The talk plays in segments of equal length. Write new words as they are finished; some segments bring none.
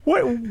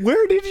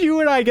Where did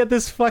you and I get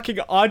this fucking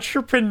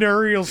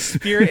entrepreneurial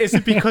spirit? Is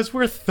it because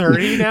we're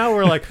 30 now?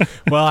 We're like,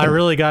 well, I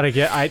really got to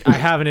get, I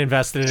haven't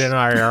invested in an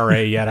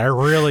IRA yet. I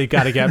really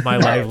got to get my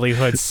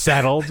livelihood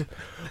settled.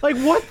 Like,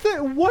 what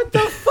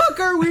the fuck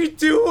are we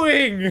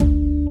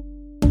doing?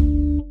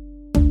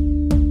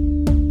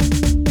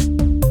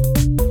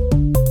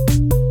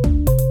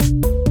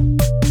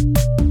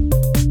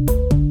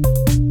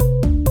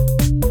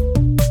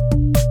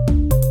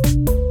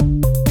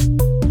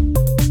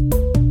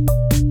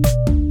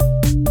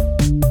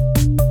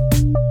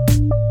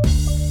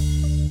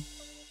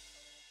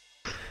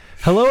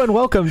 Hello and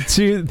welcome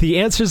to The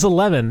Answers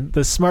 11,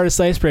 the smartest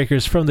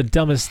icebreakers from the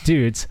dumbest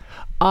dudes.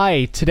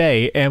 I,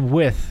 today, am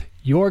with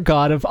your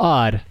god of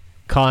odd,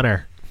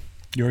 Connor.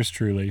 Yours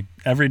truly.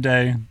 Every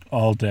day,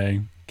 all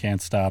day,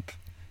 can't stop.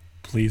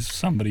 Please,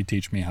 somebody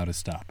teach me how to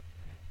stop.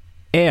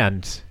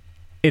 And,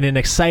 in an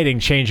exciting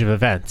change of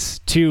events,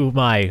 to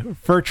my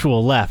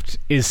virtual left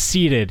is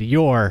seated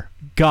your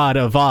god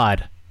of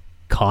odd,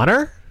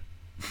 Connor?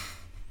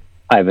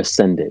 I've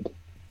ascended,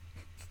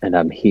 and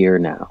I'm here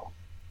now.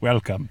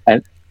 Welcome.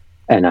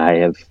 And I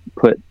have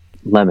put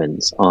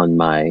lemons on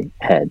my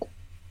head.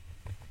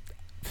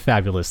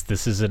 Fabulous.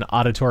 This is an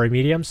auditory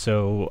medium,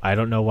 so I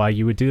don't know why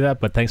you would do that,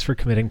 but thanks for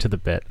committing to the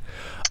bit.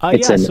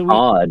 It's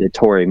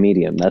auditory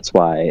medium. That's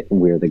why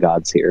we're the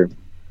gods here.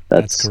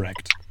 That's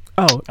correct.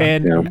 Oh,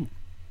 and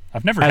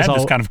I've never had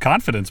this kind of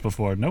confidence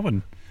before. I've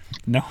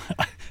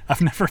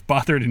never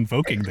bothered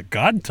invoking the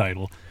god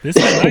title. This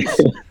is nice.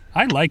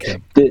 I like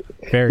him.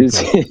 Very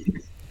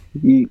good.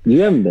 You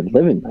haven't been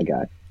living, my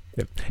guy.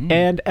 Yep.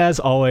 And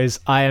as always,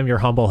 I am your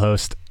humble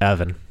host,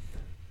 Evan.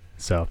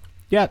 So,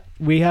 yeah,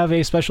 we have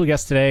a special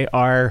guest today.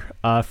 Our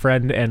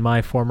friend and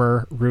my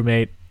former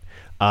roommate,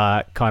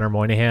 Connor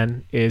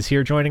Moynihan, is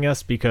here joining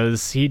us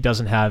because he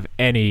doesn't have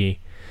anything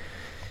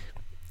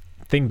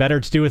better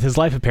to do with his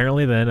life,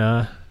 apparently,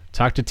 than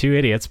talk to two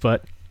idiots.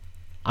 But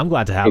I'm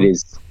glad to have him. It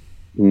is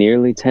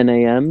nearly 10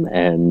 a.m.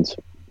 and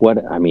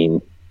I'm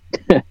in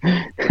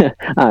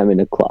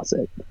a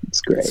closet.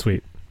 It's great.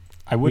 Sweet.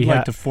 I would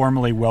like to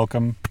formally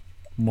welcome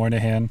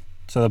Moynihan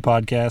to the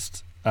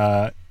podcast.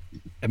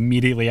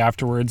 Immediately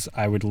afterwards,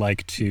 I would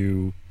like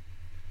to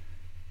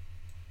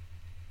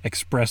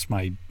express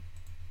my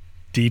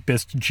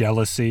deepest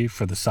jealousy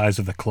for the size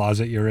of the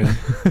closet you're in.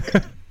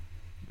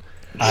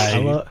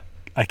 I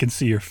can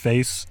see your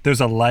face.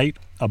 There's a light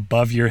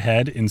above your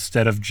head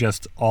instead of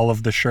just all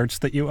of the shirts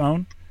that you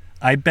own.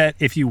 I bet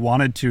if you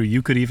wanted to,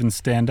 you could even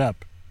stand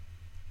up.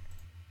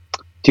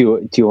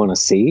 Do you want to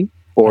see?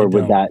 Or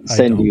would that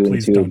send you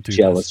into a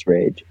jealous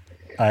rage?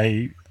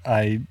 I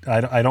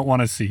don't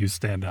want to see you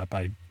stand up.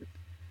 All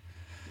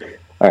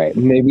right,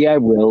 maybe I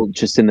will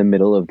just in the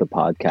middle of the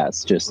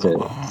podcast just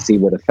to see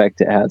what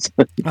effect it has.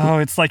 Oh,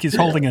 it's like he's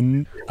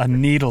holding a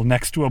needle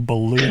next to a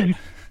balloon.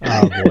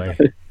 Oh boy.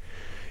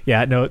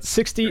 Yeah, no,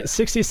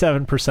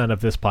 67%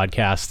 of this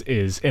podcast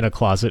is in a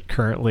closet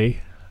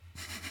currently.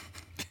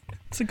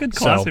 It's a good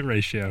closet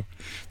ratio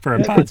for a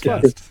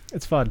podcast.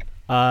 It's fun.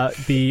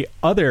 The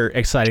other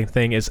exciting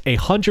thing is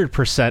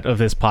 100% of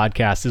this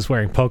podcast is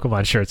wearing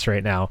Pokemon shirts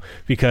right now,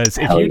 because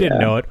if you didn't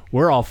know it,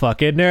 we're all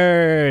fucking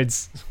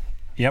nerds.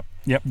 Yep.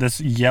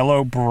 This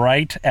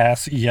bright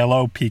ass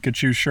yellow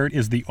Pikachu shirt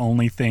is the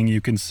only thing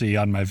you can see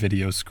on my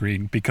video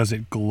screen because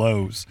it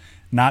glows,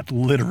 not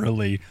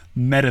literally,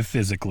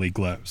 metaphysically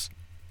glows.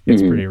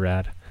 It's pretty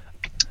rad.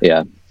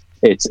 Yeah,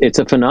 it's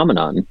a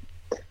phenomenon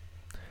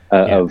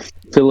of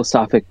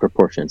philosophic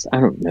proportions. I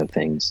don't know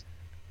things.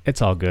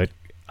 It's all good.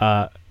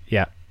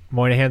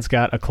 Moynihan's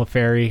got a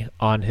Clefairy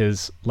on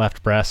his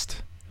left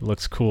breast. It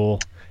looks cool.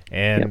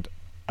 And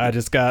I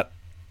just got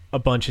a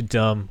bunch of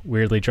dumb,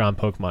 weirdly drawn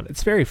Pokemon.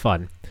 It's very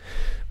fun.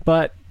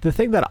 But the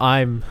thing that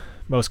I'm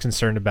most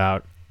concerned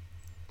about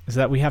is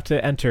that we have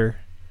to enter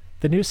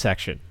the news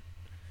section.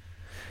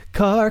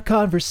 Car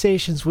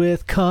Conversations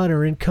with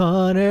Connor and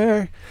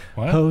Connor.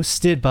 What?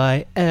 Hosted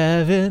by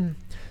Evan.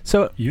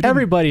 So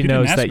everybody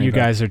knows that you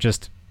guys are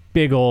just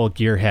big old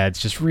gearheads,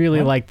 just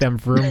really like them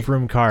vroom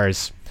vroom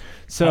cars.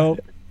 So,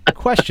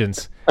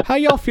 questions. How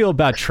y'all feel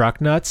about truck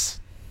nuts?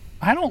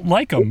 I don't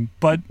like them,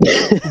 but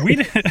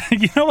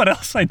you know what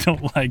else I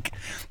don't like?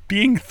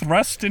 Being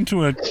thrust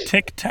into a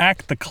Tic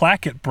Tac the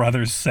Clackett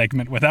Brothers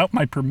segment without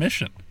my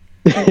permission.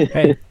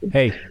 Hey,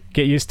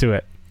 get used to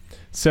it.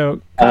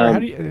 So, how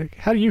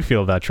do you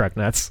feel about truck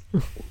nuts?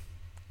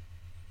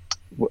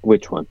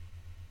 Which one?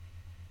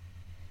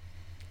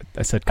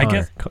 I said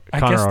Connor.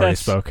 Connor already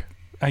spoke.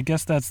 I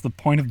guess that's the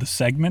point of the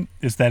segment,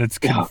 is that it's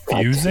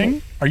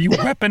confusing. Are you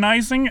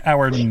weaponizing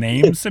our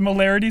name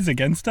similarities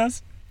against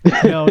us?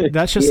 No,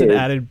 that's just an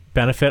added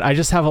benefit. I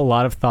just have a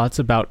lot of thoughts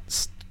about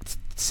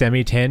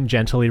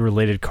semi-tangentially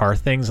related car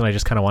things, and I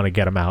just kind of want to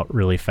get them out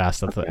really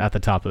fast at the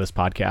top of this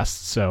podcast.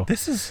 So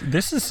this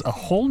is a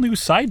whole new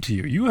side to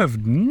you. You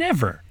have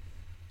never...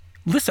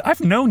 Listen,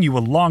 I've known you a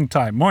long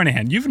time.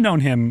 Moynihan, you've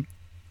known him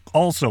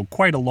also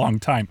quite a long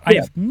time. I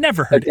have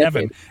never heard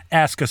Evan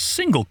ask a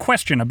single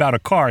question about a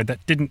car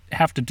that didn't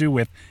have to do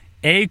with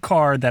a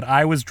car that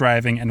I was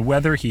driving and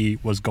whether he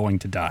was going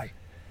to die.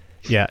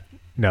 Yeah.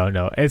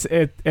 No.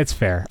 It's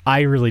fair.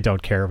 I really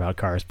don't care about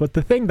cars. But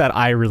the thing that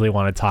I really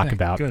want to talk Thank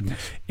about goodness.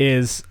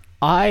 is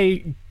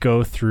I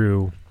go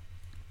through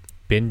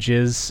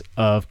binges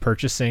of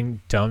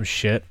purchasing dumb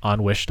shit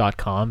on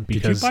wish.com Did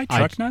you because buy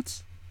truck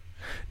nuts?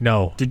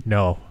 No.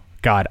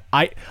 God,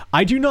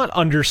 I do not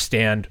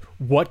understand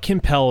what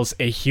compels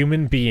a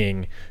human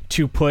being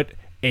to put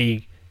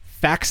a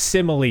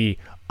facsimile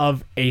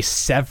of a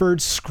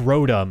severed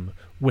scrotum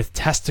with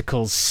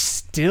testicles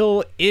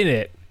still in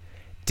it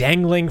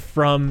dangling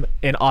from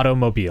an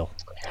automobile.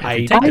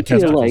 Take the feel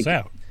testicles like-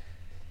 out.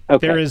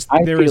 Okay, There is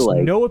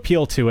no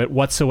appeal to it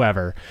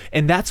whatsoever.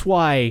 And that's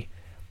why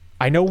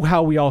I know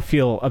how we all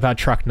feel about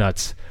truck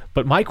nuts,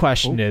 but my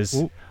question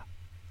is,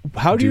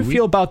 how do you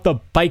feel about the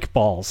bike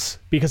balls?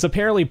 Because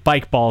apparently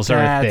bike balls are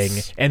a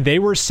thing, and they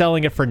were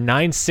selling it for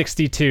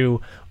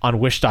 $9.62 on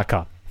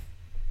wish.com.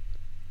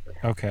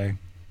 Okay.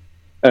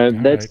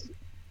 That's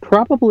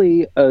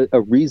probably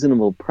a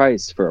reasonable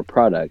price for a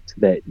product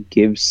that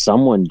gives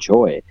someone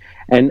joy.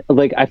 And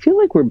like, I feel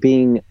like we're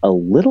being a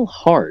little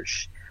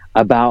harsh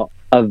about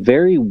a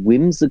very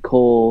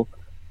whimsical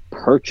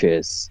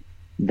purchase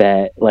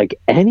that like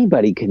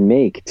anybody can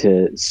make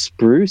to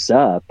spruce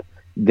up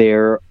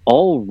their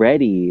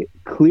already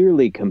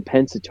clearly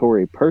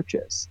compensatory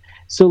purchase.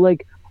 So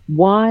like,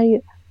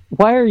 why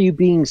are you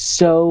being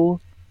so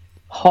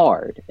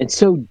hard and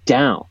so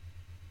down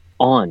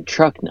on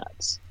truck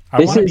nuts?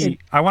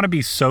 I want to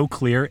be so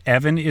clear.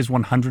 Evan is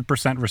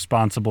 100%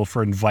 responsible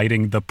for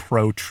inviting the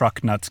pro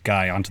truck nuts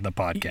guy onto the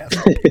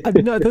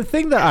podcast. No, the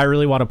thing that I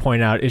really want to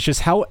point out is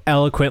just how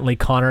eloquently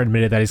Connor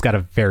admitted that he's got a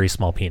very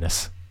small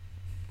penis.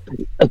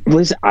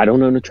 Listen, I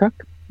don't own a truck,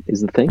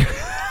 is the thing.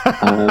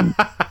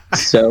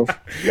 So,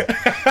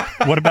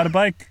 What about a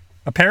bike?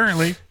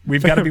 Apparently,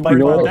 we've got to be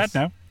worried about that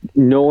now.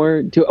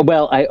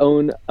 Well, I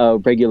own a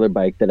regular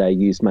bike that I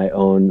use my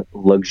own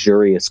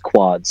luxurious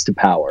quads to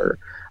power.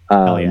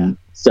 Hell yeah.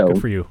 So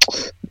Good for you.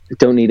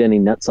 don't need any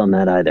nuts on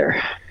that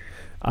either.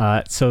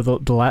 So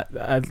the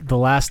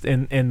last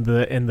in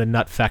the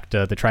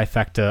nutfecta, the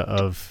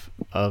trifecta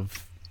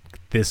of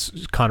this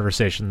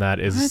conversation that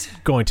is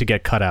going to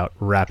get cut out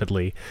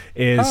rapidly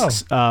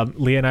is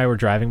Leah and I were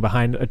driving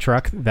behind a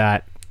truck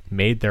that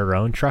made their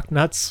own truck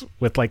nuts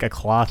with like a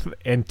cloth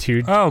and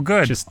two. Oh,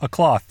 good. Just a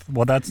cloth.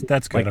 Well, that's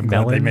good. like I'm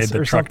glad they made melons the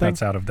or truck something?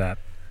 nuts out of that.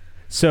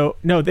 So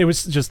no, it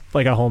was just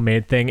like a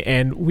homemade thing,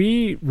 and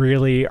we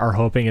really are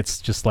hoping it's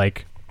just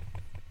like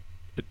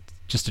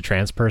just a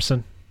trans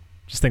person.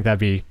 Just think that'd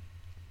be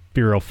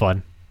real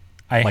fun.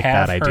 I like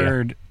have that idea.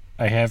 heard.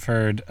 I have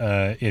heard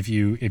if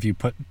you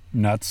put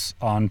nuts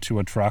onto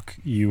a truck,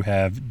 you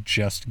have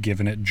just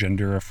given it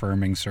gender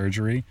affirming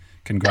surgery.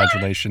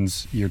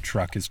 Congratulations, your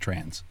truck is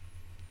trans.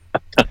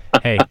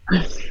 Hey,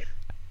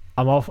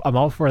 I'm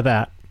all for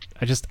that.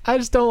 I just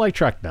don't like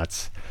truck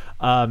nuts.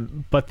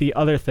 But the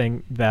other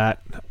thing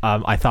that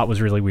I thought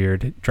was really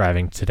weird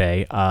driving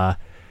today,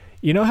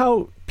 you know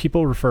how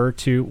people refer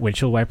to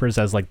windshield wipers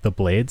as like the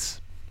blades?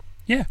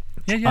 Yeah,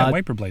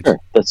 wiper blades. Sure,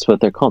 that's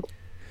what they're called.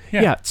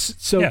 Yeah.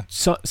 So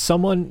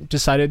someone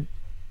decided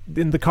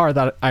in the car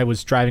that I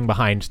was driving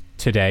behind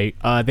today,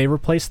 they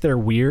replaced their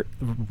rear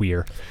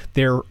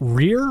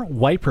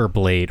wiper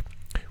blade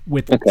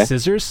with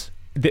scissors.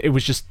 It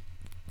was just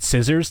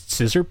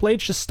scissor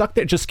blades just stuck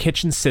there, just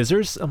kitchen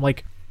scissors. I'm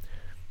like,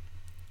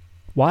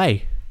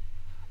 why?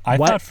 I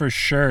thought for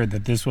sure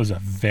that this was a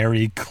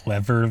very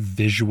clever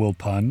visual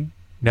pun.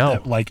 No.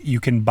 That, like, you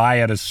can buy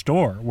at a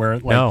store where,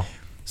 like, No.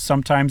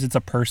 sometimes it's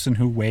a person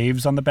who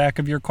waves on the back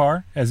of your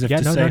car as if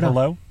to no, say no.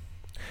 hello.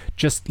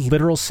 Just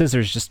literal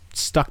scissors just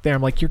stuck there.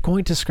 I'm like, you're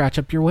going to scratch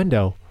up your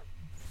window.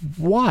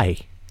 Why?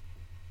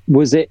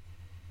 Was it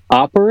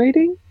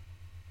operating?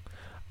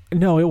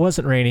 No, it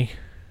wasn't rainy.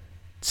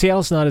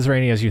 Seattle's not as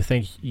rainy as you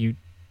think, you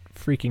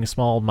freaking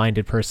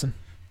small-minded person.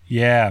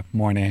 Yeah,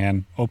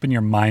 Moynihan, open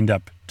your mind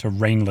up to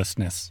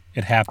rainlessness.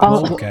 It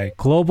happens, okay?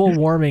 Global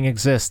warming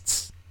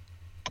exists.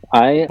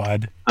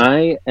 Bud.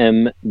 I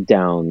am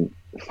down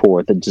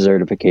for the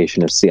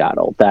desertification of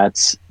Seattle.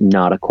 That's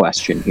not a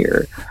question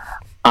here.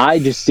 I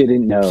just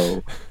didn't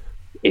know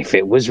if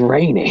it was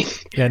raining.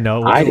 Yeah,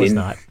 no, it was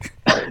not.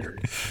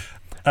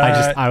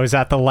 I was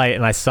at the light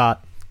and I saw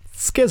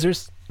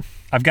skizzers.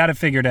 I've got it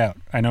figured out.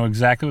 I know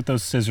exactly what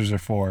those scissors are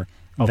for.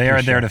 Oh, they are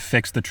please there share. to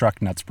fix the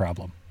truck nuts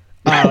problem.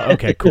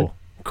 Okay, cool.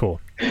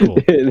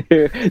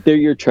 They're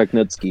your truck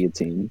nuts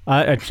guillotine.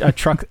 A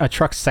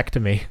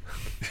trucksectomy.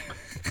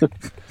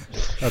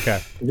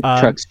 Okay.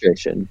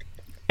 Truckstration.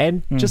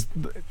 And just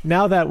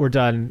now that we're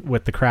done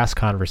with the crass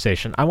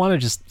conversation, I want to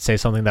just say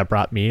something that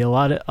brought me a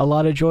lot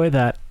of joy.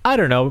 That I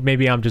don't know,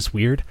 maybe I'm just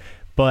weird,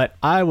 but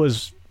I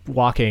was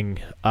walking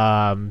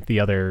the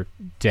other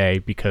day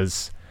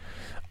because,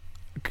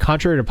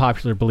 contrary to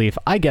popular belief,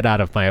 I get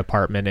out of my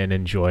apartment and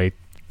enjoy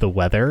the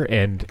weather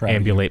and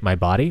ambulate my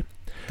body.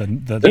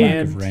 The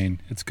lack of rain.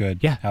 It's good.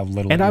 Yeah. How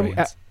little and it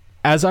rains.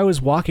 As I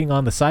was walking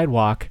on the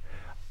sidewalk,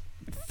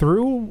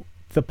 through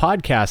the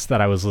podcast that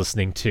I was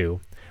listening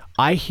to,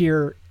 I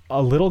hear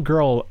a little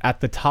girl at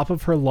the top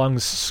of her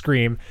lungs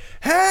scream,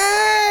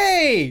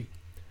 "Hey!"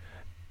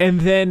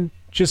 and then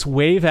just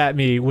wave at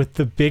me with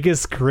the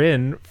biggest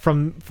grin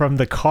from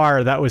the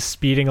car that was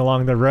speeding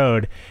along the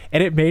road,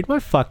 and it made my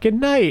fucking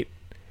night.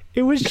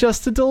 It was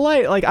just a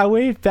delight. Like, I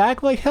waved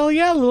back like, hell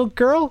yeah, little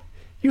girl,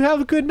 you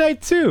have a good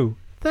night too,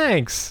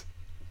 thanks.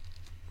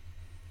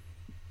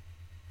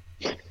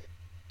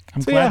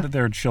 I'm glad that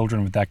there are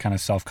children with that kind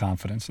of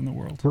self-confidence in the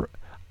world.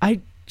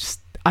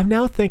 I'm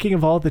now thinking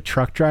of all the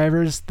truck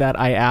drivers that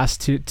I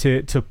asked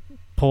to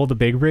pull the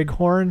big rig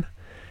horn,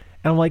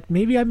 and I'm like,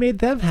 maybe I made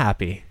them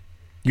happy.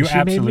 You she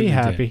absolutely made me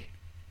happy.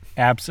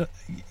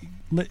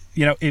 Absolutely.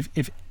 You know,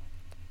 if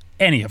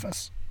any of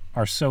us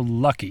are so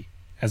lucky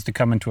as to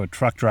come into a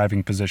truck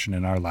driving position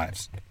in our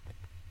lives,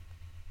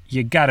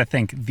 you got to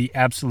think the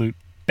absolute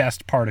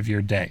best part of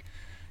your day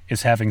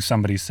is having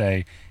somebody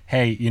say,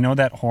 hey, you know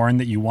that horn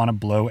that you want to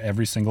blow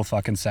every single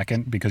fucking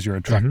second because you're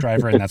a truck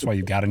driver and that's why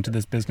you got into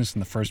this business in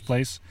the first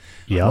place?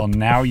 Yep. Well,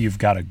 now you've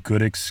got a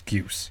good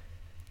excuse.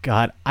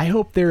 God, I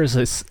hope there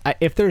is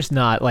if there's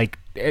not, like,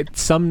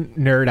 some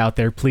nerd out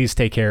there, please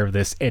take care of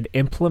this and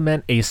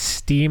implement a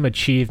Steam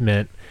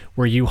achievement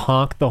where you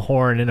honk the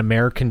horn in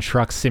American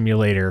Truck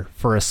Simulator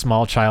for a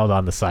small child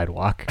on the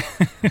sidewalk.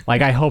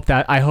 Like, I hope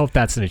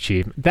that's an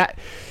achievement. That,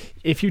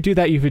 if you do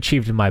that, you've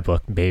achieved in my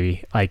book,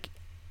 baby. Like,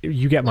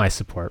 you get my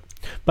support.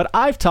 But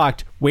I've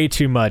talked way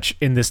too much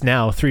in this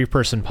now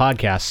 3-person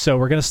podcast, so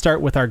we're going to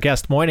start with our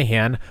guest,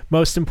 Moynihan.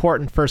 Most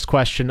important first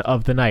question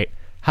of the night.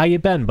 How you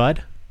been,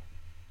 bud?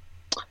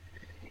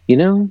 You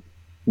know,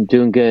 I'm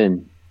doing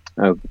good.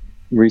 I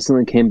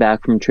recently came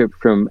back from a trip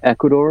from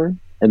Ecuador,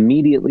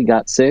 immediately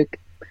got sick,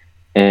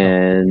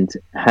 and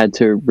had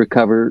to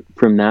recover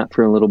from that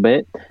for a little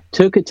bit.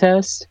 Took a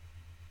test.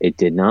 It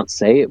did not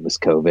say it was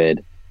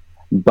COVID,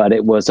 but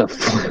it was a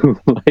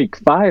flu-like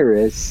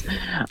virus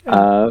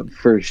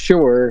for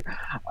sure.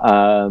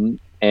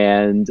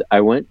 And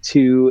I went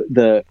to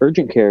the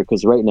urgent care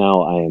because right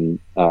now I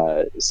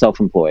am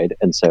self-employed,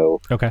 and so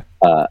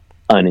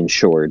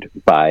uninsured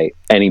by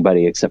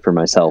anybody except for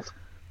myself.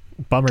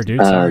 Bummer,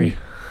 dude. Sorry.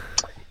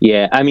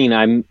 Yeah, I mean,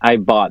 I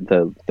bought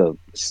the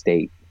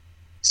state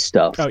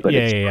stuff, but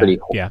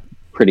it's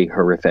pretty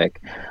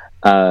horrific.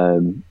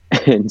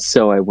 And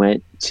so I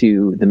went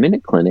to the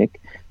Minute Clinic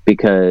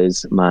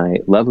because my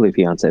lovely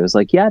fiance was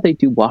like, yeah, they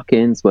do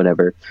walk-ins,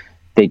 whatever.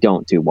 They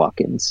don't do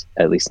walk-ins,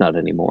 at least not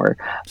anymore.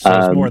 So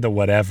it's more the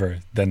whatever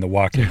than the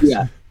walk-ins.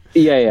 Yeah.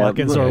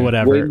 Walk-ins or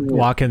whatever.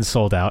 Walk-ins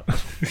sold out.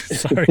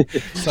 Sorry.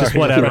 Just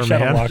whatever,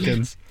 man.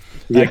 Walk-ins.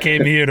 I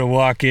came here to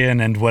walk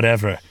in and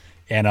whatever,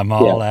 and I'm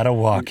all out of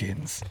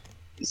walk-ins.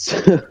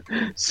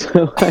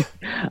 So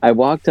I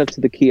walked up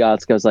to the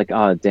kiosk. I was like,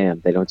 oh,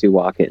 damn, they don't do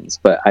walk-ins.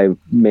 But I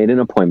made an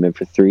appointment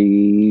for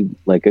 3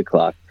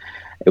 o'clock.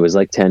 It was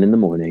like 10 in the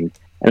morning.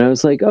 And I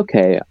was like,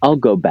 okay, I'll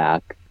go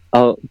back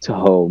to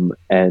home.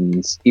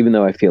 And even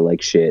though I feel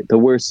like shit, the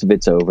worst of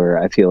it's over.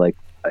 I feel like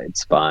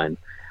it's fine.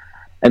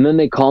 And then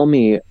they call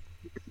me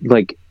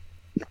like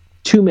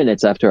 2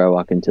 minutes after I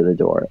walk into the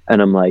door.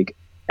 And I'm like,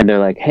 and they're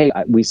like, hey,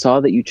 we saw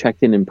that you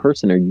checked in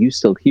person. Are you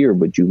still here?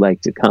 Would you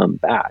like to come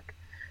back?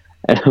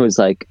 And I was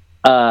like,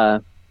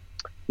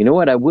 you know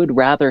what? I would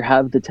rather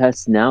have the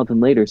test now than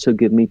later. So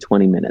give me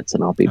 20 minutes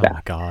and I'll be back. Oh,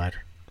 my God.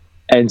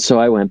 And so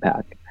I went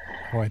back.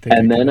 Oh, I think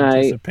and I then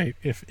anticipate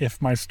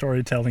if my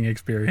storytelling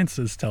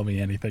experiences tell me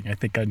anything, I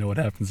think I know what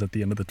happens at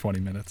the end of the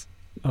 20 minutes.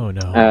 Oh,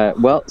 no.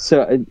 Well,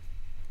 so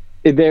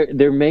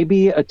there may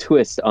be a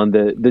twist on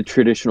the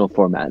traditional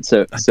format.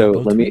 So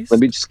let me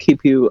just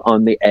keep you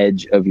on the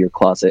edge of your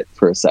closet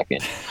for a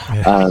second.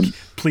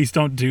 Please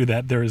don't do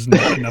that. There is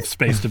not enough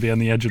space to be on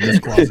the edge of this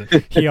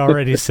closet. He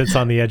already sits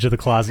on the edge of the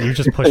closet. You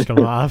just pushed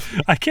him off.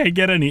 I can't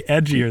get any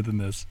edgier than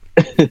this.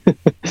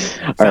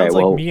 Sounds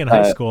like me in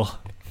high school.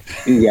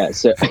 Yeah.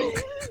 So,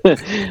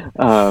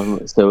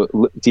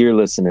 dear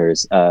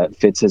listeners,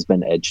 Fitz has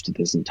been edged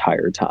this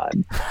entire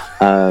time.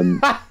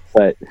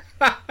 But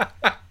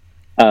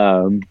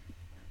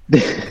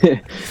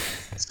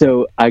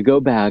so I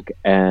go back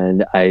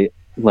and I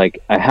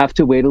have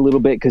to wait a little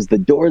bit because the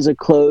doors are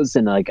closed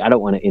and like I don't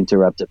want to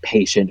interrupt a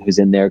patient who's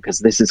in there because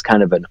this is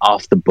kind of an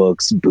off the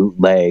books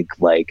bootleg,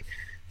 like,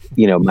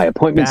 you know, my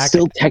appointment's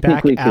still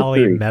technically back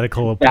alley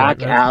medical appointment.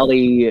 Back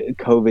alley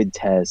COVID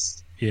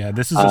test. Yeah,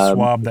 this is a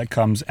swab that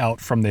comes out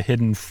from the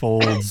hidden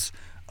folds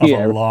of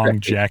a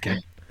long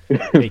jacket.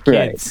 Hey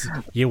kids,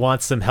 you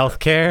want some health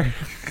care?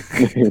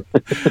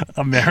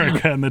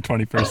 America in the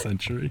 21st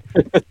century.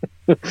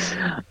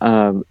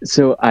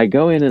 So I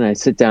go in and I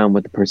sit down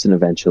with the person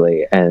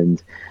eventually,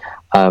 and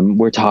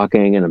we're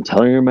talking, and I'm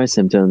telling her my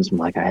symptoms. I'm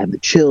like, I had the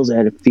chills, I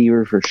had a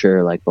fever for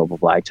sure, like blah, blah,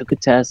 blah. I took a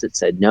test, it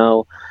said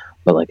no,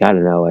 but like, I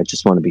don't know, I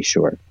just want to be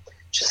sure.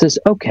 She says,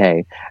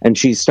 okay.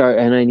 And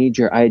and I need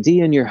your ID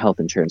and your health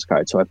insurance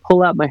card. So I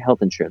pull out my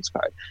health insurance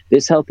card.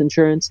 This health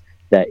insurance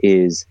that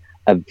is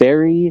a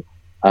very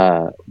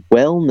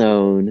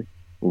well-known,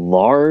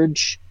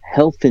 large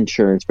health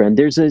insurance brand.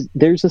 There's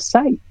a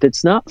site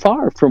that's not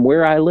far from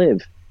where I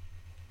live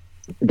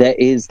that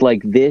is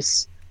like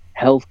this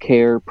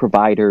healthcare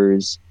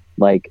provider's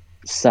like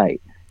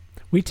site.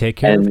 We take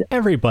care of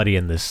everybody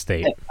in this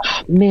state.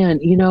 Man,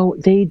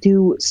 they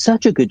do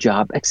such a good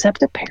job,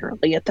 except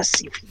apparently at the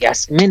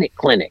CVS Minute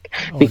Clinic,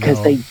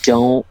 because they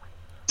don't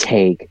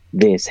take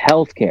this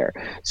healthcare.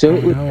 So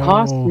it would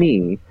cost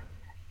me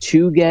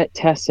to get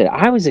tested.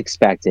 I was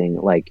expecting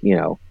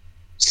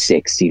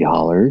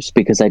 $60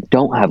 because I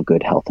don't have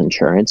good health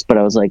insurance, but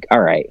I was like,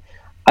 all right,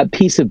 a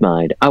peace of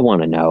mind. I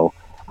want to know.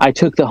 I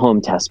took the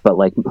home test, but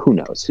who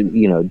knows?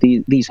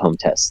 These home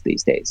tests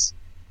these days,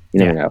 you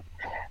never know.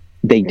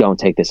 They don't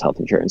take this health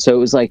insurance. So it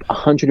was like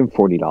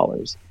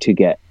 $140 to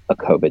get a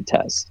COVID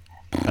test.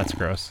 That's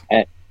gross.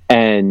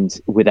 And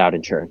without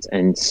insurance.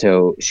 And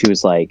so she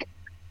was like,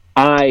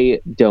 I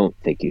don't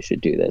think you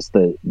should do this.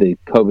 The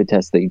COVID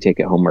tests that you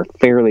take at home are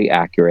fairly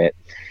accurate.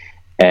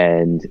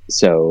 And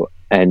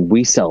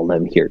we sell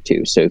them here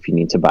too. So if you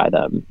need to buy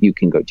them, you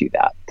can go do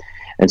that.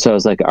 And so I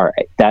was like, all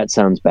right, that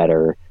sounds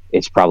better.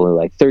 It's probably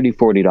like $30,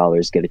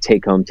 $40, get a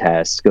take home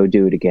test, go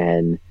do it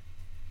again.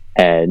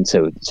 And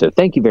so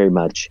thank you very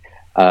much.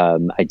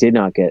 I did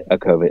not get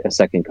a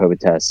second COVID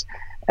test.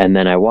 And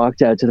then I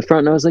walked out to the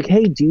front and I was like,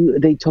 hey,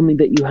 they told me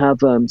that you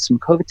have some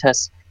COVID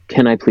tests.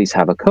 Can I please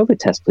have a COVID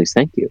test, please?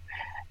 Thank you.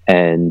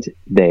 And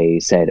they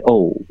said,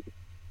 oh,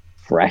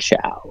 fresh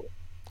out.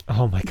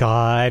 Oh my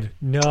God.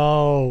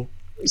 No.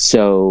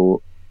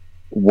 So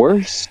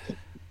worst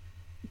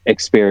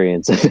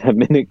experience at that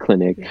Minute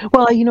Clinic.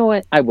 Well, you know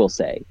what? I will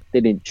say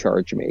they didn't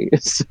charge me.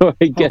 So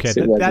I guess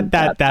it wasn't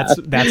that's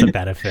a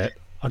benefit.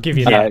 I'll give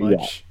you that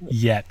much.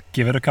 Yet.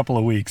 Give it a couple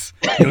of weeks.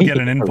 You'll get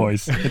an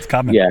invoice. It's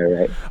coming. Yeah,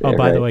 right. Oh,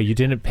 by the way, you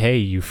didn't pay,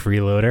 you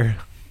freeloader.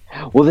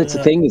 Well, that's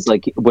the thing is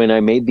when I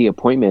made the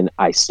appointment,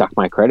 I stuck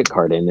my credit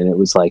card in and it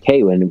was like,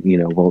 hey, when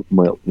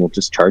we'll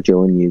just charge you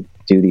when you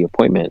do the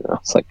appointment. And I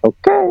was like,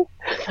 okay.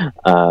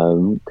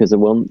 Because it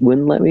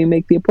wouldn't let me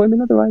make the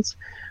appointment otherwise.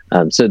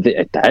 So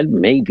that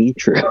may be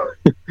true.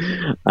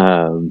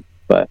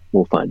 But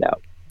we'll find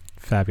out.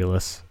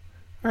 Fabulous.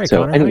 All right,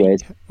 so Connor.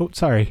 Anyways.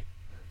 Sorry.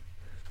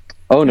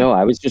 Oh, no,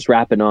 I was just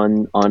rapping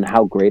on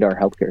how great our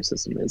healthcare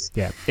system is.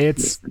 Yeah,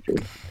 it's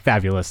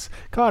fabulous.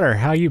 Connor,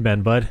 how you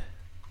been, bud?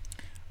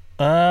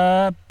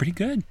 Pretty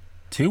good.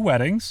 2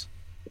 weddings,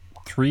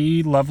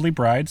 3 lovely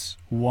brides,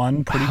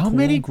 1 pretty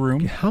cool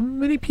groom. How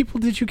many people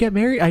did you get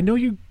married? I know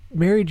you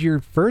married your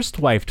first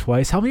wife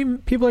twice. How many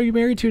people are you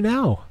married to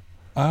now?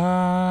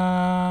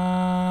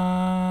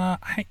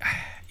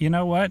 You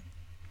know what?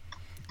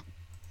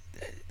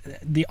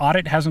 The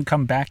audit hasn't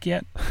come back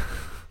yet.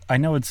 I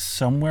know it's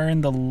somewhere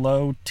in the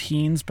low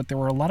teens, but there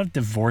were a lot of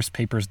divorce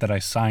papers that I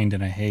signed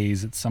in a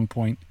haze at some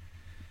point.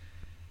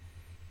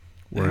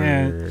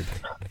 Word.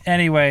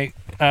 Anyway,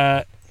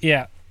 yeah.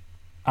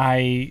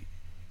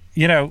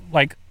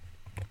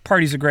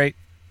 Parties are great.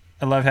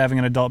 I love having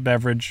an adult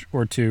beverage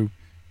or 2.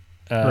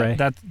 Right.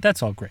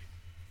 That's all great.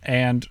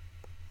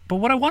 But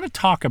what I want to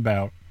talk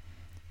about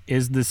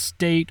is the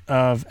state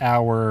of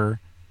our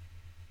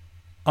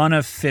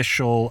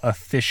unofficial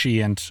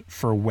officiant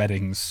for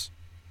weddings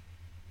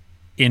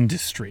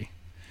industry,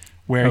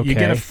 where you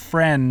get a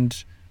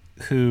friend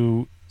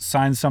who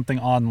signs something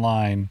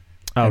online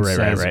and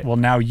says, right. well,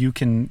 now you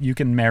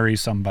can marry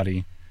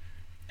somebody,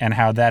 and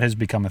how that has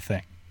become a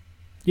thing.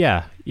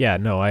 Yeah.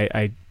 No,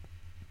 I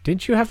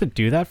didn't you have to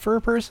do that for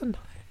a person?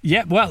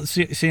 Yeah, well,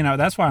 see,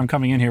 that's why I'm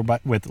coming in here,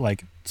 but with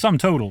sum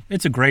total,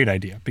 it's a great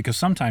idea because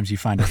sometimes you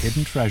find a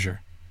hidden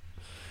treasure.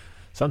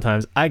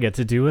 Sometimes I get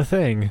to do a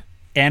thing.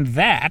 And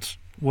that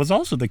was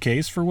also the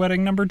case for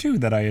wedding number 2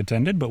 that I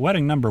attended, but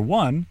wedding number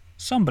 1,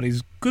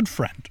 somebody's good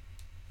friend.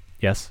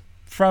 Yes.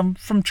 From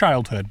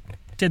childhood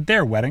did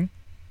their wedding.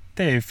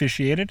 They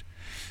officiated.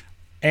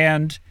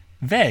 And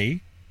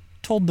they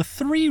told the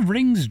 3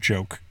 rings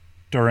joke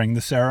during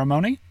the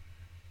ceremony.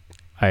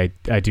 I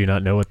do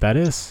not know what that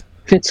is.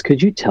 Fitz,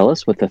 could you tell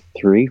us what the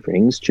 3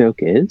 rings joke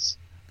is?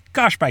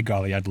 Gosh, by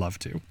golly, I'd love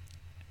to.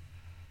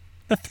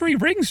 The 3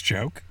 rings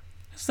joke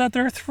is that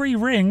there are 3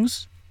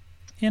 rings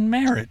in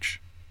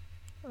marriage.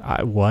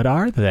 What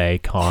are they,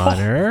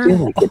 Connor? I feel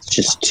like it's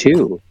just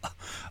 2.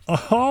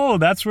 Oh,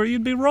 that's where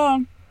you'd be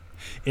wrong.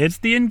 It's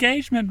the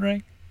engagement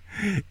ring.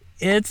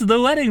 It's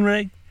the wedding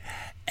ring.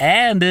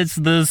 And it's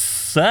the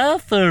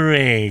surfer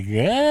ring.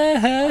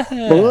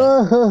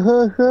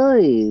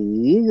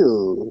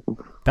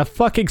 That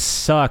fucking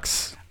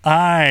sucks.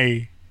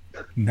 I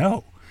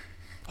know.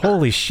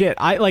 Holy shit.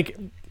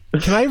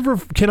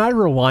 Can I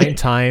rewind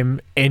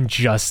time and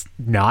just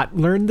not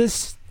learn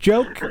this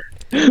joke?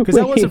 Because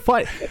that wasn't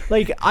fun.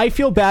 I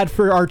feel bad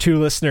for our 2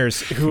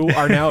 listeners who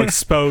are now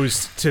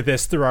exposed to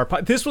this through our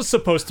this was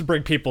supposed to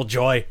bring people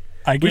joy.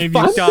 I gave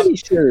you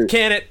sure.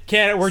 Can it,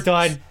 we're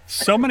done.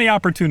 So many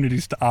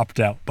opportunities to opt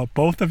out, but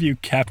both of you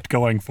kept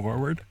going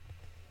forward.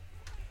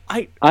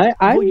 I'm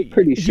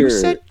pretty sure. You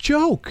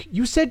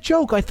said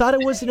joke. I thought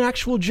it was an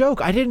actual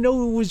joke. I didn't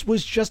know it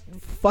was just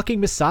fucking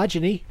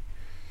misogyny.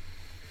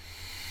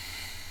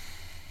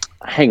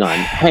 Hang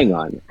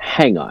on.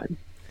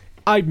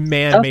 I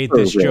made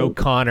this joke,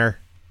 Connor.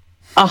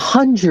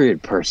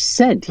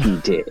 100% he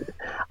did.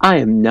 I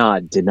am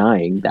not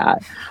denying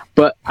that.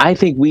 But I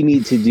think we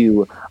need to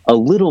do a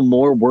little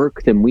more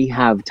work than we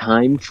have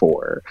time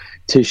for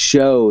to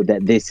show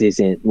that this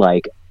isn't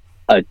like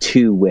a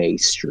two-way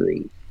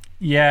street.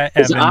 Yeah,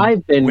 Because Evan,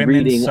 I've been women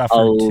reading a suffer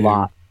too.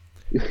 lot.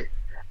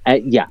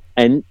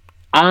 And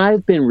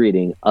I've been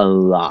reading a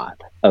lot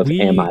of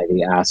 "Am I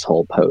the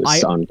Asshole"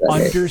 posts on Reddit.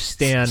 I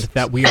understand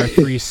that we are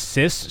three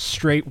cis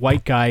straight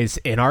white guys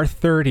in our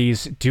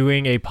 30s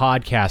doing a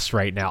podcast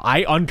right now.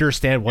 I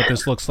understand what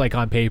this looks like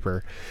on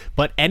paper,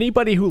 but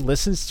anybody who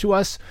listens to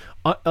us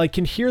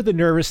can hear the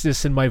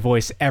nervousness in my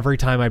voice every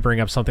time I bring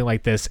up something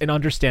like this and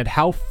understand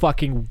how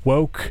fucking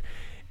woke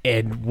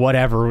and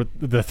whatever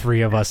the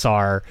three of us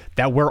are,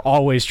 that we're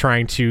always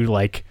trying to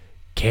like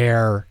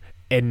care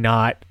and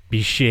not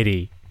be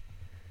shitty.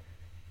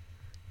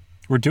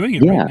 We're doing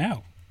it right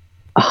now.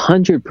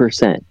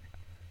 100%.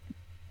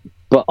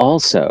 But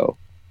also,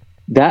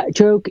 that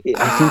joke,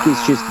 I think,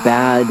 is just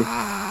bad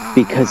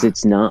because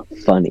it's not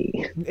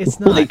funny. It's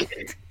not.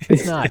 Like,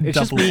 it's not. It's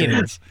just Double mean.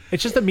 standards.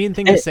 It's just a mean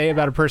thing to say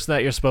about a person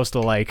that you're supposed to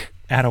like.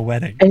 At a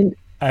wedding. And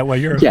While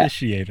you're yeah.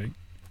 officiating.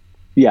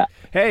 yeah,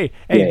 Hey,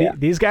 Yeah.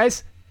 these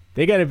guys,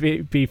 they gotta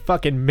be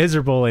fucking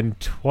miserable in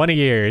 20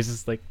 years.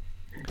 It's like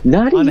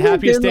not on the even,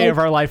 happiest they're day like- of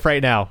our life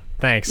right now.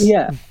 Thanks.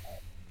 Yeah.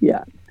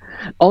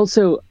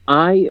 Also,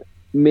 I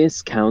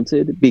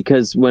miscounted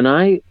because when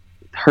I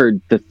heard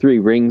the 3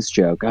 rings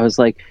joke, I was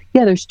like,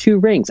 yeah, there's 2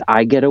 rings.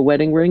 I get a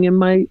wedding ring and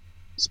my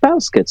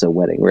spouse gets a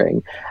wedding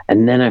ring.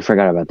 And then I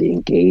forgot about the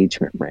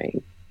engagement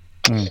ring.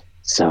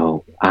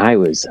 So I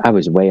was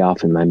way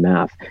off in my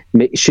math.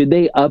 Should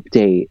they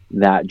update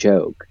that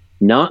joke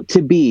not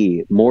to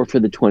be more for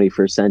the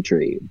 21st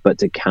century, but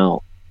to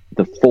count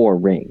the 4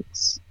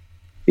 rings,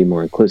 be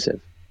more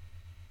inclusive?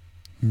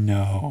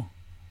 No.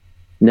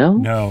 No?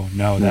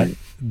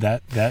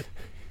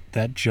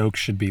 That joke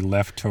should be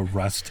left to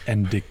rust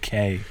and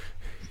decay.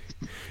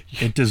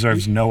 It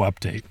deserves no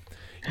update.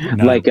 None.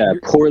 Like a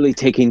poorly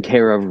taken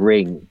care of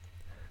ring.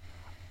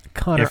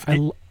 Connor, If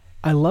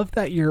I love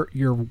that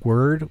your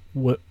word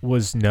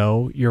was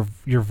no.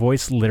 Your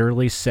voice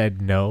literally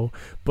said no,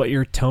 but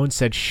your tone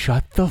said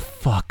shut the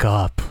fuck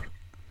up.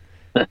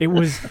 It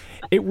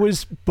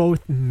was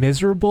both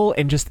miserable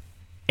and just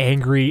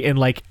angry and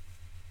like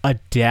a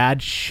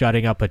dad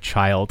shutting up a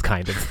child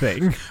kind of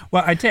thing.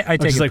 Well, I take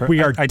just it like, we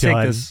are I take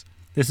done.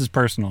 this is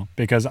personal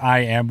because I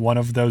am one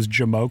of those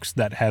jamokes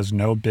that has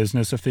no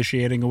business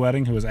officiating a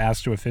wedding who was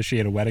asked to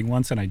officiate a wedding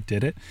once, and I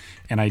did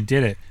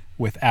it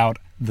without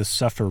the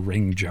suffer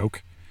ring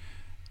joke.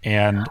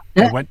 And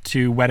I went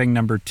to wedding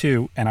number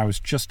 2, and I was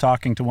just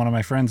talking to one of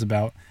my friends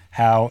about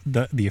how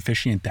the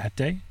officiant that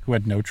day, who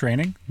had no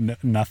training,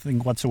 nothing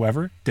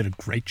whatsoever, did a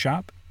great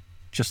job,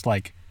 just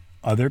like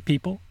other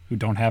people who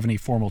don't have any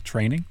formal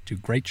training do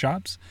great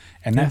jobs.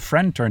 And that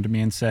friend turned to me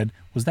and said,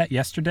 was that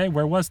yesterday?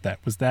 Where was that?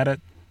 Was that at...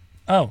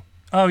 Oh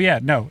yeah,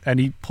 no. And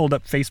he pulled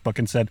up Facebook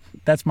and said,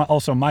 that's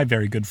also my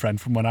very good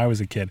friend from when I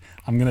was a kid.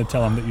 I'm going to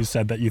tell him that you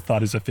said that you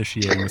thought his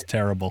officiating was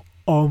terrible.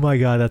 Oh my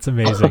god, that's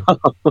amazing.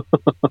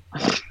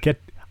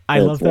 I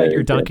love that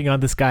you're dunking on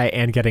this guy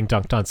and getting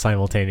dunked on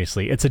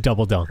simultaneously. It's a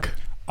double dunk.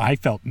 I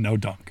felt no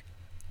dunk.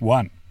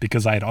 1,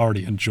 because I had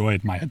already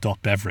enjoyed my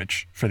adult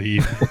beverage for the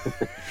evening.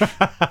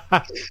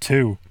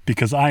 2,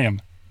 because I am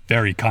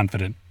very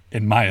confident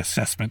in my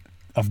assessment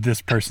of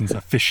this person's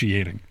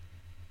officiating.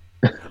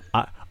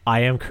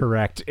 I am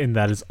correct in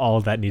that is all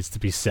that needs to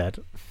be said.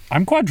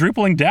 I'm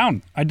quadrupling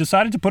down. I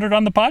decided to put it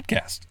on the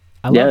podcast.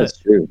 I love it. It's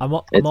true. I'm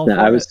all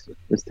I for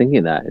was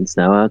thinking that. It's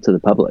now out to the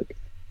public.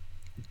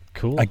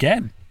 Cool.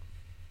 Again.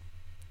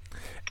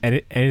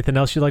 Anything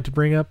else you'd like to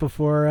bring up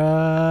before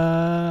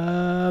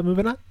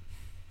moving on?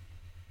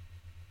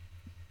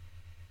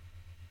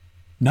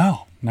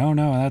 No.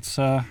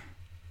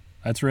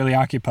 That's really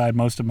occupied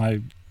most of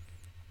my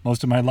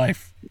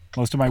life,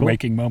 most of my Cool.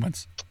 waking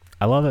moments.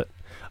 I love it.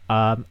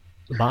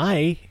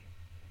 My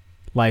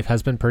life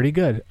has been pretty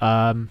good.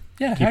 Yeah,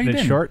 how Keeping you it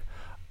been? short.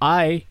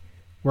 I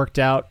worked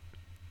out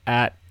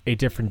at a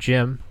different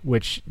gym,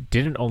 which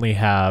didn't only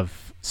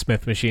have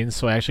Smith machines,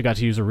 so I actually got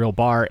to use a real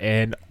bar,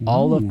 and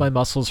all of my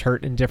muscles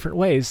hurt in different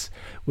ways,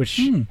 which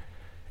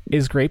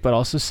is great, but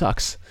also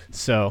sucks.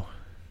 So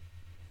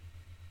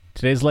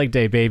today's leg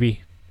day,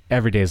 baby.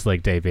 Every day is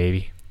leg day,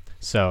 baby.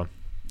 So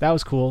that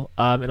was cool.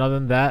 And other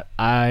than that,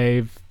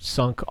 I've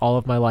sunk all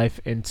of my life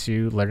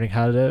into learning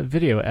how to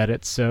video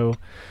edit. So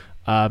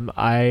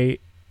I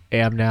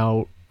am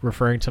now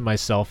referring to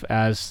myself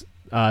as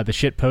the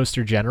shit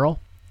poster general,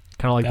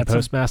 kind of like the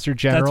postmaster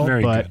general,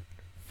 very but good.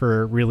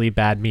 for really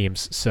bad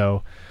memes.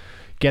 So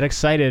get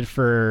excited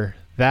for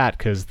that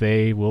because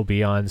they will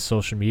be on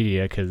social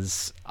media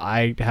because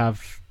I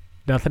have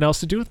nothing else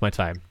to do with my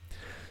time.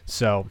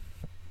 So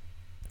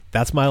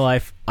that's my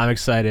life. I'm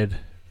excited.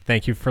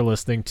 Thank you for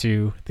listening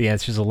to The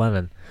Answers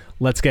 11.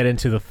 Let's get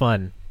into the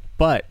fun,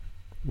 but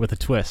with a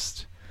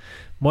twist.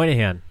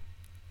 Moynihan,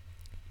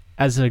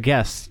 as a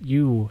guest,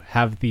 you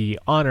have the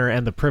honor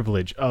and the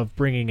privilege of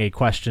bringing a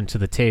question to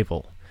the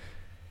table.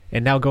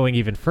 And now going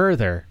even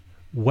further,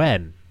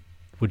 when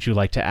would you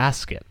like to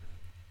ask it?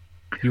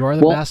 You are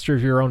the master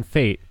of your own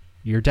fate.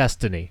 your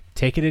destiny.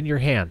 Take it in your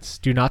hands.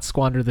 Do not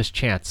squander this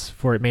chance,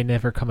 for it may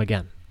never come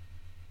again.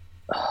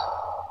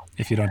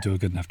 If you don't do a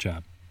good enough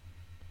job.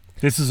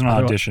 This is an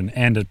audition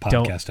and a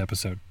podcast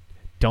episode.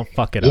 Don't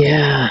fuck it up.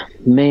 Yeah,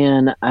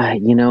 man. I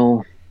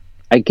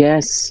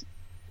guess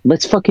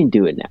let's fucking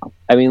do it now.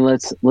 I mean,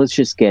 let's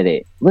just get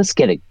it. Let's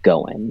get it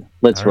going.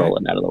 Let's roll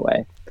it out of the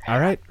way. All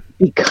right.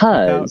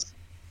 Because. Without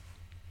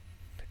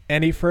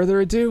any further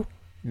ado,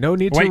 no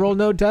need to roll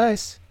no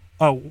dice.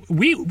 Oh,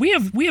 we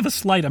have a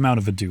slight amount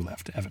of ado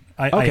left, Evan.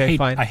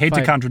 I hate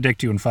to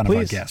contradict you in front of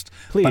our guest,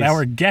 but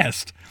our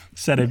guest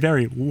said a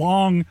very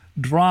long,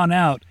 drawn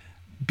out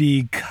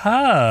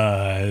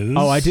because.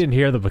 Oh, I didn't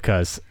hear the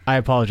because. I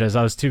apologize.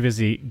 I was too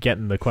busy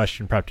getting the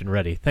question prepped and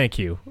ready. Thank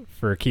you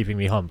for keeping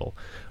me humble.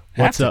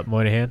 What's up,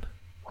 Moynihan?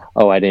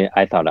 Oh, I didn't.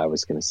 I thought I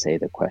was going to say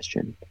the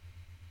question,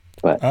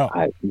 but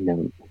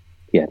never.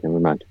 Yeah, never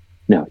mind.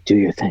 No, do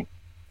your thing.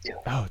 Do it.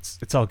 Oh,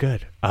 it's all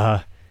good.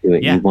 Do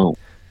it. Yeah.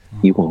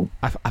 You won't.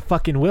 I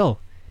fucking will,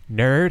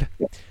 nerd.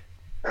 Yeah.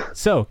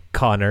 So,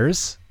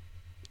 Connors,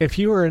 if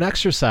you were an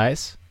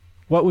exercise,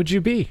 what would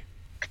you be?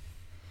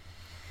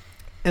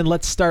 And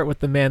let's start with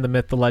the man, the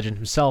myth, the legend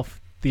himself,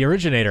 the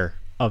originator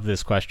of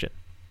this question.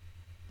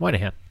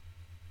 Moynihan.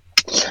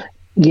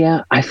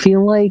 Yeah, I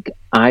feel like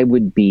I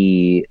would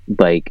be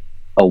like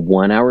a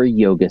 1-hour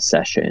yoga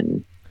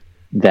session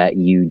that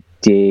you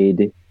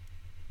did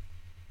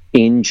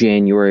in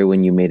January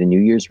when you made a New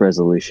Year's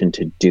resolution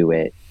to do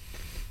it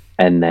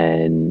and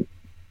then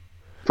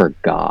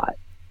forgot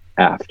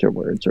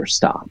afterwards or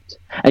stopped.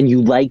 And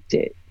you liked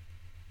it.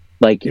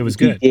 Like it was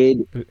good.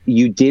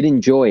 You did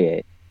enjoy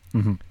it.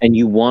 Mm-hmm. And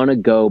you want to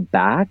go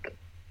back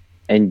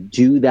and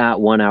do that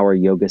 1-hour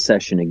yoga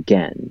session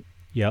again.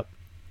 Yep.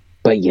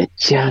 But you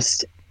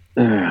just,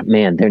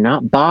 man, they're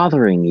not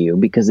bothering you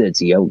because it's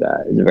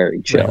yoga. It's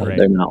very chill. Right.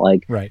 They're not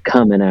like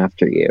coming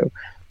after you.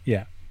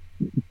 Yeah.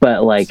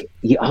 But like,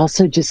 you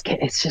also just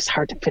get, it's just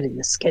hard to fit in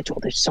the schedule.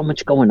 There's so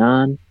much going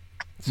on.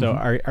 So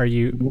are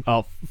you,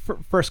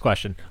 first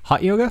question,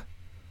 hot yoga?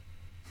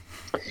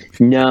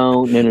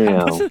 No.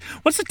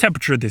 What's the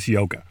temperature of this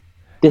yoga?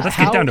 Let's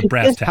get down to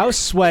brass tacks. How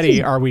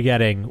sweaty are we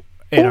getting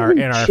in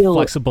our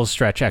flexible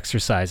stretch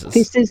exercises?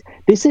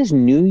 This is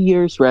New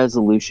Year's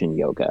resolution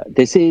yoga.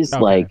 This is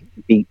like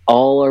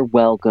all are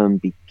welcome,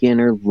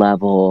 beginner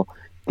level,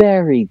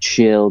 very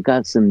chill.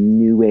 Got some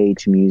new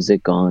age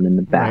music on in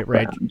the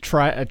background. Right.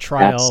 Try a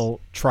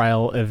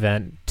trial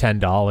event,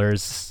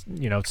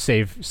 $10.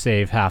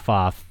 Save half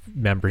off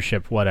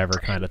membership, whatever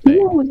kind of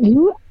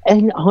thing.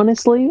 And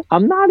honestly,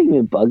 I'm not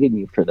even bugging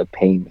you for the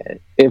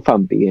payment. If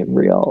I'm being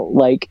real,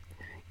 like.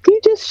 You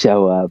just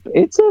show up.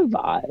 It's a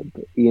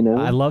vibe,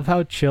 I love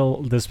how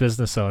chill this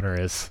business owner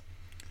is.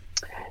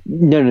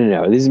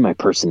 No. This is my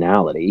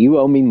personality. You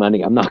owe me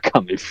money. I'm not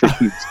coming for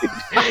you, dude.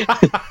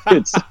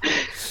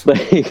 It's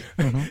like...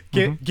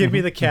 Give me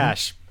the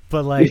cash.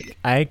 But, like,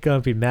 I ain't going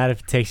to be mad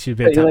if it takes you a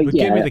bit of time. But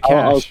give me the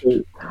cash.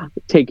 I'll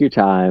take your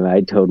time. I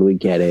totally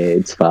get it.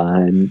 It's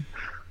fine.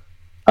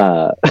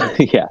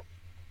 Yeah.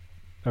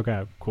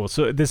 Okay, cool.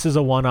 So this is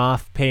a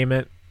one-off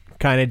payment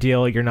kind of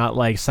deal. You're not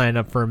like signing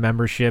up for a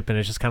membership and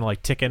it's just kind of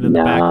like ticking in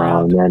the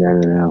background.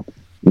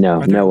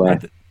 No way.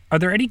 Are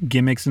there any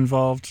gimmicks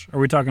involved? Are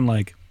we talking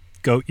like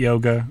goat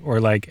yoga,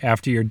 or like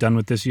after you're done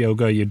with this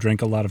yoga you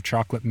drink a lot of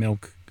chocolate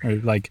milk, or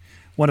like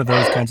one of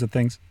those kinds of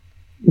things?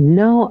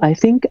 No, I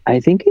think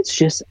it's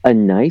just a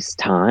nice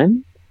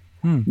time.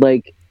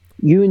 Like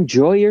you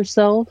enjoy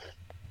yourself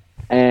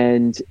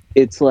and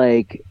it's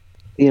like,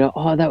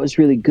 oh, that was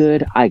really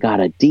good. I got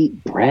a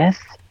deep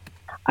breath.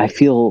 I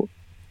feel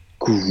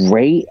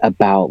great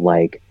about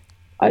like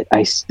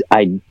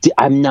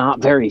I'm not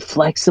very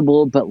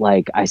flexible, but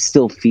like I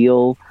still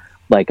feel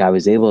like I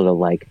was able to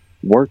like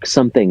work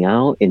something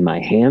out in my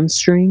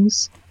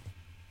hamstrings.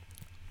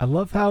 I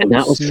love how and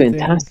that was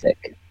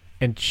fantastic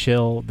and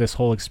chill this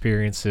whole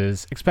experience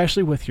is,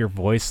 especially with your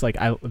voice. Like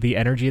the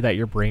energy that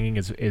you're bringing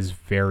is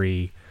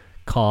very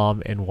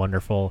calm and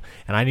wonderful,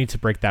 and I need to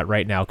break that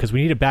right now because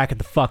we need to back it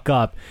the fuck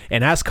up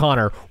and ask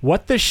Connor,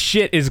 what the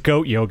shit is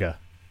goat yoga?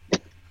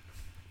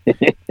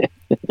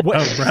 What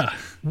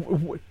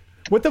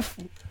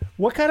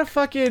kind of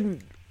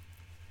fucking...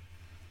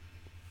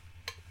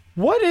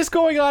 What is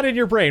going on in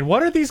your brain?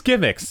 What are these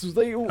gimmicks?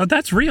 Oh,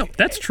 that's real.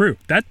 That's true.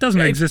 That doesn't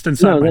exist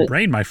inside my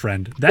brain, my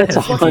friend. That has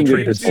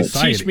infiltrated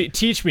society.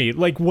 Teach me.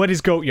 Like, what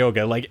is goat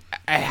yoga? Like,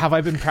 have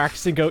I been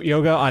practicing goat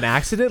yoga on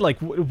accident? Like,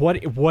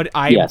 what?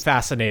 I am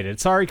fascinated.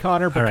 Sorry,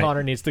 Connor, but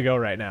Connor needs to go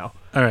right now.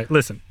 All right,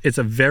 listen. It's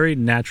a very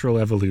natural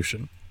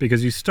evolution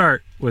because you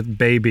start with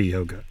baby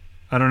yoga.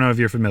 I don't know if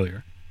you're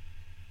familiar.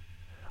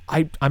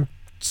 I'm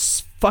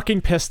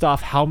fucking pissed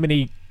off how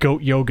many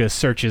goat yoga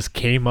searches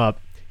came up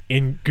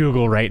in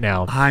Google right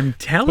now. I'm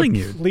telling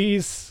you.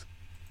 Please.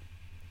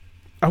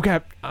 Okay,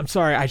 I'm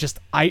sorry. I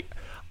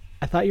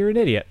thought you were an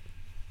idiot.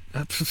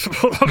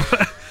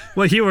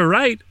 Well, you were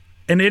right.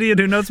 An idiot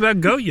who knows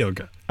about goat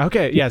yoga.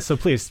 Okay, yeah, so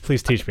please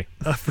teach me.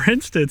 For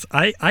instance,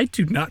 I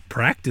do not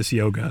practice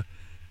yoga,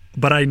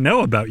 but I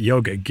know about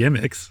yoga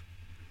gimmicks.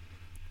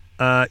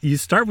 You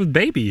start with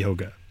baby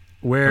yoga,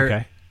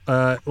 where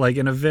like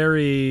in a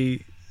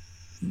very,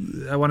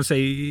 I want to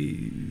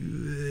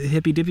say,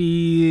 hippy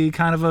dippy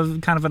kind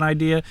of an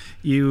idea.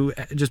 You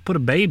just put a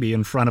baby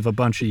in front of a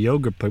bunch of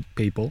yoga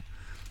people,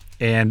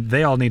 and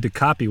they all need to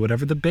copy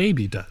whatever the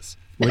baby does,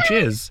 which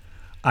is,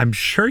 I'm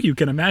sure you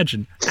can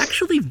imagine,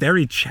 actually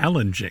very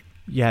challenging.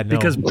 Yeah, no,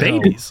 because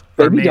babies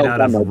are made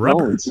out of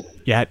rubber. Bones.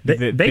 Yeah,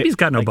 babies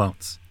got no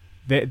bones.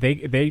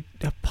 They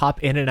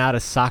pop in and out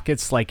of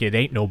sockets like it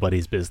ain't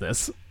nobody's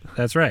business.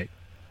 That's right.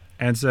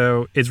 And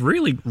so it's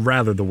really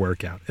rather the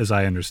workout, as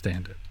I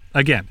understand it.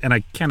 Again, and I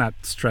cannot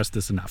stress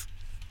this enough,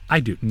 I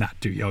do not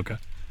do yoga.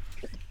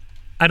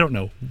 I don't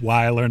know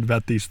why I learned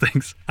about these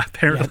things.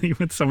 Apparently,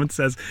 when someone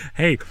says,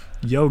 hey,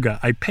 yoga,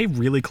 I pay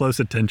really close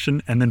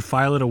attention and then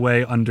file it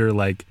away under,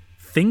 like,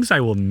 things I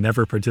will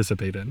never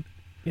participate in.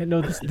 Yeah,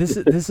 no, this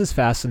is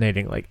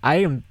fascinating. Like, I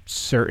am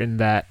certain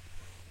that,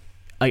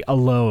 like,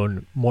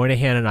 alone,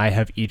 Moynihan and I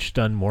have each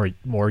done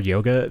more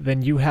yoga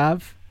than you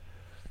have.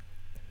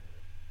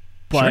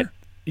 But Sure.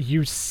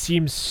 You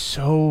seem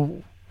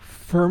so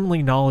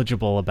firmly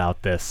knowledgeable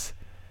about this.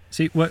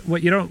 See,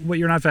 what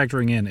you're not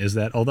factoring in is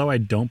that although I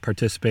don't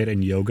participate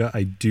in yoga,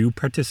 I do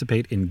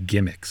participate in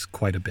gimmicks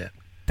quite a bit.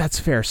 That's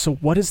fair. So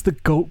what is the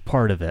goat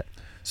part of it?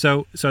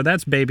 So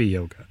that's baby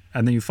yoga,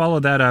 and then you follow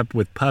that up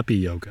with puppy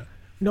yoga.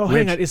 No,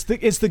 hang on. Is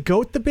the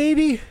goat the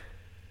baby?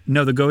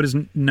 No, the goat is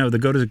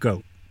a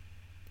goat.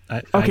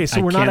 Okay,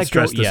 so we're not can't at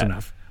stress goat this yet.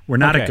 enough. We're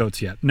not Okay. at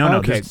goats yet. No,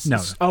 Okay.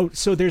 no. Oh,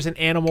 so there's an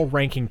animal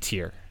ranking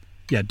tier.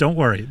 Yeah, don't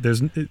worry.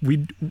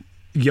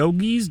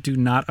 Yogis do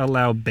not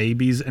allow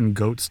babies and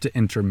goats to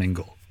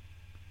intermingle.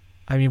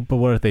 I mean, but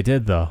what if they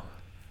did though?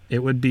 It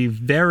would be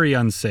very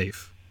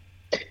unsafe.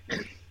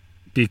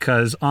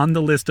 Because on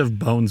the list of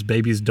bones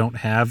babies don't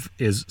have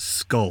is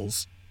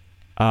skulls.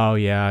 Oh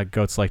yeah,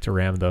 goats like to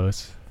ram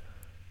those.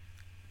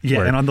 Yeah,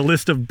 Word. and on the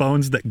list of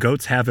bones that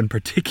goats have in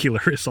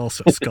particular is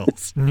also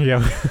skulls.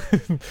 Yeah,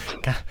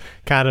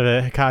 kind of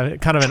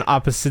an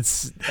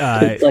opposite.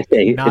 It's like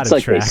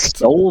they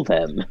stole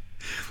them.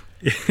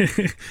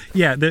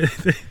 Yeah,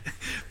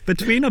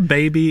 between a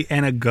baby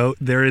and a goat,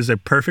 there is a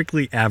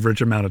perfectly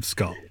average amount of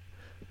skull.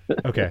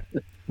 Okay,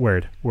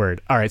 word.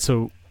 All right,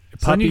 so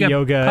So then puppy you got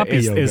yoga puppy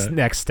is yoga.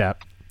 next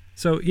step.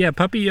 So yeah,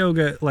 puppy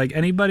yoga, like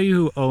anybody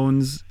who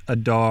owns a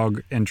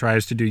dog and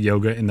tries to do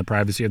yoga in the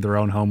privacy of their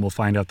own home will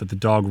find out that the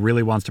dog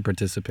really wants to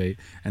participate.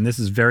 And this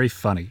is very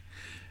funny.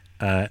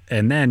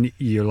 And then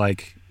you're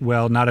like,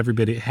 well, not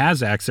everybody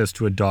has access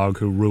to a dog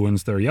who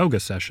ruins their yoga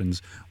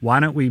sessions. Why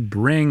don't we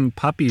bring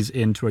puppies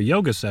into a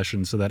yoga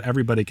session so that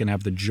everybody can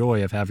have the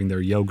joy of having their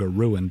yoga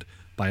ruined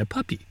by a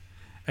puppy?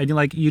 And you're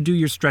like, you do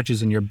your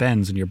stretches and your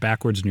bends and your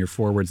backwards and your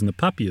forwards, and the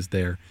puppy is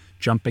there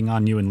jumping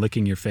on you and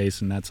licking your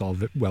face, and that's all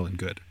well and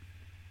good.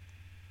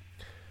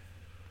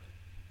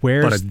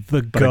 Where's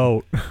the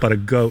goat? But a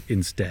goat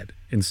instead.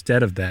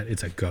 Instead of that,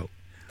 it's a goat.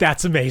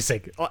 That's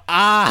amazing.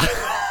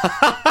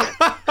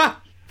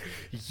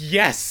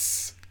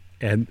 Yes.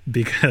 And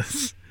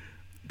because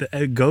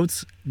the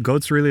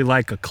goats really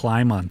like a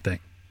climb on thing.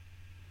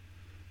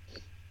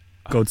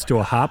 Goats do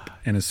a hop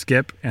and a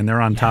skip, and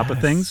they're on top of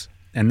Yes. things.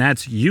 And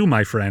that's you,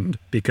 my friend,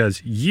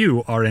 because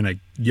you are in a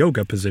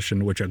yoga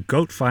position which a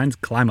goat finds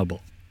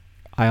climbable.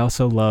 I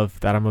also love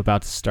that I'm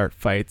about to start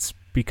fights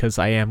because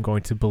I am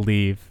going to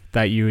believe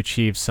that you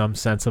achieve some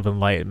sense of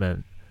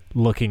enlightenment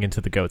looking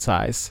into the goat's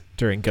eyes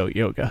during goat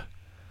yoga.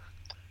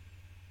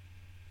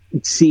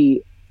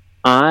 See,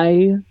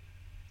 I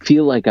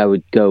feel like I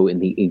would go in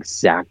the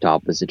exact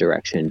opposite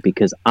direction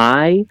because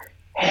I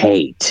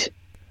hate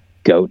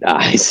goat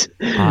eyes.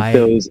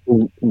 Those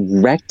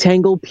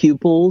rectangle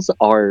pupils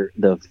are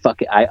the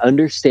fucking... I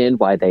understand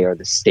why they are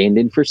the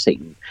stand-in for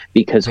Satan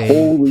because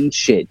holy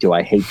shit, do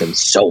I hate them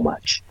so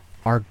much.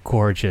 Are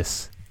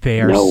gorgeous. They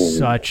are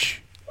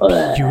such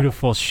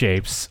beautiful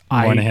shapes.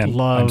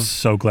 I'm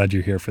so glad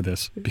you're here for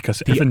this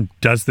because Evan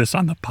does this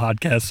on the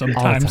podcast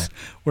sometimes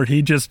where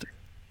he just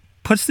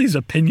puts these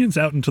opinions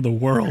out into the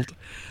world.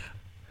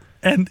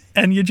 And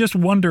you just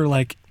wonder,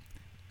 like,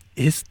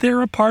 is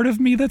there a part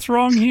of me that's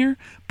wrong here?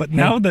 But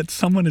now that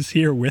someone is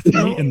here with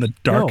me in the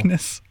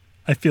darkness,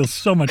 I feel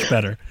so much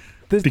better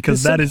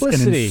because that is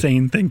an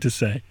insane thing to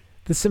say.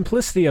 The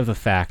simplicity of the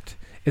fact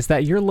is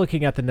that you're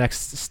looking at the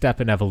next step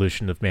in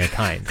evolution of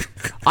mankind.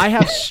 I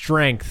have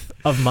strength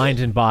of mind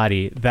and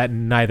body that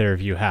neither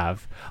of you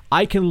have.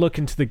 I can look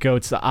into the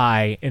goat's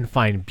eye and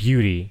find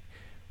beauty,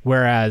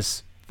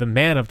 whereas the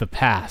man of the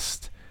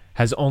past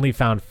has only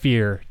found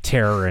fear,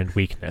 terror, and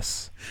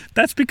weakness.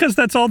 That's because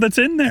that's all that's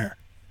in there.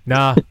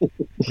 Nah,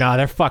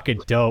 they're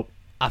fucking dope.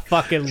 I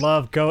fucking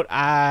love goat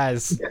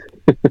eyes.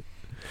 But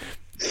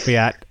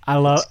yeah, I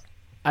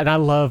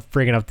love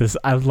bringing up this.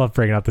 I love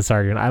bringing up this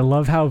argument. I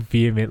love how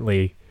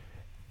vehemently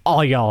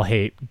all y'all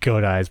hate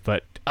goat eyes,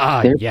 but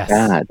They're yes,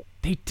 bad.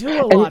 they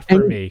do a lot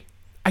for me.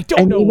 I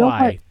don't know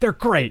why. What? They're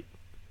great.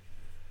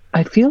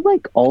 I feel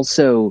like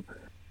also,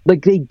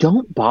 like, they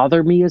don't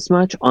bother me as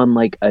much on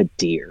like a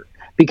deer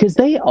because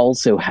they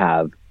also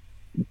have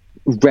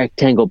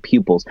rectangle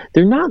pupils.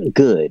 They're not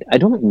good. I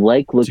don't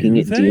like looking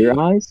at deer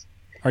eyes.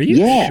 Are you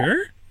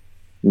sure?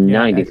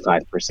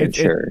 95%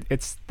 sure.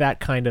 It's that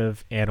kind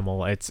of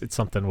animal. It's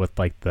something with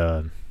like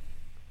the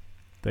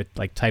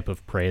like type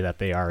of prey that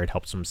they are. It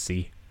helps them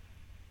see.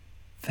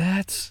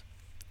 That's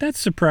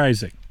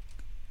surprising,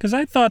 because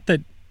I thought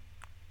that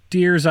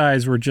deer's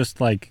eyes were just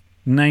like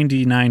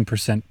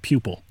 99%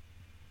 pupil,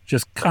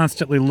 just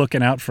constantly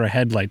looking out for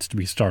headlights to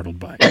be startled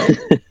by.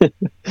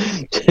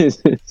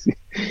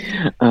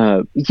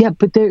 Yeah,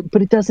 but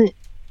it doesn't,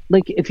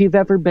 like, if you've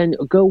ever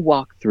go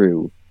walk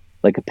through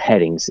like a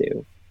petting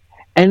zoo,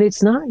 and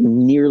it's not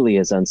nearly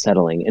as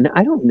unsettling. And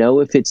I don't know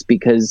if it's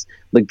because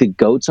like the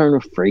goats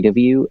aren't afraid of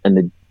you and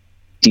the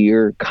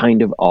deer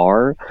kind of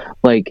are.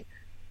 Like,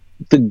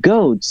 the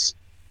goats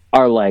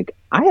are like,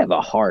 I have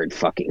a hard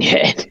fucking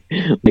head.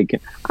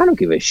 Like, I don't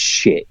give a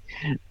shit.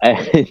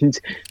 And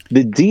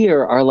the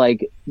deer are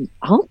like,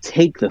 I'll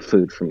take the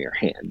food from your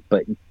hand,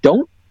 but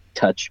don't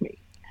touch me.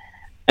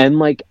 And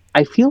like,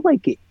 I feel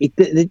like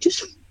it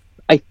just,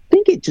 I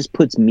think it just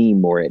puts me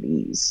more at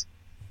ease.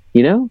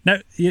 You know? No,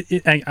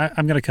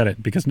 I'm going to cut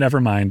it, because never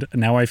mind.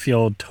 Now I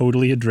feel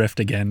totally adrift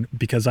again,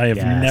 because I have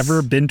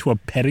never been to a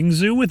petting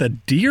zoo with a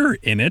deer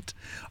in it.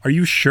 Are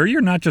you sure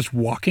you're not just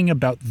walking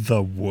about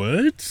the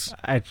woods?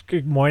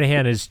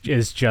 Moynihan is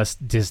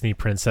just Disney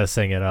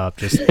princessing it up.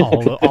 Just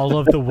all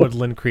of the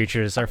woodland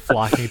creatures are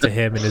flocking to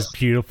him in his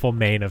beautiful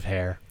mane of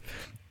hair.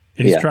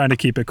 He's trying to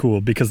keep it cool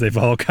because they've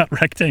all got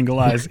rectangle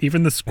eyes.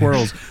 Even the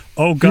squirrels.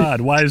 Oh, God,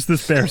 why is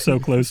this bear so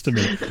close to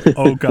me?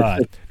 Oh,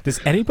 God.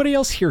 Does anybody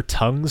else hear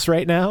tongues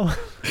right now?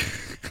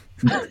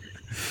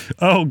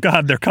 Oh,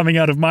 God, they're coming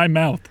out of my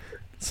mouth.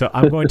 So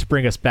I'm going to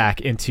bring us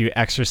back into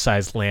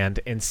exercise land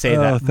and say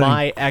that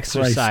my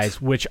exercise,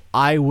 which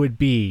I would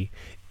be,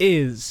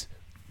 is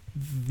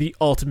the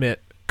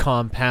ultimate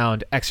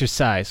compound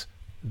exercise,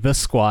 the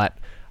squat.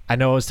 I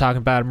know I was talking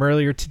about him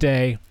earlier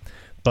today,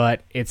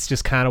 but it's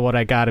just kind of what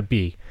I gotta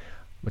be.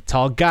 I'm a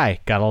tall guy,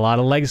 got a lot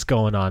of legs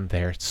going on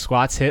there.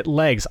 Squats hit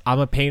legs. I'm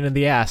a pain in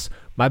the ass.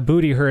 My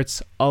booty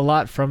hurts a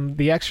lot from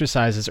the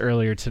exercises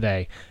earlier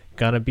today.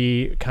 Gonna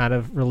be kind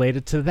of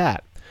related to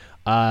that.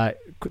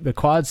 The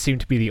quads seem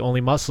to be the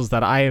only muscles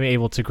that I am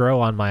able to grow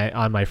on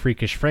my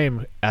freakish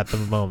frame at the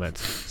moment.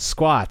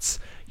 Squats,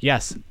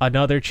 yes,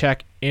 another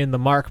check in the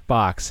mark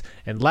box.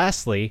 And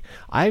lastly,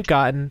 I've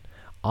gotten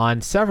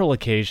on several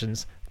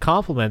occasions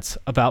compliments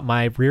about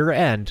my rear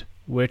end,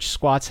 which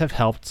squats have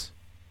helped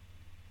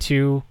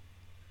to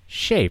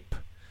shape.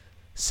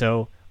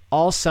 So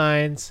all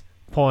signs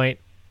point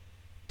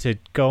to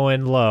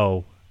going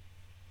low.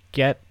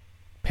 Get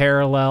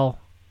parallel.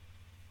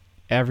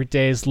 Every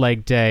day's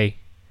leg day.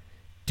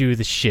 Do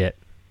the shit.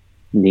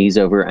 Knees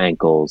over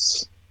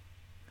ankles.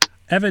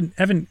 Evan,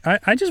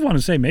 I just want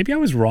to say, maybe I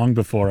was wrong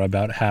before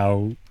about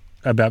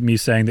me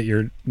saying that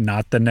you're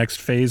not the next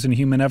phase in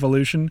human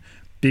evolution,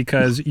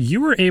 because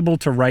you were able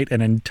to write an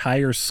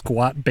entire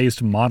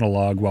squat-based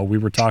monologue while we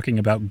were talking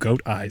about goat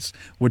eyes,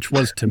 which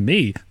was, to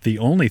me, the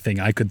only thing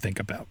I could think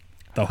about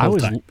the whole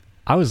time.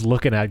 I was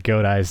looking at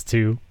goat eyes,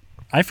 too.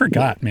 I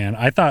forgot, man.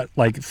 I thought,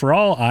 like, for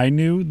all I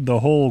knew, the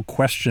whole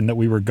question that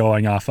we were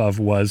going off of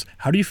was,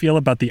 how do you feel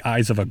about the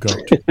eyes of a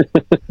goat?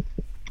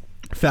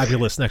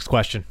 Fabulous. Next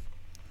question.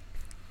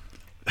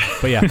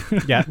 But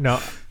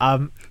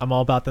I'm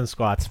all about them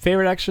squats.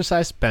 Favorite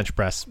exercise? Bench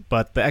press.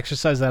 But the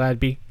exercise that I'd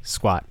be?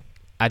 Squat.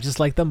 I just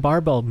like them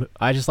barbell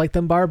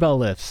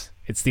lifts.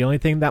 It's the only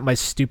thing that my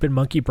stupid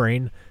monkey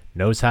brain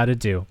knows how to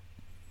do.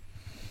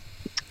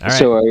 All right.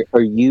 So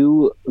are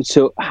you?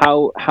 So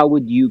how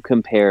would you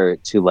compare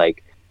to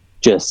like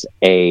just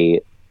a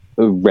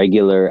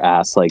regular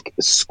ass like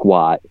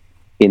squat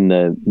in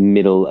the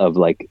middle of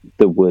like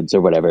the woods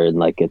or whatever, and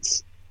like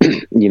it's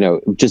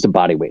just a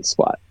body weight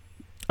squat?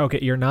 Okay,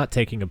 you're not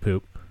taking a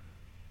poop.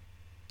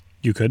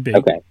 You could be.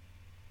 Okay.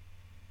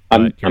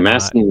 I'm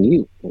asking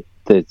you.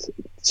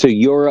 So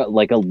you're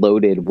like a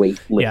loaded weight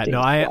lifting. Yeah, no,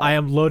 I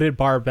am loaded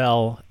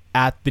barbell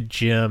at the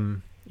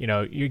gym.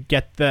 You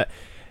get the.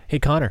 Hey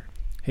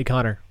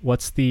Connor,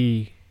 what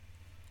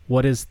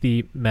is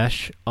the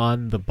mesh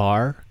on the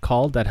bar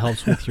called that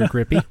helps with your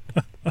grippy?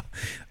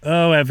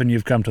 Oh, Evan,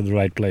 you've come to the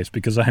right place,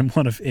 because I'm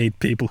one of 8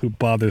 people who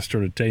bothers to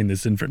retain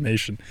this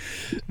information.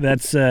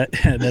 That's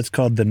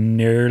called the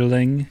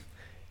knurling.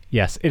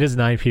 Yes, it is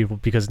 9 people,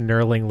 because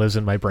knurling lives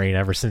in my brain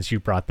ever since you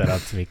brought that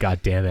up to me. God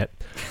damn it!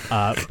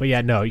 But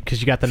yeah, no,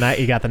 because you got the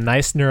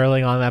nice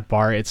knurling on that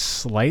bar. It's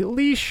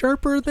slightly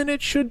sharper than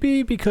it should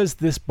be, because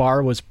this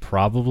bar was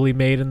probably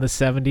made in the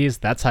 70s.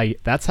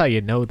 That's how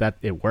you know that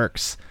it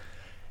works.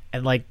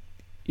 And like,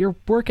 you're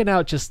working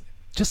out just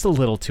a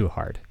little too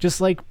hard. Just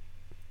like,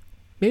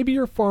 maybe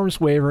your form's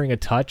wavering a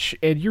touch,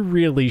 and you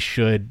really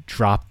should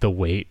drop the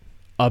weight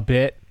a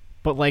bit.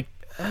 But like,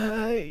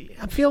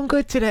 I'm feeling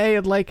good today,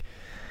 and like.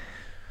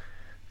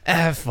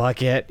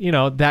 Fuck it.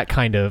 That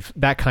kind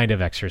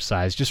of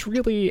exercise. Just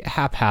really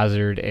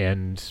haphazard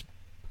and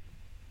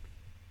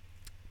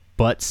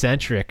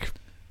butt-centric.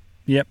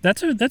 Yep,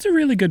 that's a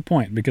really good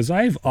point, because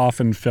I've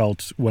often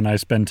felt when I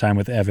spend time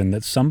with Evan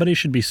that somebody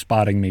should be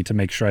spotting me to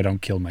make sure I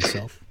don't kill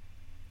myself.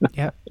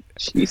 Yeah.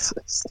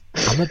 Jesus.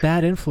 I'm a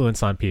bad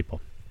influence on people.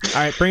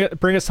 All right,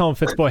 bring us home,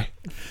 Fitzboy.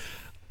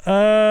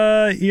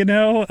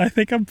 I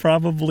think I'm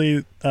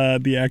probably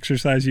the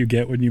exercise you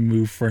get when you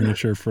move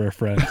furniture for a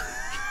friend.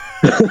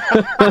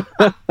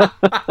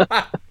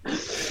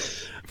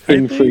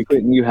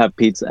 Infrequent and you have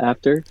pizza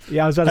after?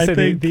 Yeah, I was about to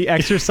say the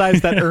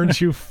exercise that earns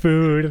you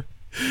food.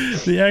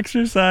 The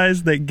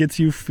exercise that gets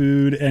you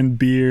food and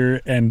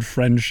beer and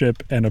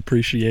friendship and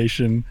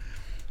appreciation,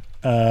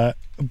 but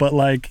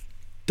like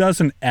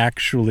doesn't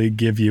actually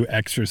give you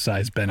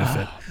exercise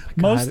benefit.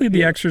 Mostly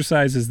the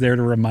exercise is there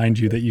to remind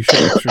you that you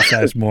should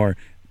exercise more,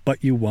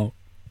 but you won't.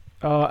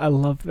 Oh, I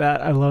love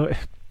that. I love it.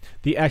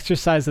 The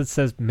exercise that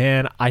says,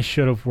 man, I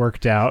should have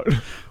worked out.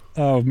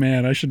 Oh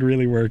man, I should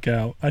really work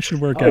out. I should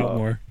work out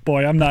more.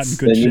 Boy, I'm not in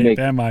good shape,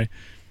 am I?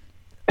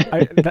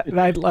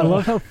 I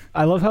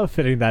love how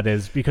fitting that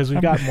is, because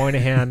we've got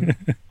Moynihan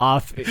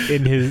off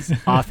in his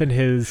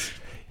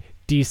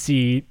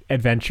DC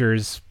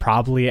adventures,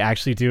 probably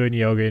actually doing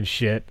yoga and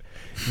shit.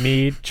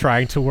 Me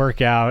trying to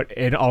work out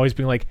and always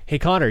being like, "Hey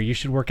Connor, you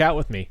should work out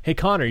with me. Hey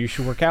Connor, you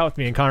should work out with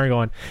me." And Connor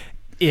going,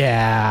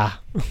 "Yeah,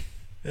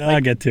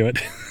 I'll get to it."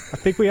 I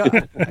think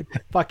I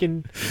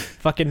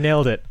fucking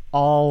nailed it.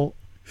 All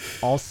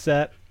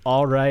set,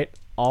 all right,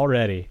 all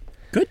ready.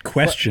 Good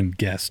question,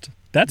 guest.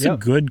 That's a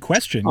good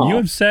question. Aww. You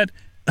have set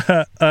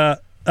a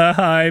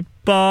high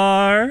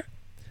bar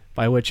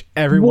by which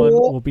everyone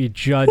will be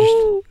judged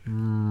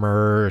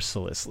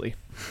mercilessly.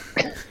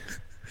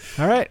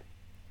 All right.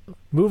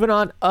 Moving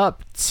on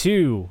up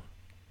to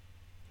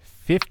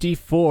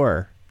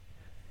 54.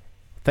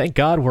 Thank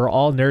God we're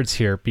all nerds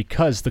here,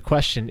 because the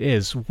question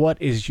is,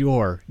 what is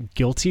your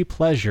guilty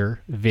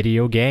pleasure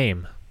video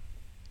game?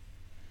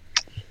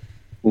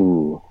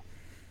 Ooh.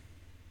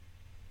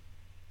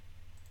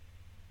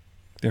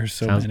 There's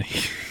so many.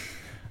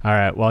 All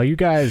right. While you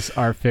guys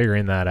are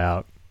figuring that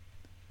out,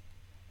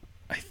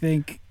 I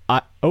think...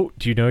 do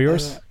you know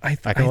yours? I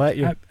can let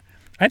you.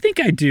 I think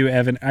I do,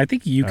 Evan. I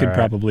think you could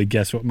probably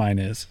guess what mine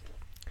is.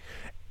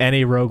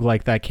 Any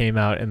roguelike that came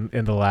out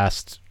in the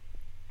last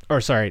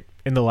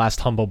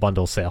Humble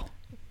Bundle sale.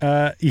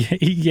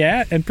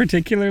 Yeah, and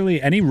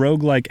particularly any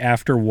roguelike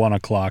after 1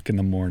 o'clock in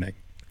the morning.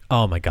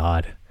 Oh my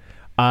God.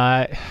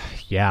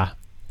 Yeah.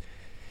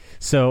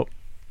 So,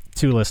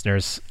 2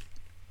 listeners,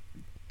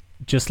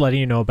 just letting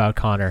you know about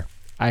Connor.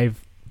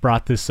 I've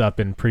brought this up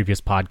in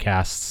previous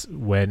podcasts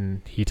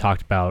when he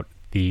talked about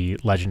the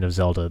Legend of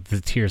Zelda,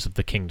 the Tears of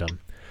the Kingdom.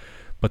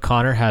 But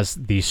Connor has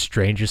the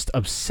strangest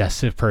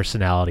obsessive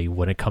personality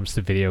when it comes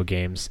to video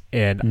games,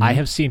 and I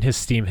have seen his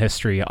Steam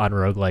history on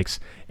roguelikes,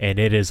 and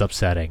it is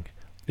upsetting.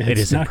 It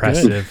is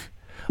impressive.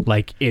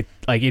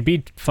 It'd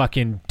be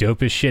fucking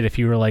dope as shit if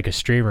you were like a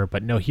streamer,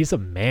 but no, he's a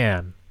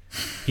man.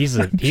 He's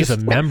a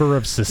member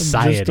of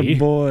society. I'm just a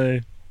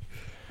boy.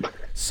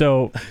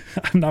 So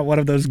I'm not one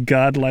of those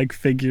godlike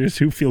figures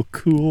who feel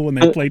cool when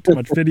they play too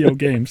much video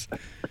games.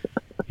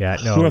 Yeah,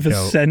 no. Who have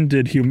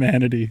ascended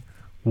humanity.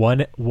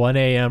 1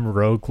 a.m.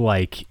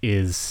 roguelike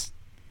is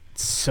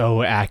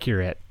so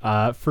accurate.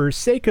 For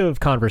sake of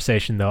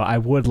conversation, though, I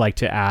would like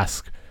to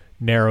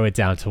narrow it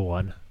down to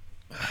 1.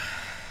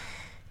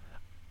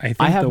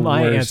 I have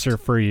my answer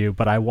for you,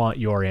 but I want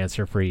your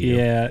answer for you.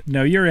 Yeah,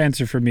 no, your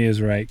answer for me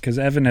is right, because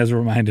Evan has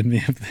reminded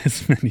me of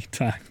this many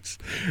times.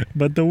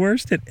 But the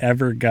worst it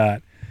ever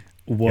got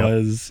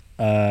was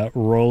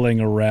rolling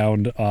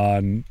around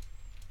on...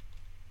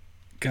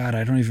 God,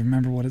 I don't even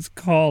remember what it's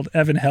called.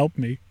 Evan, help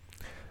me.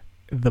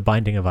 The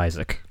Binding of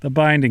Isaac. The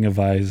Binding of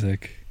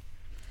Isaac.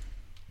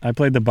 I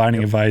played The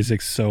Binding of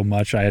Isaac so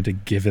much I had to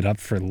give it up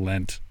for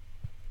Lent.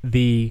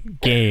 The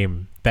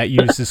game that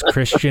uses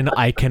Christian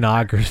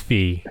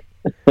iconography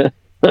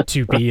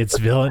to be its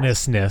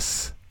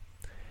villainousness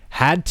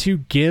had to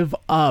give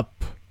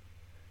up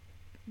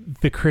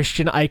the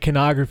Christian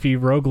iconography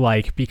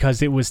roguelike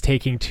because it was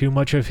taking too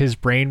much of his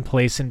brain,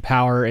 place, and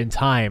power and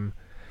time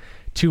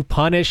to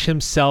punish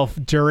himself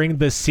during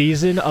the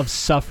season of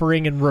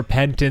suffering and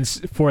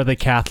repentance for the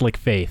Catholic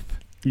faith.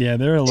 Yeah,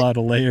 there are a lot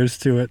of layers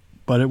to it,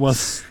 but I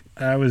was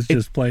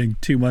just playing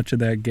too much of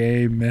that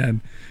game,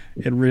 man.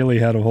 It really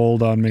had a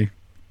hold on me.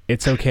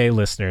 It's okay,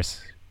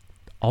 listeners.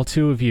 All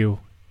 2 of you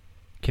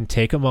can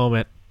take a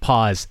moment,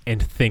 pause,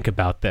 and think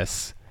about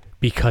this,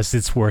 because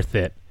it's worth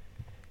it.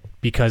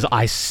 Because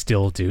I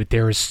still do.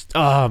 There is...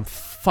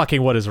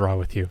 fucking what is wrong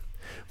with you?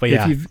 But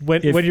yeah,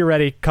 when you're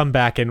ready, come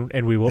back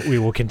and we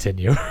will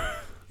continue.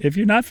 If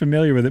you're not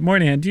familiar with it,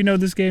 Moynihan, do you know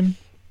this game?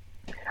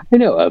 I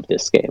know of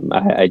this game.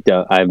 I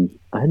don't.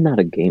 I'm not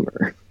a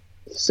gamer,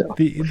 so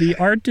the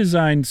art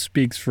design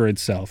speaks for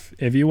itself.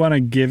 If you want to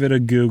give it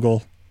a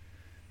Google,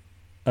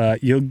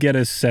 you'll get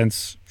a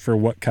sense for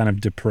what kind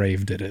of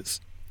depraved it is.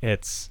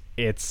 It's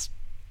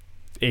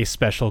a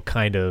special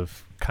kind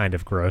of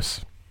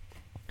gross.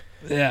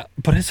 Yeah,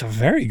 but it's a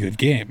very good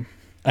game.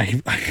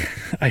 I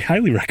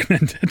highly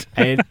recommend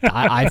it.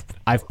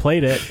 I've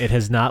played it. It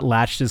has not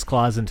latched its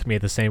claws into me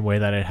the same way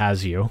that it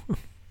has you.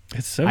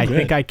 It's so I good.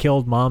 think I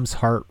killed Mom's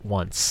heart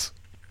once.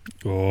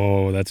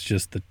 Oh, that's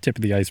just the tip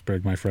of the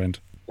iceberg, my friend.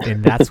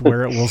 And that's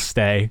where it will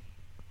stay.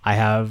 I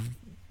have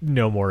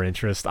no more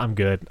interest. I'm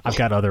good. I've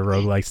got other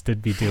roguelikes to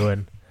be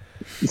doing.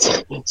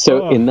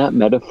 So in that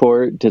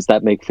metaphor, does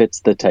that make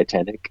Fitz the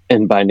Titanic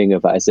and Binding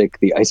of Isaac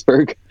the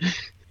iceberg?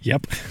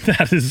 Yep,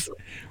 that is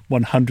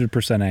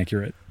 100%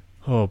 accurate.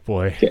 Oh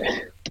boy.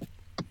 Okay.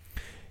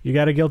 You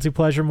got a guilty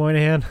pleasure,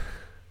 Moynihan?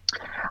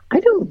 I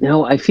don't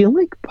know. I feel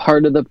like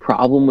part of the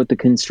problem with the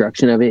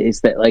construction of it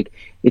is that like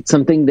it's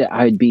something that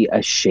I'd be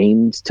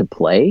ashamed to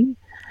play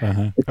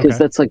because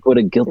that's like what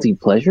a guilty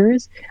pleasure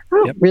is. I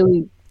don't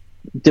really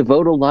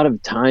devote a lot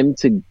of time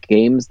to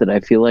games that I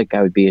feel like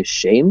I would be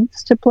ashamed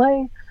to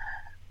play.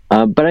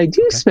 But I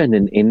do spend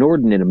an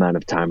inordinate amount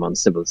of time on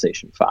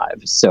Civilization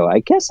 5. So I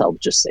guess I'll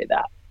just say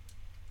that.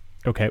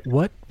 Okay.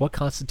 What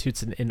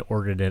constitutes an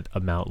inordinate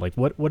amount? Like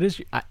what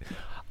is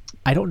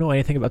I don't know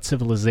anything about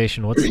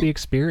Civilization. What's the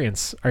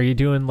experience? Are you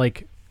doing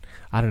like,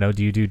 I don't know,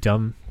 do you do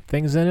dumb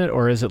things in it,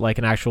 or is it like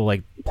an actual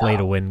like play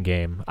to win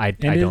game? I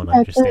don't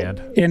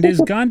understand. And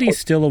is Gandhi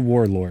still a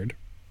warlord?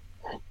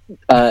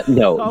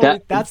 No,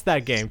 that's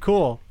that game.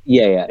 Cool.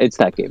 Yeah, it's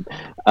that game.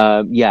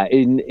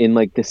 In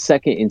like the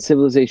second in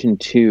Civilization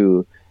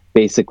 2,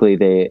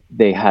 basically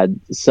they had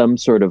some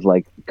sort of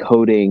like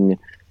coding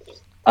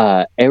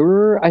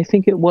error, I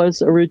think it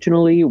was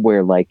originally,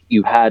 where like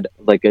you had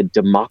like a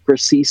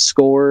democracy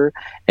score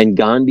and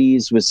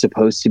Gandhi's was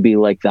supposed to be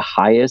like the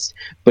highest,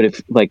 but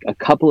if like a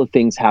couple of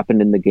things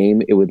happened in the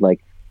game, it would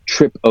like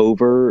trip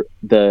over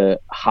the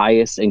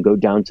highest and go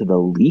down to the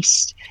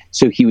least,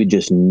 so he would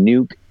just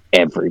nuke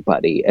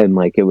everybody. And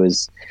like it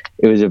was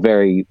a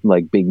very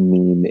like big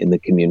meme in the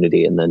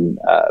community. And then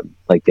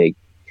I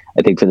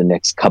think for the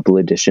next couple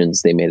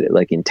editions they made it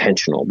like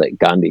intentional that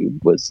Gandhi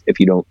was, if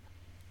you don't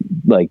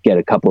like get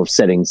a couple of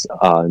settings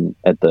on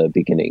at the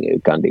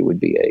beginning, Gandhi would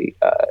be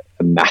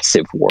a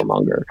massive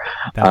warmonger.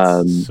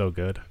 That's so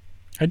good.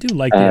 I do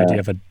like the idea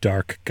of a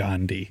dark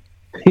Gandhi.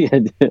 Yeah.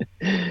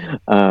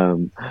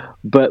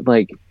 But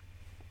like,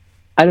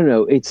 I don't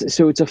know. It's a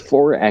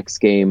 4X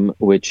game,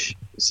 which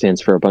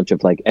stands for a bunch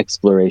of like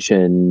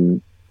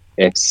exploration,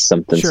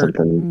 something.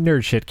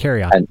 Nerd shit.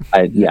 Carry on.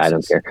 I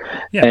don't care.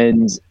 Yeah.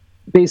 And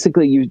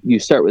basically, you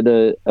start with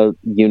a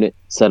unit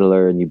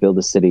settler and you build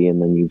a city,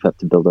 and then you have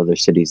to build other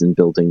cities and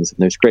buildings. And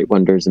there's great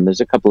wonders, and there's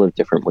a couple of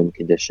different win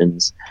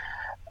conditions,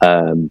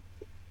 and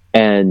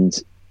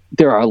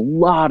there are a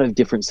lot of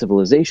different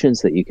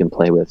civilizations that you can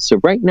play with. So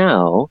right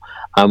now,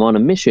 I'm on a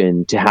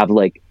mission to have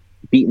like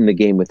beaten the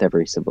game with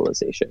every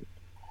civilization.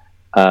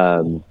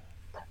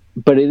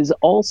 But it is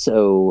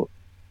also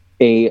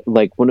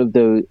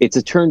it's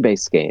a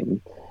turn-based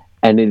game,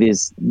 and it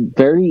is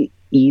very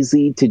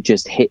easy to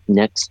just hit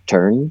next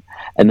turn,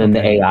 and then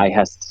the AI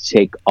has to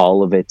take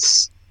all of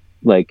its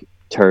like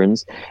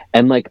turns,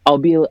 and like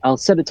I'll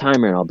set a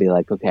timer and I'll be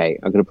like, okay,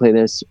 I'm gonna play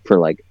this for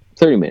like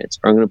 30 minutes,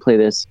 or I'm gonna play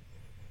this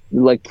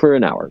like for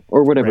an hour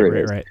or whatever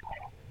it is. Right.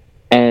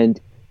 And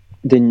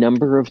the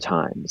number of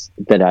times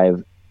that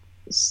I've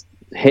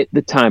hit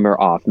the timer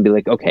off and be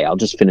like, okay, I'll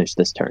just finish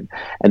this turn,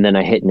 and then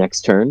I hit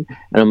next turn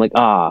and I'm like,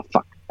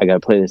 fuck, I gotta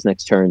play this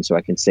next turn so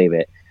I can save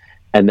it.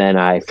 And then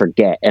I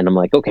forget, and I'm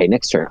like, okay,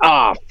 next turn.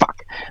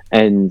 Fuck.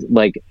 And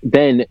like,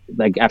 then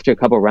like after a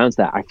couple of rounds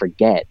that I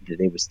forget that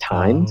it was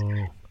timed,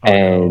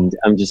 and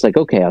I'm just like,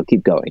 okay, I'll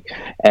keep going.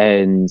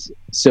 And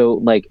so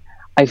like,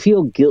 I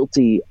feel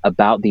guilty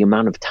about the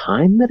amount of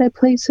time that I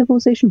play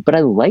Civilization, but I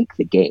like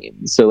the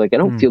game. So like, I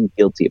don't feel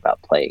guilty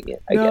about playing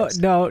it, I guess.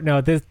 No.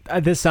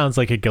 This sounds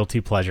like a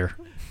guilty pleasure.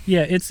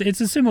 Yeah, it's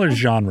a similar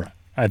genre,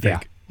 I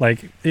think. Yeah.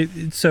 Like,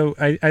 so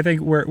I think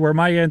where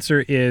my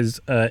answer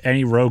is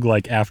any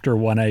roguelike after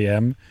 1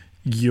 a.m.,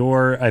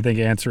 your, I think,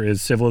 answer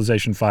is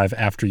Civilization 5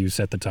 after you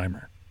set the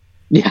timer.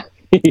 Yeah.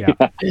 Yeah,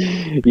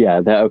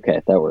 that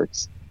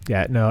works.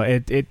 Yeah, no,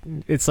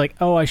 it's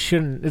like, I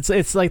shouldn't.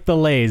 It's like the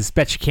Lay's.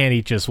 Bet you can't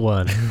eat just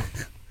one.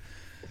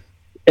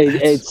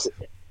 It's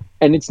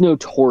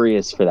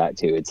notorious for that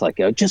too. It's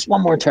like just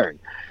one more turn.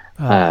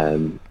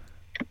 I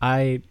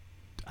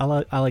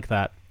like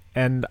that,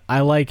 and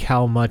I like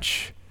how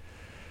much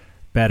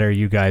better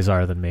you guys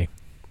are than me.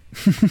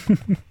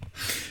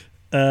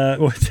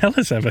 Well, tell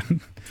us, Evan.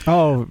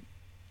 Oh,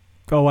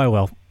 I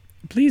will.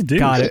 Please do.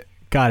 Got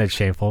it,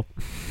 Shameful.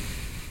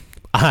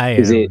 I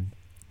am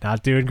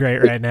not doing great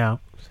right now.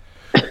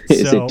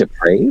 Is it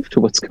depraved?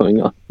 What's going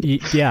on?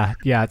 Yeah.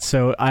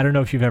 So I don't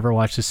know if you've ever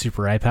watched the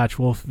Super Eye Patch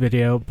Wolf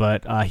video,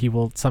 but he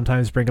will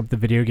sometimes bring up the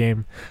video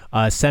game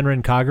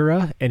Senran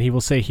Kagura, and he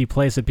will say he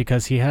plays it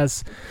because he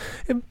has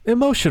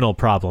emotional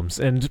problems,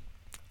 and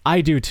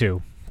I do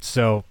too.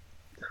 So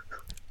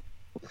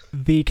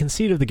the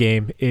conceit of the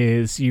game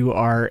is you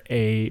are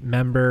a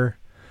member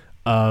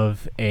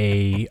of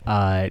a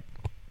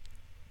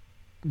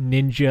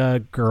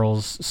ninja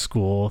girls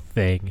school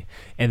thing,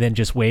 and then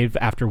just wave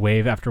after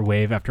wave after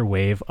wave after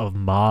wave of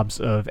mobs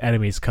of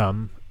enemies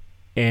come,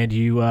 and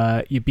you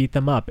beat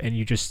them up, and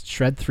you just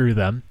shred through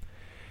them.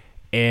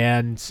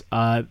 And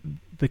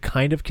the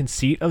kind of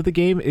conceit of the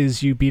game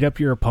is you beat up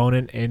your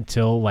opponent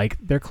until like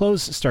their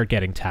clothes start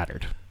getting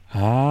tattered.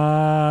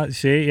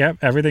 See, yep,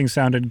 everything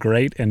sounded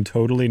great and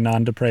totally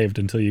non-depraved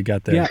until you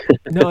got there. Yeah,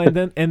 no,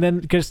 and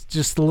then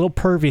just a little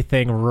pervy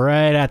thing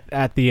right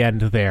at the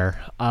end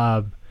there.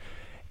 And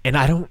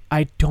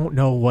I don't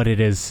know what it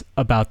is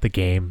about the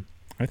game.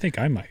 I think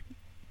I might.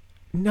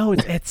 No,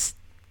 it's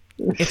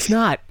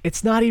not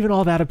even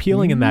all that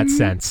appealing in that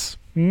sense.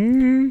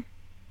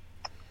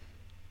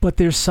 But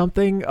there's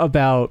something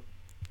about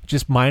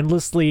just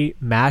mindlessly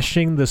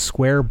mashing the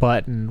square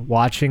button,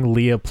 watching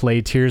Leah play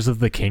Tears of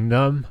the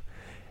Kingdom,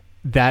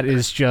 that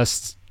is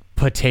just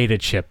potato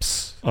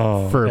chips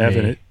for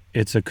Evan, me.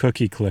 It's a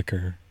cookie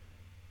clicker.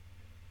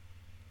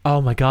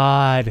 Oh my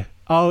god.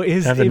 Oh,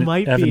 Evan, it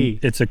might Evan, be.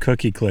 It's a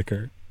cookie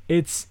clicker.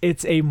 It's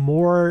a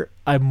more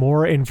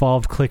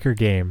involved clicker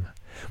game.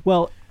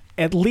 Well,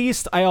 at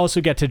least I also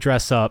get to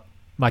dress up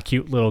my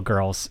cute little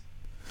girls.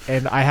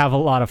 And I have a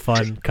lot of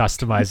fun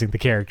customizing the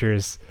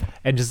characters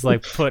and just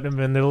like putting them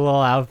in their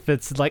little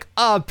outfits and like,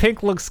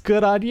 pink looks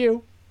good on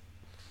you.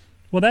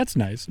 Well, that's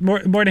nice.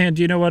 Moynihan,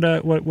 do you know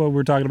what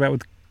we're talking about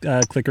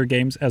with clicker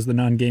games as the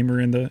non-gamer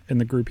in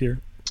the group here?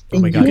 Oh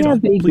my god! Yeah,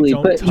 Don't, vaguely,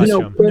 don't but touch you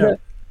know, them. No.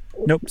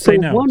 Nope. Say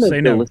no.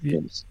 Say no.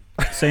 Listeners,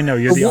 Say no.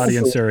 You're the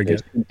audience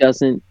surrogate.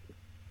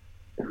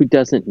 Who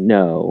doesn't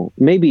know?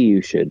 Maybe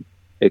you should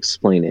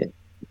explain it,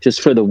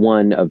 just for the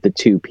one of the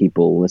two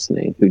people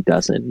listening who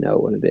doesn't know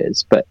what it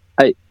is. But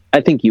I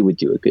think you would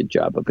do a good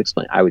job of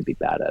explaining. I would be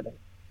bad at it.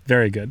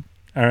 Very good.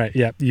 All right.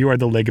 Yeah, you are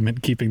the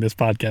ligament keeping this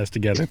podcast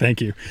together. Thank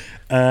you.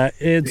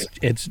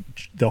 It's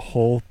the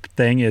whole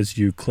thing is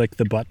you click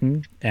the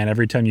button, and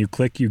every time you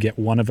click, you get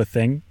one of a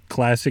thing.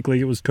 Classically,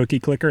 it was cookie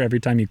clicker. Every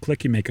time you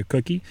click, you make a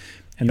cookie,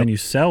 and then you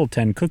sell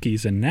 10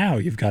 cookies, and now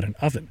you've got an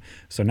oven.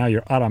 So now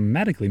you're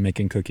automatically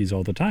making cookies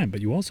all the time,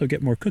 but you also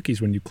get more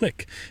cookies when you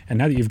click. And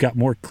now that you've got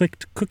more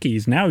clicked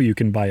cookies, now you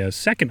can buy a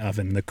second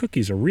oven. The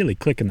cookies are really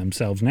clicking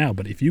themselves now,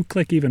 but if you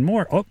click even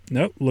more, oh,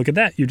 no, look at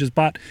that. You just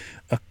bought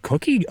a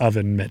cookie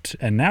oven mitt,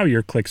 and now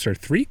your clicks are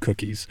 3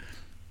 cookies.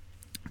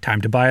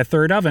 Time to buy a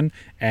third oven,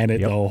 and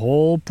the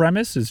whole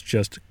premise is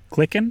just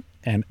clicking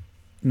and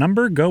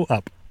number go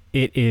up.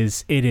 It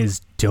is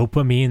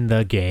dopamine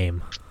the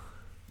game.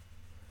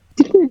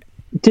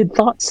 Did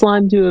Thought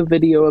Slime do a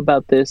video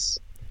about this?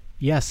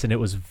 Yes, and it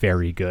was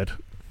very good.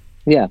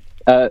 Yeah.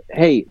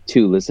 Hey,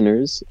 two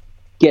listeners,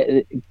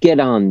 get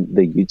on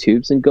the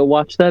YouTubes and go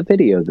watch that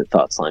video that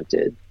Thought Slime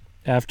did.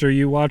 After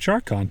you watch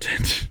our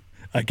content.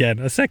 Again,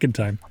 a second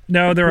time.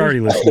 No, they're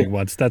already listening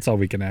once. That's all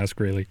we can ask,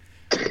 really.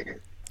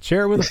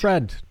 Share it with a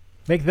friend.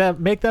 Make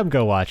them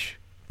go watch.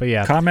 But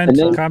yeah. Comment.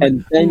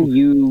 And then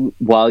you,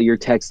 while you're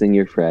texting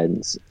your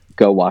friends,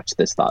 go watch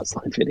this Thought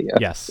Slime video.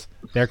 Yes.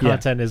 Their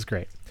content is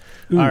great.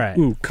 All right.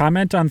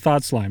 Comment on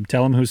Thought Slime.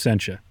 Tell them who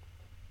sent you.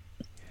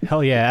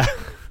 Hell yeah.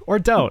 Or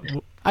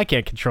don't. I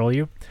can't control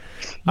you.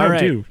 No, all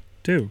right.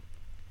 Do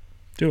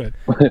it.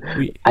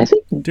 I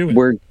think do it.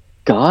 We're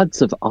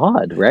gods of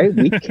odd, right?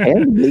 We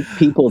can make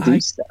people do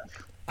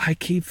stuff. I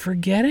keep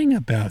forgetting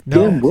about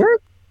No. that.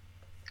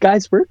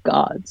 We're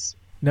gods.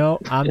 No,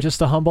 I'm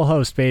just a humble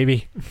host,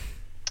 baby.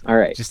 All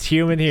right. Just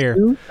human here.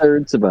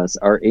 2/3 of us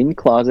are in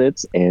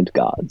closets and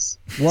gods.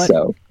 What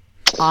So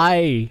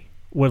I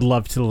would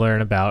love to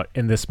learn about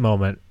in this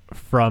moment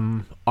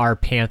from our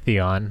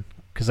pantheon,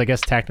 because I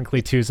guess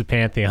technically 2 is a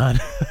pantheon,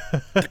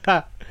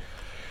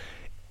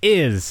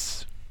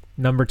 is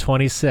number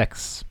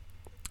 26.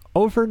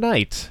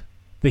 Overnight,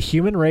 the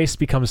human race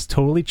becomes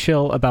totally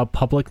chill about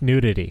public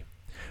nudity.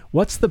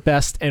 What's the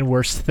best and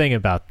worst thing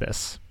about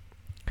this?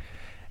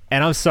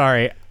 And I'm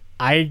sorry,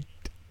 I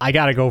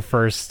gotta go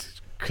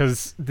first,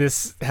 because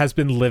this has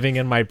been living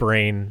in my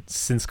brain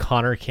since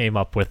Connor came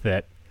up with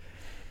it,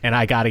 and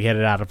I gotta get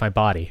it out of my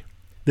body.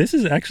 This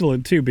is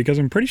excellent, too, because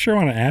I'm pretty sure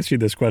I want to ask you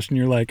this question.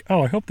 You're like,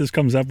 oh, I hope this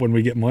comes up when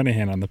we get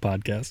Moynihan on the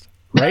podcast.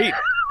 Right?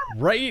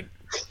 Right?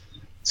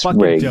 it's Fucking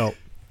rigged. dope.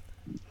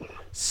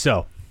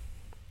 So,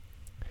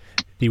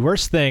 the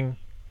worst thing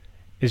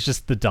is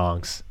just the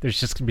dongs. There's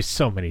just gonna be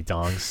so many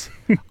dongs.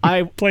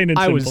 Plain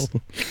and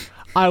simple.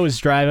 I was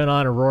driving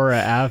on Aurora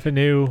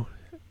Avenue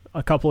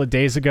a couple of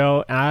days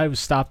ago, and I was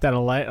stopped at a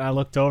light, and I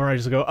looked over, and I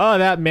just go, oh,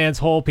 that man's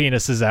whole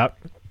penis is out.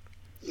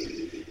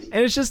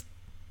 And it's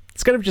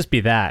gonna just be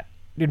that.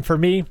 And for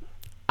me,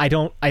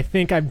 I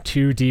think I'm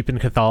too deep in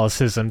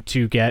Catholicism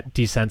to get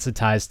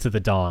desensitized to the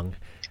dong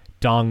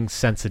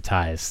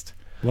sensitized.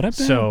 What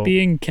about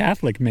being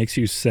Catholic makes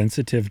you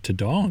sensitive to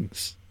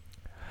dongs?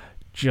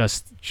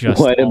 Just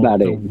What all about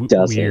the it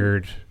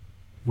doesn't?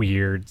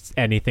 Weird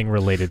anything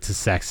related to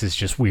sex is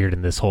just weird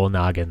in this whole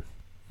noggin.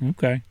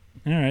 Okay.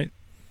 All right.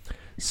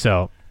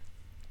 So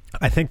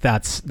I think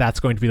that's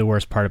going to be the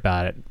worst part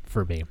about it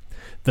for me.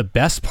 The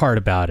best part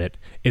about it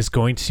is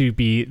going to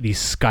be the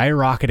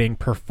skyrocketing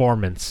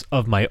performance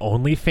of my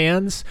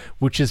OnlyFans,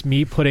 which is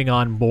me putting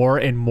on more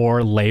and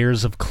more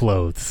layers of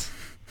clothes.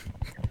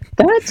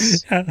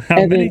 That's How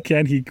Evan, many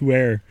can he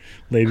wear,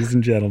 ladies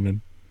and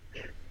gentlemen?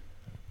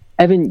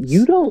 Evan,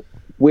 you don't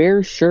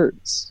wear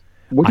shirts.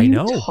 What are I you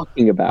know.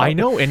 talking about? I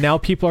know, and now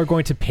people are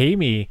going to pay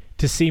me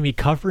to see me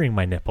covering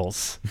my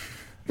nipples.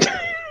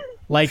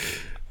 Like,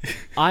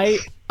 I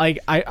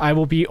I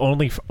will be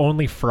only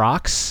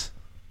frocks.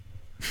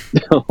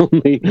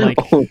 only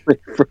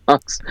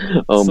frocks.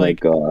 Oh my like,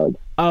 god.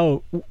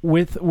 Oh,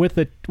 with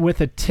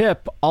a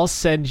tip, I'll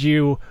send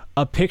you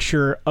a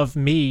picture of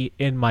me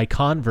in my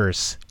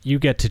Converse. You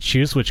get to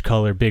choose which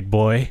color, big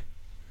boy.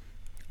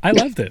 I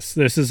love this.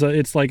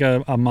 It's like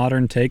a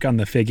modern take on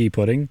the figgy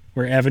pudding,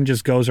 where Evan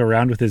just goes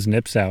around with his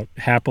nips out,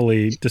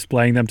 happily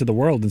displaying them to the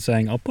world and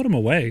saying, "I'll put them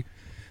away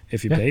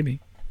if you pay me."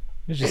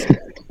 Just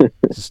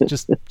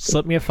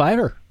slip me a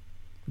 $5.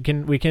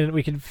 We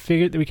can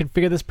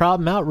figure this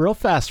problem out real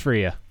fast for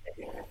you.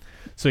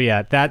 So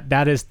yeah,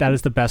 that is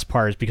the best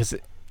part, is because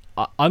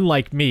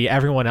unlike me,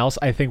 everyone else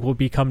I think will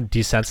become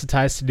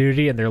desensitized to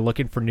nudity and they're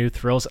looking for new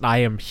thrills, and I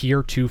am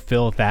here to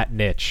fill that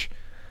niche.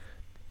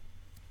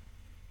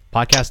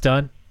 Podcast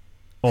done.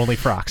 Only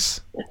frocks.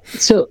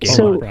 So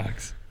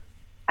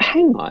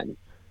hang on.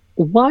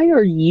 Why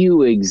are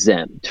you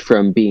exempt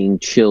from being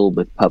chill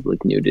with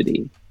public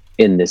nudity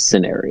in this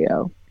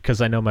scenario?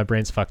 Because I know my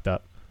brain's fucked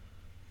up.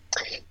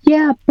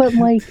 Yeah, but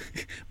like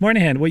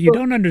Moynihan, what you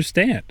don't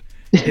understand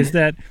is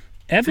that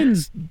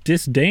Evan's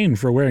disdain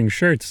for wearing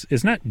shirts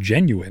is not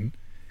genuine.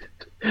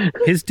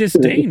 His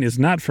disdain is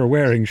not for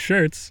wearing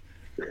shirts.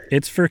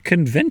 It's for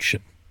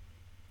convention.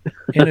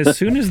 And as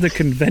soon as the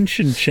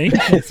convention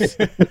changes,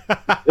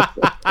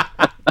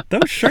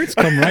 those shirts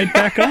come right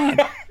back on.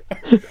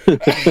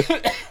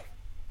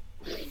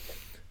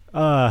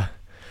 All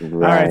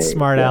right,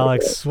 smart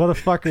Alex. What the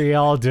fuck are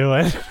y'all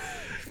doing?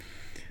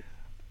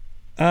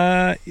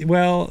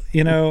 Well,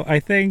 I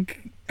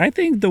think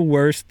the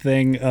worst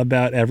thing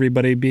about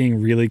everybody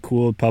being really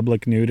cool with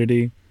public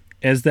nudity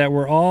is that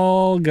we're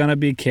all gonna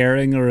be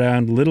carrying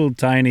around little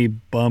tiny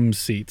bum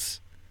seats.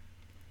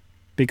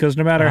 Because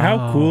no matter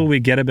how cool we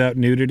get about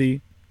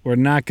nudity, we're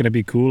not going to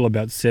be cool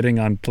about sitting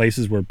on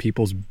places where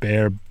people's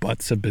bare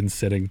butts have been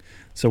sitting.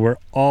 So we're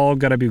all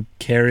going to be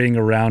carrying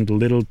around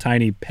little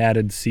tiny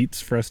padded seats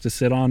for us to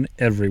sit on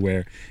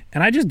everywhere.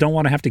 And I just don't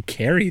want to have to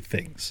carry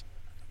things.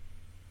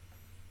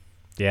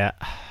 Yeah.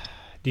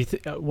 Do you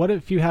what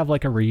if you have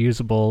like a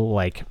reusable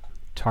like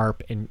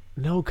tarp? And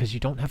no, because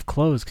you don't have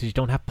clothes, because you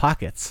don't have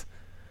pockets.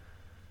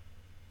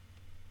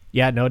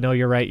 Yeah, no,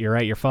 you're right.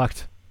 You're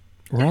fucked.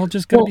 We're all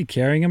just going to be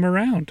carrying them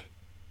around.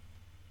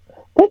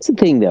 That's the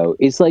thing, though,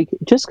 is like,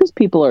 just because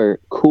people are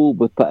cool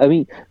with,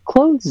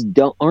 clothes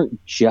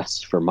aren't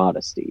just for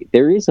modesty.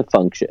 There is a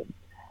function.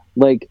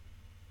 Like,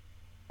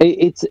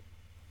 I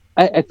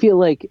feel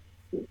like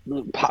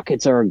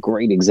pockets are a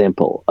great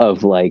example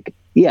of like,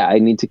 yeah, I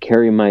need to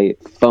carry my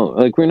phone.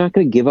 Like, we're not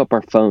going to give up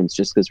our phones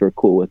just because we're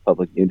cool with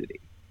public nudity.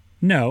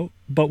 No,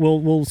 but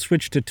we'll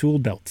switch to tool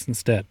belts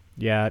instead.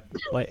 Yeah,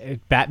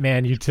 like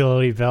Batman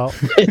utility belt,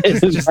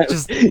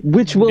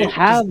 which will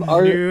have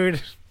our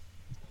nude.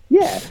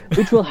 Yeah,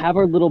 which will have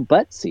our little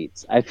butt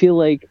seats. I feel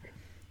like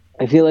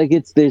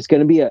there's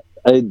going to be a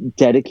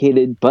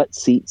dedicated butt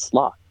seat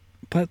slot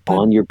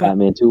on your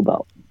Batman tool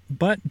belt.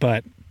 But. Oh,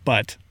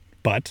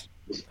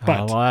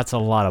 well, that's a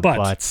lot of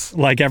butts.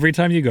 Like every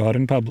time you go out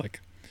in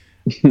public,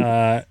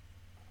 the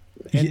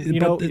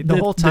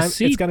whole time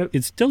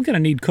it's still gonna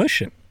need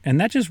cushion, and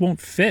that just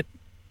won't fit.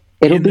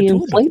 It'll be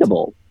inflatable.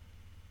 Belt.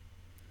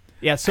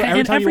 Yeah, so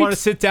every time you want to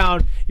sit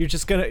down, you're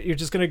just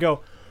gonna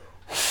go.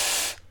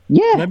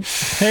 Yeah.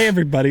 Hey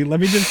everybody, let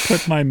me just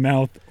put my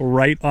mouth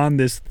right on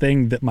this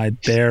thing that my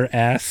bare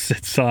ass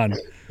sits on.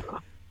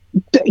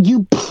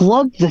 You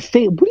plug the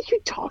thing. What are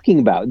you talking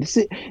about? This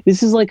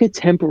is like a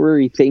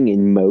temporary thing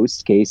in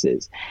most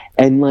cases,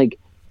 and like,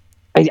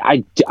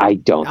 I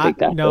don't think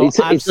that. No, it's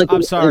like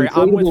I'm sorry.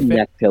 I'm with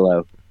neck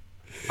pillow.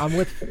 I'm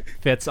with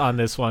Fitz on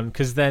this one,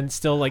 because then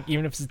still, like,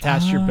 even if it's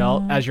attached to your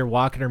belt as you're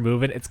walking or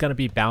moving, it's gonna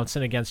be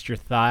bouncing against your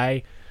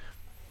thigh.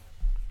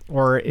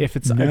 Or if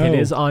it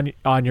is on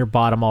your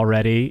bottom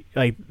already,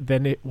 like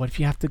then what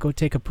if you have to go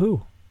take a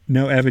poo?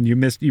 No, Evan, you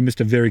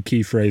missed a very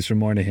key phrase from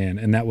Moynihan,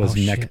 and that was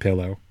neck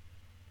pillow.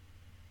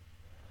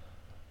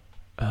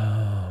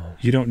 Oh.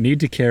 You don't need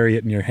to carry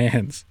it in your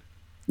hands.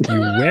 You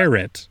wear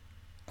it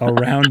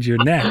around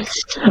your neck.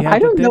 Yeah, I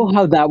don't know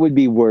how that would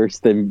be worse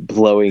than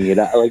blowing it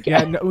out. Like,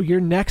 yeah, no, your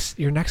neck's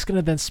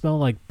gonna then smell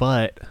like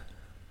butt.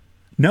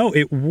 No,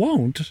 it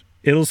won't.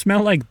 It'll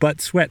smell like butt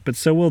sweat, but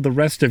so will the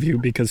rest of you,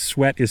 because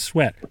sweat is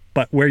sweat.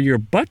 But where your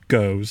butt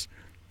goes,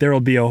 there'll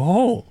be a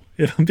hole.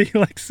 It'll be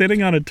like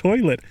sitting on a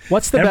toilet.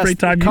 What's the every best,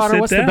 time you Connor?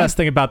 sit What's down. the best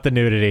thing about the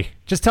nudity?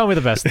 Just tell me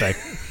the best thing.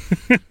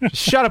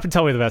 Shut up and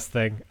tell me the best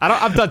thing.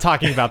 I'm done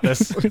talking about this.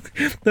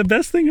 The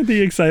best thing are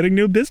the exciting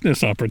new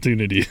business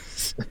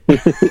opportunities.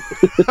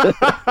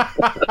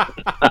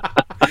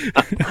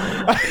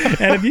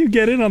 And if you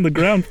get in on the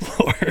ground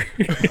floor.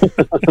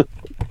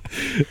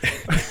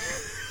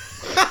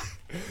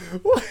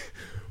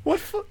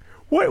 What?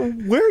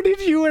 Where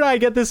did you and I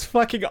get this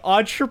fucking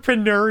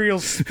entrepreneurial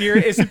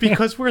spirit? Is it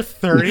because we're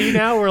 30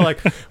 now? We're like,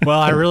 well,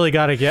 I really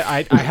got to get.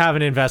 I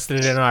haven't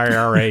invested in an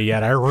IRA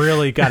yet. I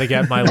really got to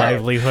get my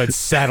livelihood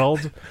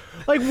settled.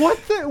 Like, what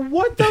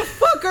the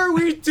fuck are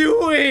we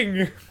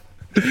doing?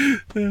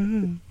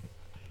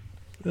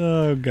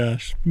 Oh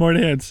gosh,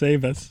 Moynihan,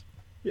 save us.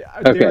 Yeah,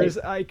 Okay. there is.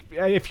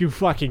 If you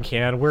fucking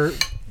can, we're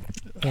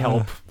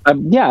help.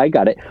 Yeah, I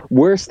got it.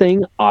 Worst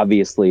thing,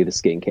 obviously, the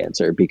skin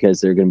cancer,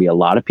 because there are going to be a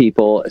lot of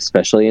people,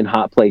 especially in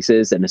hot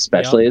places, and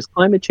especially as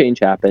climate change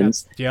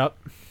happens, Yep.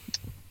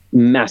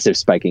 massive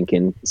spike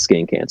in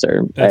skin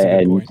cancer. That's a good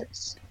and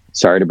point.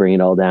 sorry to bring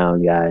it all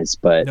down, guys,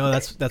 but No,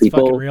 that's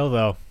people, fucking real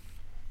though.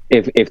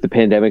 if the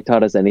pandemic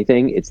taught us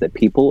anything, it's that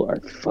people are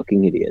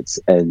fucking idiots,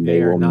 and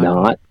they will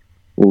not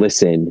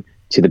listen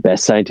to the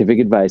best scientific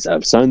advice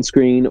of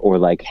sunscreen, or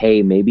like,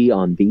 hey, maybe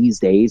on these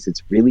days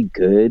it's really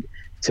good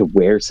to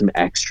wear some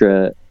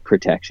extra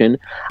protection.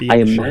 I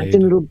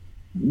imagine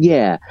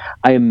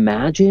I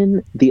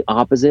imagine the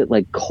opposite,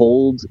 like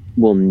cold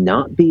will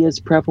not be as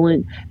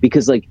prevalent,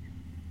 because like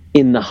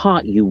in the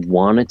hot you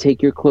want to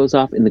take your clothes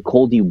off, in the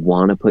cold you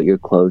want to put your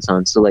clothes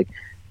on. So like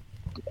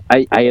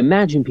I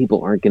imagine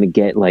people aren't going to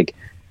get like,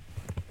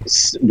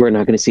 we're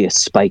not going to see a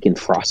spike in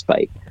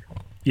frostbite.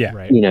 Yeah.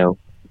 Right. You know,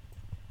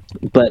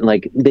 but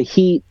like the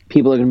heat,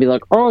 people are going to be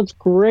like, oh, it's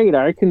great,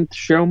 I can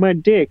show my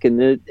dick in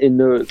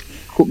the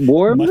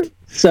warm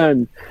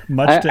sun.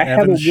 Much to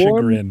Evan's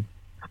chagrin.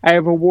 I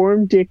have a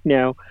warm dick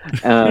now.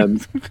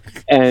 And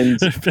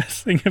the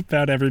best thing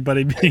about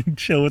everybody being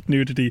chill with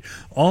nudity,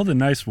 all the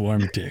nice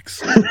warm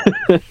dicks.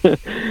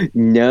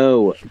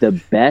 no, the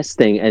best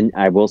thing, and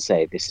I will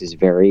say this is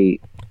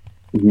very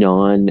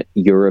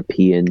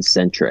non-European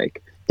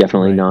centric,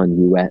 definitely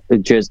non-US,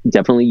 just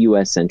definitely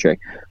US centric.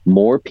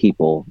 More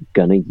people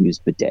gonna use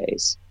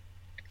bidets.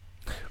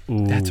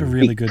 Ooh. That's a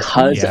really good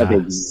point. Because of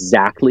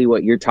exactly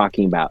what you're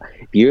talking about.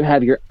 If you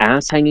have your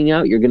ass hanging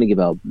out, you're gonna give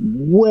a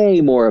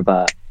way more of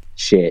a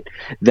shit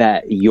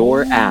that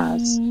your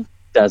ass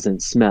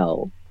doesn't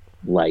smell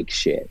like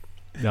shit.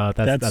 No,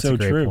 that's so a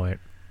great true. point.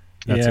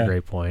 That's a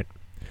great point.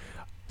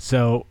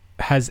 So,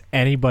 has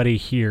anybody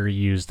here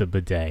used a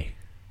bidet?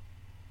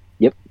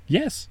 Yep.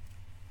 Yes.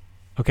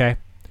 Okay.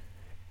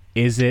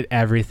 Is it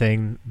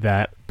everything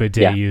that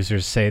bidet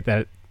users say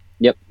that?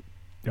 Yep.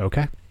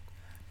 Okay.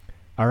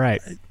 All right.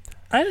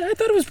 I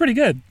thought it was pretty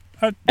good.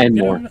 And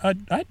more.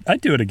 I'd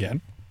do it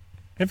again.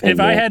 If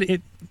I had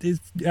it,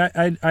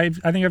 I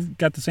think I've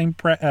got the same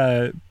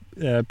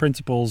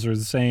principles, or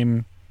the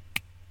same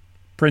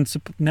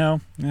principle.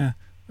 No,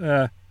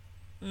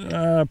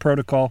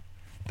 protocol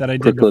that I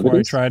did before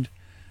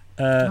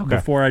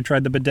I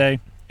tried the bidet.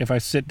 If I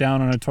sit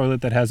down on a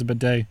toilet that has a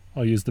bidet,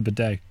 I'll use the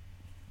bidet.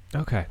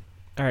 Okay.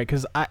 All right,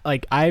 because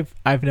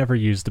I've never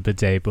used a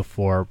bidet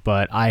before,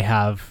 but I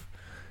have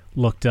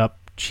looked up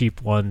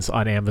cheap ones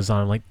on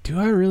Amazon. I'm like, do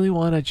I really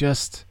want to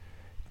just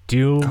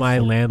do my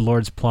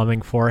landlord's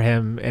plumbing for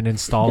him and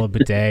install a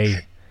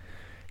bidet?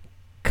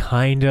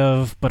 Kind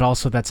of, but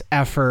also that's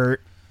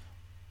effort.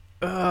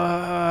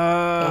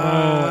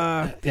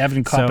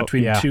 Having caught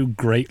between two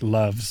great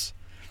loves,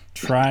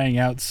 trying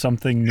out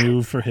something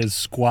new for his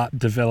squat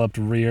developed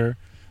rear,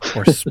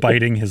 or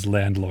spiting his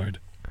landlord.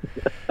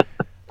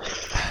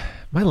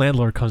 My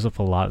landlord comes up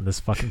a lot in this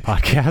fucking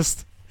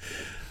podcast.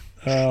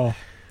 Oh,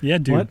 yeah,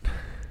 dude. What?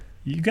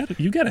 You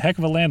got a heck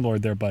of a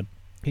landlord there, bud.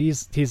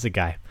 He's the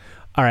guy.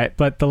 All right,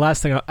 but the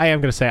last thing I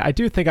am going to say, I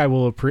do think I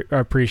will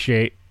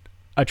appreciate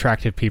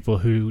attractive people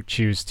who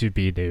choose to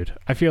be nude.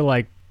 I feel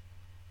like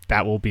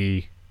that will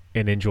be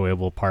an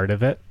enjoyable part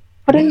of it.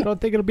 But I don't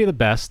think it'll be the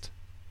best,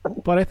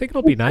 but I think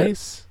it'll be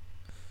nice.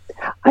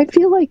 I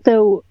feel like,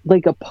 though,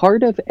 like a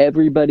part of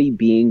everybody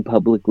being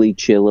publicly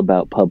chill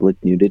about public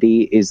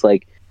nudity is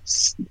like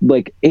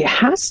it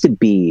has to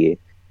be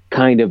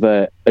kind of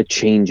a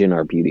change in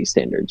our beauty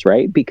standards,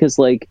 right? Because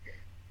like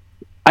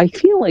I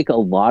feel like a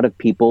lot of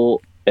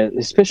people,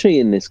 especially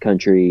in this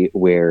country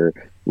where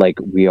like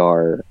we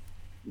are,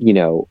 you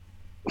know,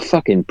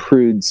 fucking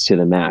prudes to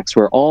the max,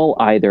 we're all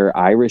either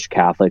Irish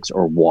Catholics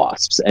or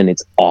WASPs, and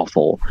it's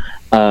awful.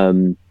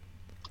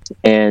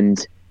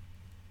 And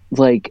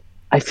like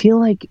I feel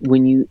like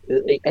when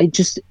I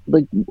just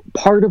like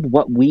part of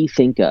what we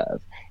think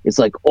of is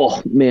like,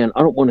 oh man,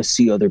 I don't want to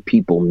see other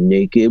people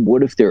naked.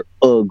 What if they're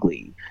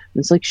ugly? And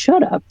it's like,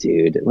 shut up,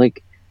 dude.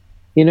 Like,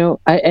 you know,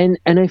 I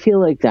feel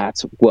like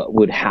that's what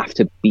would have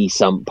to be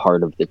some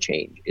part of the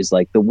change, is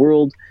like the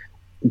world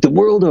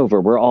over,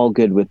 we're all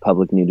good with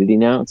public nudity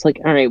now. It's like,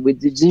 all right,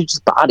 they're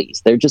just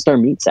bodies. They're just our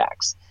meat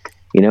sacks.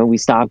 You know, we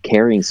stop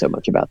caring so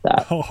much about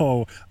that.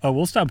 Oh,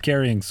 we'll stop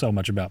caring so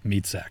much about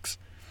meat sacks.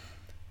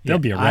 They'll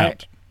be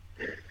around.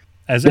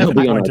 As Evan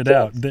pointed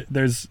out,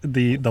 there's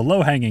the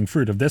low-hanging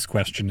fruit of this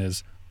question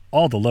is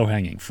all the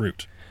low-hanging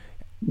fruit.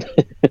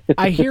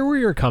 I hear where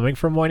you're coming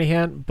from,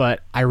 Moynihan,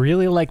 but I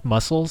really like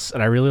muscles,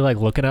 and I really like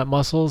looking at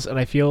muscles, and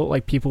I feel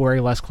like people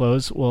wearing less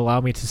clothes will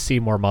allow me to see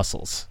more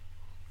muscles.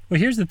 Well,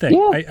 here's the thing.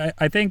 Yeah.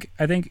 I think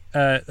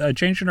a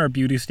change in our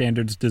beauty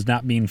standards does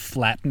not mean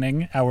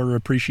flattening our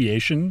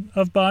appreciation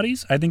of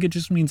bodies. I think it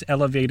just means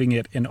elevating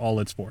it in all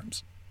its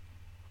forms.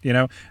 You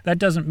know, that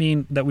doesn't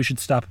mean that we should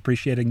stop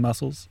appreciating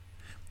muscles.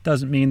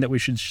 Doesn't mean that we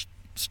should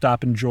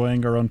stop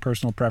enjoying our own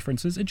personal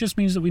preferences. It just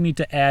means that we need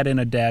to add in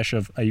a dash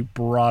of a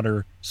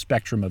broader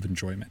spectrum of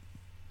enjoyment.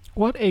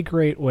 What a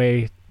great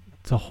way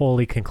to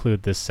wholly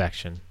conclude this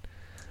section.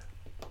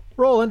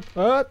 Rolling.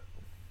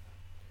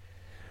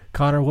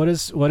 Connor, what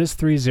does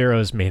 3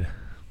 zeros mean?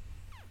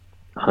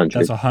 100.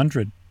 That's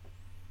 100.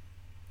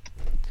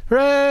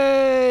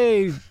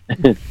 Hooray!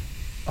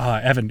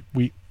 Evan,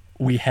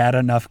 we had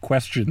enough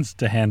questions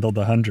to handle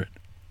the 100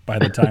 by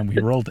the time we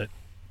rolled it.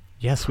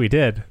 Yes, we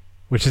did,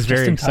 which is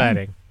very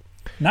exciting.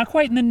 Not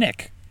quite in the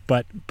nick,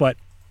 but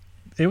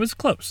it was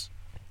close.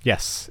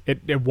 Yes,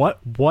 it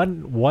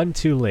one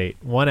too late,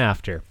 one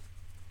after.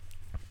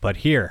 But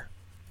here,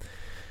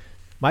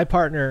 my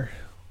partner,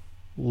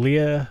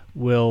 Leah,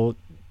 will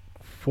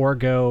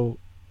forego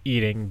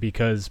eating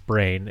because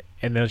brain,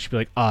 and then she'll be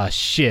like, "Ah,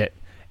 shit,"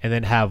 and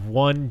then have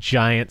one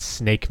giant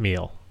snake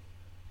meal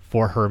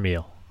for her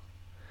meal.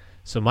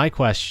 So my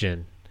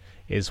question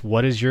is,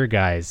 what is your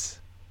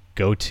guys'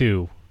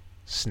 go-to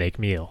snake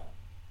meal?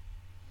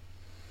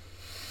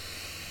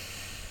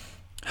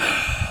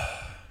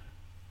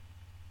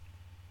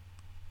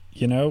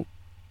 You know,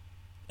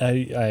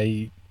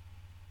 I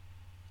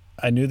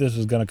knew this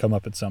was going to come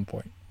up at some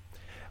point.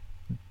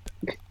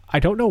 I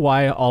don't know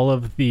why all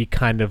of the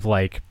kind of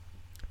like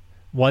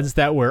ones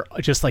that we're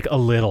just like a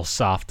little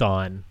soft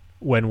on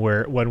when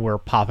we're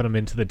popping them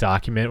into the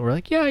document, we're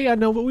like, yeah,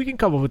 no, but we can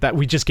come up with that.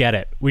 We just get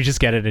it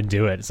and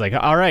do it. It's like,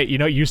 all right,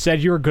 you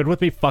said you were good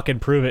with me. Fucking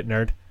prove it,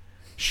 nerd.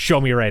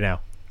 Show me right now.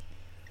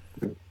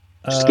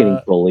 Just getting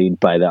bullied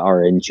by the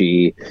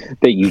RNG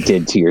that you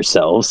did to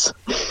yourselves.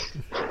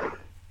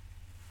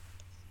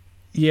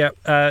 Yeah,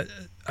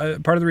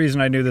 part of the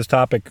reason I knew this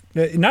topic,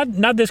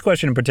 not this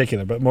question in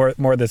particular, but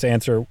more this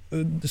answer.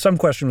 Some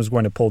question was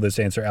going to pull this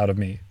answer out of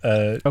me.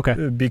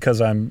 Okay. Because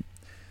I'm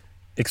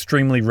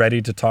extremely ready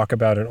to talk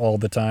about it all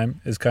the time.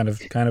 Is kind of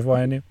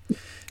why I knew.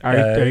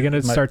 Are you going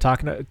to start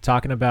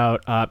talking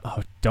about?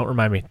 Don't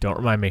remind me.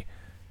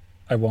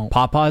 I won't.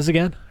 Pawpaws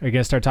again? Are you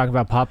going to start talking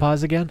about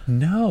pawpaws again?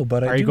 No,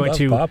 but are you going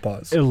to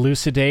pawpaws.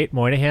 Elucidate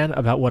Moynihan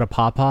about what a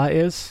pawpaw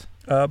is?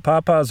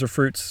 Pawpaws are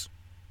fruits.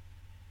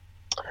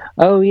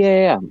 Oh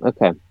yeah.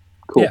 Okay,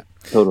 cool. Yeah,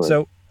 totally.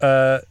 So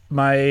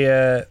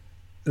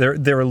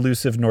they're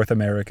elusive North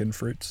American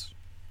fruits,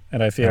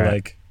 and I feel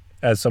like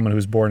as someone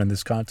who's born in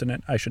this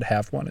continent, I should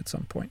have one at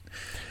some point.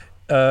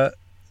 The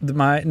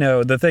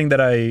thing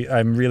that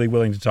I'm really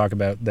willing to talk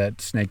about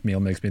that snake meal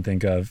makes me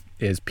think of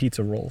is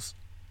pizza rolls,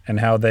 and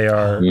how they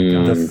are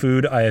the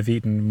food I have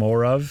eaten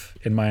more of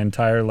in my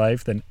entire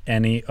life than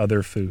any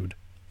other food.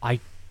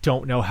 I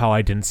don't know how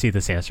I didn't see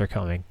this answer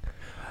coming.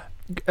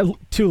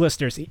 Two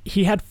listeners,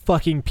 he had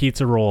fucking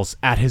pizza rolls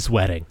at his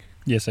wedding.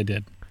 Yes, I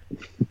did.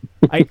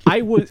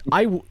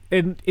 And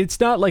it's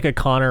not like a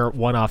Connor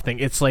one-off thing.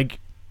 It's like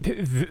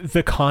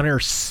the Connor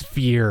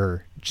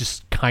sphere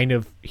just kind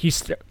of,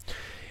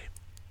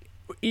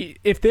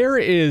 if there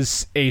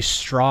is a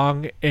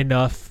strong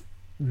enough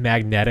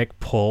magnetic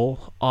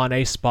pull on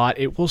a spot,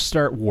 it will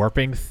start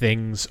warping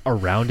things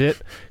around it.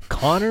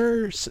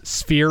 Connor's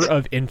sphere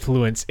of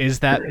influence is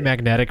that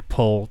magnetic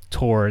pull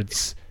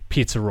towards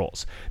pizza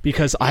rolls,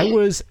 because I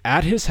was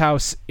at his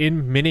house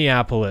in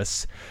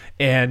Minneapolis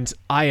and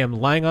I am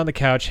lying on the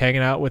couch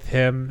hanging out with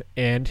him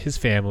and his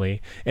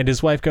family, and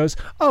his wife goes,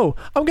 "Oh,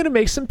 I'm gonna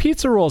make some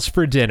pizza rolls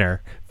for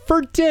dinner.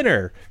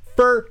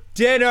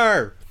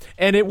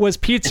 And it was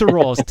pizza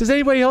rolls. Does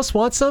anybody else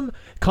want some?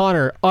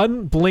 Connor,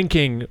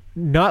 unblinking,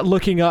 not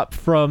looking up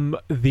from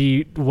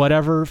the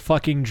whatever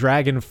fucking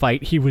dragon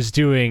fight he was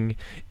doing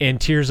in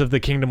Tears of the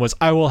Kingdom, was,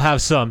 "I will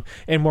have some."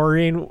 And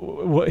Maureen,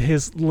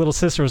 his little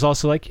sister, was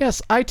also like,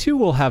 "Yes, I too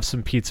will have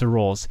some pizza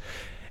rolls."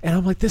 And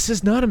I'm like, this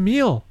is not a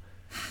meal.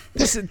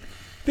 This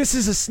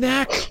is a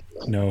snack.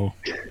 No,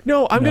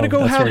 I'm going to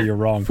go have you're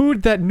wrong.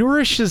 Food that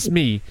nourishes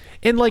me.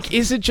 And like,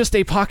 is it just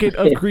a pocket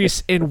of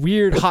grease and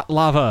weird hot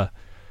lava?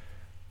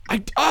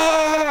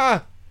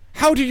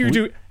 How do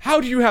you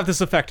have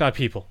this effect on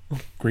people?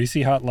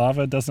 Greasy hot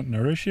lava doesn't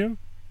nourish you?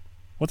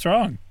 What's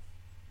wrong?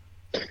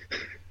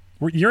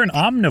 You're an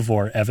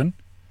omnivore, Evan.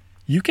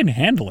 You can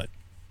handle it.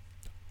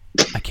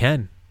 I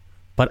can,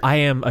 but I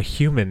am a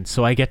human,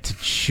 so I get to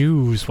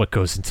choose what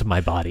goes into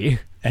my body.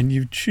 And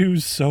you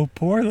choose so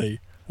poorly.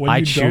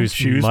 I choose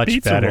much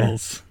pizza better.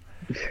 Rolls.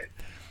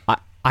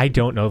 I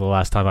don't know the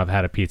last time I've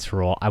had a pizza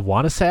roll. I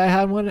want to say I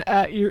had one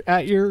at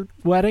your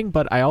wedding,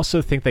 but I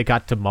also think they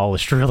got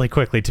demolished really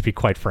quickly, to be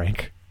quite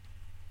frank.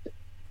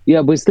 Yeah,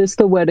 was this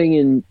the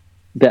wedding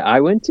that I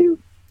went to?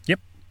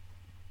 Yep.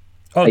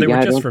 Oh, they were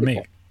just for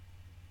me.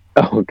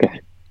 Oh,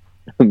 okay.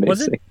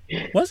 Amazing.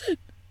 Was it?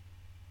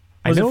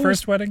 Was it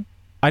first wedding?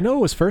 I know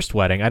it was first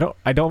wedding. I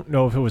don't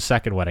know if it was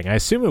second wedding. I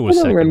assume it was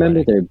second wedding. I don't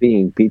remember there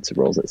being pizza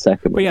rolls at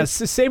second wedding. But yeah,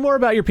 say more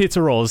about your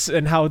pizza rolls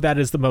and how that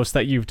is the most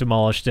that you've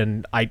demolished.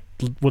 And I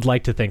would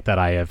like to think that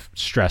I have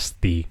stressed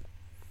the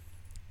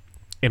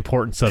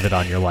importance of it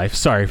on your life.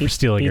 Sorry for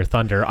stealing your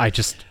thunder. I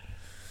just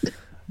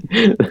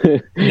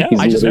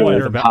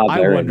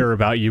wonder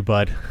about you,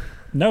 bud.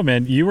 No,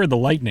 man, you were the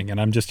lightning,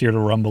 and I'm just here to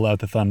rumble out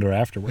the thunder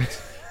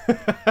afterwards.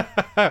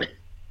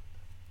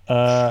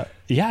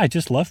 Yeah, I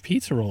just love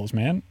pizza rolls,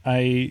 man.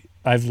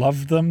 I've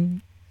loved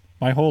them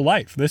my whole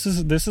life. This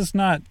is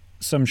not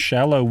some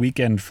shallow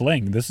weekend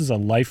fling. This is a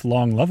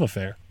lifelong love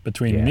affair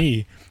between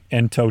me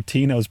and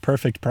Totino's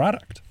perfect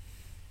product.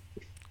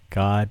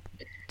 God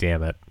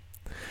Damn it.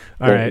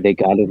 All right. They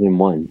got it in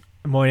one.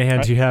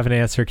 Moynihan, do you have an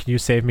answer? Can you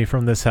save me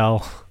from this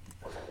hell?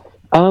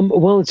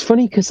 Well, it's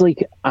funny because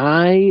like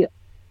I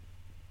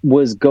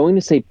was going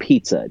to say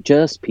pizza,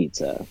 just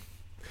pizza,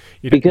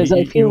 because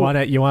I feel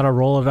you want to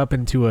roll it up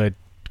into a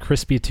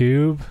crispy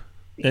tube.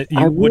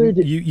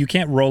 You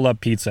can't roll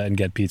up pizza and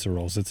get pizza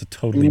rolls. It's a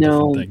totally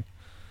different thing.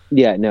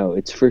 Yeah, no,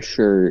 it's for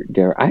sure.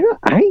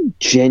 I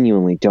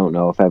genuinely don't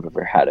know if I've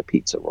ever had a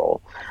pizza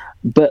roll,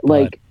 but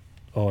like,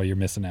 you're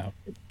missing out.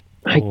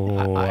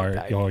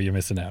 You're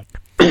missing out.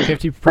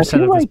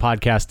 50% of this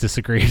podcast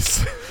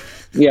disagrees.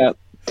 Yeah.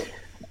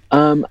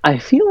 I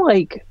feel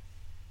like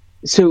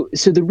so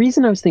the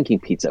reason I was thinking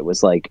pizza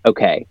was like,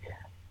 okay,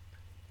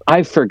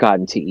 I've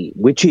forgotten to eat,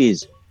 which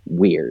is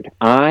weird.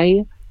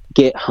 I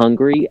get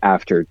hungry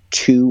after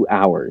 2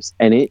 hours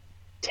and it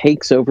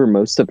takes over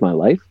most of my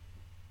life.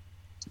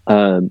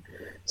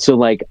 So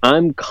like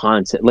I'm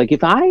constant, like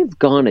if I've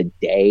gone a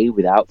day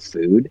without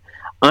food,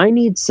 I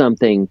need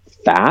something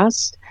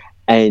fast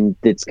and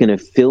that's going to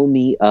fill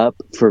me up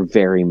for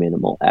very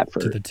minimal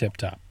effort. To the tip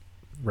top.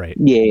 Right.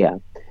 Yeah.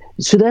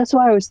 So that's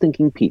why I was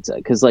thinking pizza.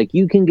 Cause like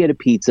you can get a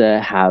pizza,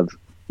 have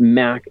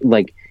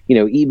like, you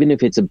know, even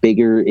if it's a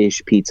bigger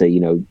ish pizza, you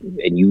know,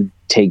 and you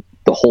take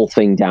the whole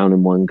thing down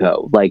in one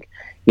go, like,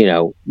 you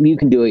know, you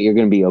can do it. You're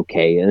going to be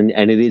okay. And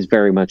it is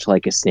very much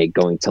like a snake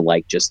going to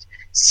like just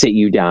sit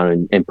you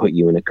down and put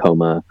you in a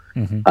coma.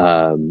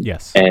 Mm-hmm.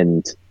 Yes.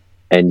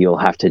 And you'll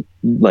have to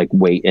like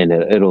wait and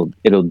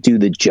it'll do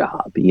the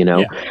job, you know?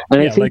 Yeah.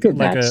 And I think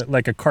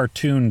like a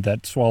cartoon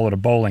that swallowed a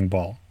bowling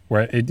ball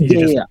where it,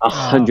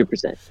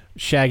 100%.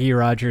 Shaggy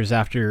Rogers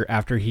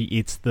after he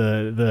eats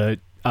the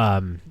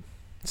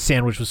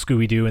sandwich with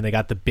Scooby-Doo and they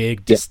got the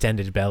big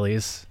distended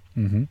bellies.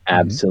 Mm-hmm.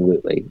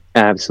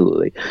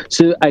 Absolutely.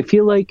 So I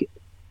feel like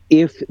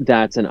if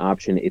that's an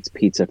option, it's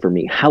pizza for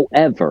me.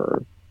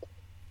 However,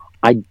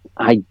 I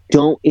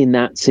don't in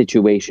that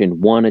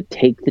situation want to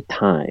take the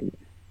time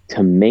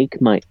to make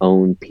my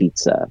own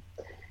pizza.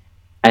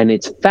 And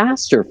it's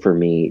faster for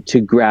me to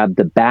grab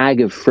the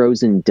bag of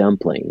frozen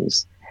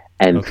dumplings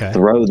and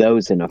throw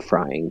those in a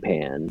frying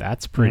pan.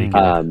 That's pretty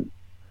good.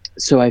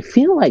 So I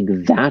feel like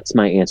that's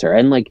my answer.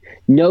 And like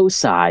no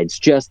sides,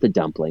 just the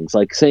dumplings.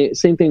 Like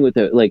same thing with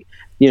like,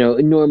 you know,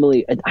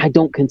 normally I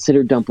don't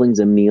consider dumplings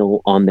a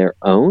meal on their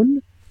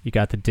own. You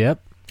got the dip?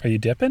 Are you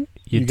dipping?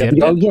 You dip?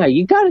 Oh yeah,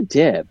 you got to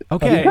dip.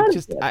 Okay,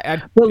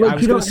 I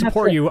was going to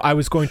support you. I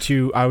was going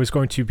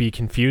to be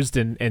confused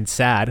and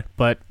sad,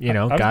 but you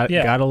know,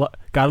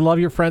 gotta love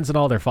your friends and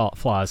all their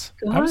flaws.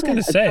 I was going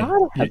to say,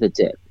 gotta have the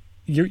dip.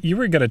 You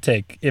were going to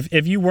take,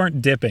 if you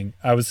weren't dipping,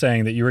 I was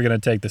saying that you were going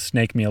to take the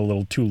snake meal a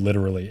little too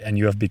literally, and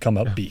you have become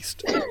a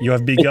beast. You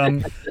have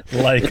become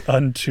like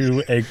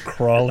unto a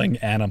crawling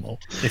animal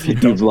if you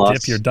don't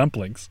dip your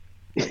dumplings.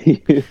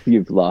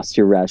 You've lost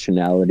your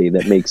rationality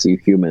that makes you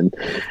human.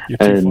 You're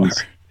too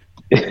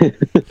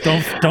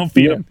far. Don't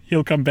feed him.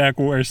 He'll come back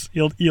worse.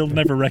 You'll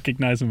never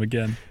recognize him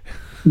again.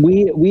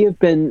 We have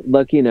been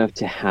lucky enough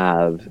to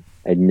have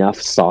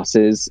enough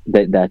sauces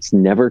that's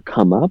never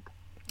come up.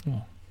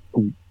 Oh.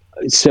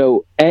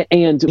 So,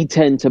 and we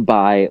tend to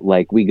buy,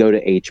 like, we go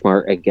to H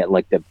Mart and get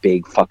like the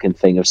big fucking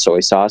thing of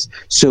soy sauce.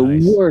 So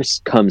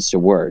worst comes to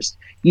worst,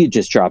 you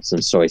just drop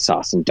some soy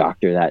sauce and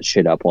doctor that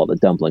shit up while the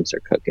dumplings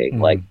are cooking.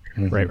 Mm-hmm. Like,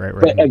 right.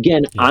 But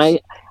again, yes.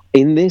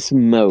 In this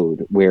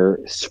mode where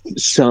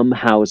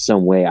somehow,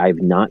 some way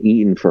I've not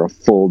eaten for a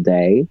full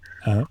day,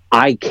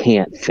 I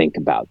can't think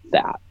about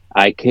that.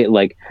 I can't,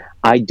 like,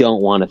 I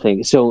don't want to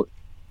think. So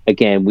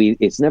again,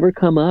 it's never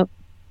come up.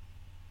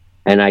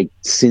 And I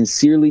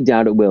sincerely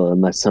doubt it will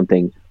unless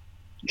something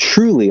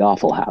truly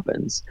awful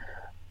happens.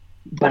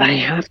 But I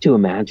have to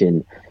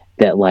imagine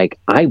that, like,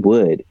 I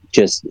would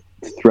just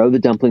throw the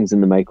dumplings in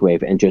the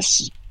microwave and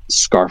just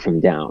scarf them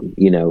down,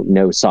 you know,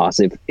 no sauce.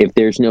 If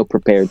there's no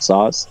prepared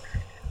sauce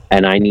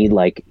and I need,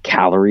 like,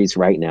 calories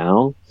right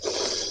now,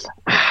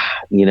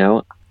 you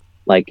know,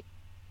 like,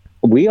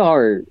 we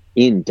are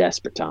in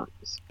desperate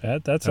times.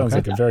 That sounds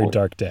like a very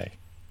dark day.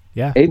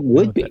 Yeah. It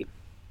would be.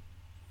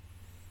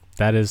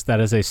 That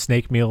is a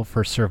snake meal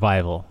for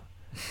survival.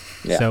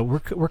 Yeah. So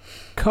we're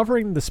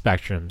covering the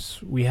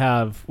spectrums. We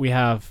have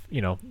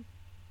you know,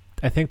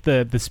 I think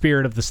the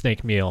spirit of the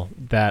snake meal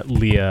that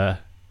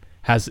Leah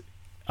has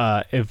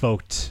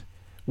evoked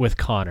with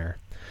Connor,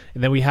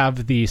 and then we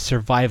have the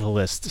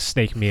survivalist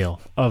snake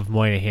meal of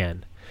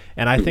Moynihan,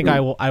 and I think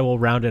I will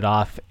round it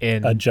off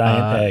in a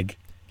giant egg.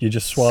 You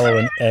just swallow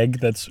an egg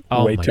that's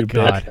way too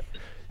big.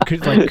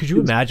 Could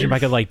you imagine if I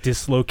could like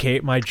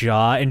dislocate my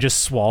jaw and just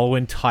swallow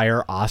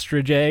entire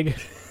ostrich egg?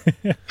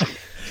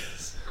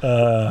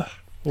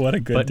 What a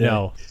good day.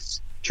 No.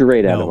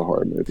 Straight out of a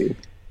horror movie.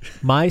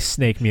 My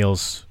snake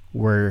meals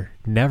were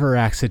never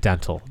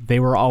accidental.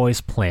 They were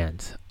always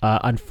planned.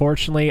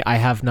 Unfortunately, I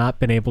have not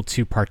been able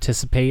to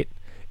participate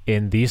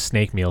in these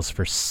snake meals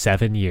for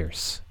 7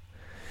 years.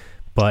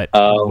 But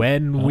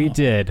when we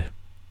did,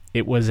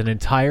 it was an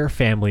entire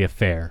family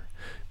affair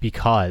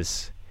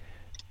because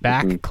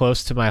back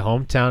close to my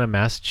hometown in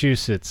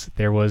Massachusetts,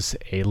 there was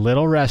a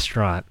little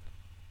restaurant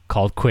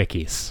called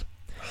Quickies.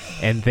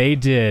 and they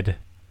did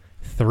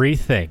 3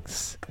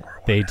 things.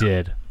 They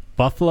did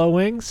buffalo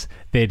wings,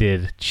 they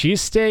did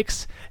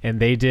cheesesteaks, and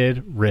they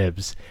did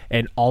ribs.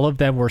 And all of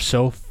them were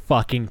so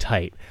fucking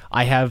tight.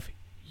 I have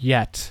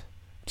yet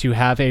to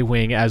have a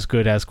wing as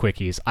good as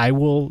Quickies. I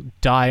will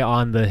die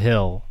on the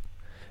hill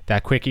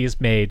that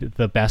Quickies made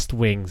the best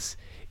wings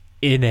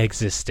in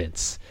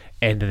existence,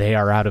 and they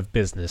are out of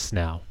business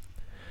now.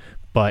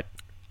 But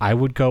I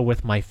would go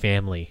with my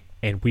family,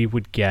 and we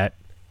would get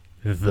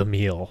the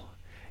meal.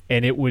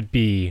 And it would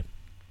be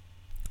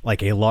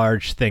like a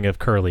large thing of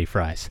curly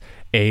fries,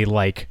 a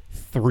like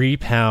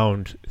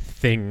 3-pound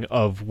thing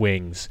of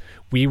wings.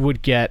 We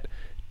would get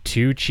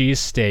 2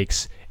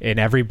 cheesesteaks, and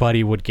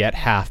everybody would get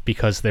half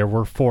because there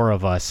were 4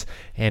 of us,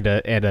 and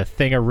a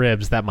thing of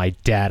ribs that my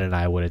dad and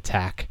I would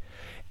attack.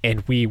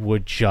 And we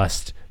would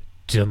just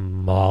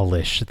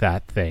demolish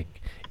that thing.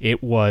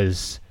 It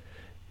was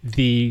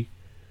the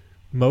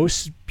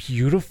most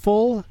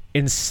beautiful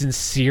and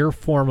sincere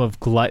form of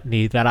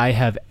gluttony that I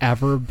have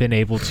ever been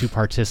able to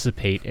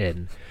participate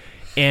in.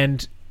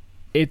 And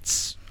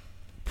it's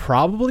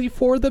probably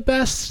for the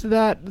best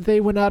that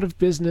they went out of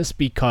business,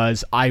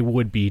 because I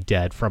would be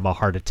dead from a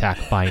heart attack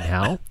by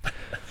now.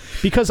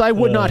 Because I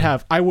would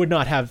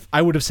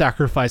have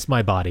sacrificed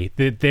my body.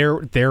 There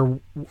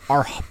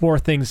are more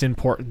things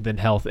important than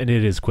health, and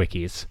it is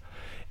Quickies.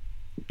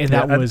 And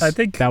that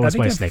was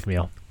my snake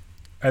meal.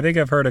 I think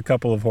I've heard a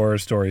couple of horror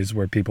stories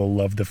where people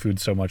love the food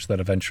so much that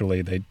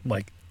eventually they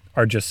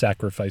are just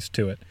sacrificed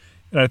to it.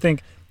 And I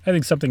think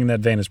something in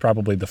that vein is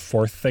probably the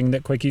 4th thing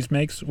that Quickies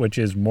makes, which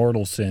is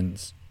mortal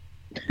sins.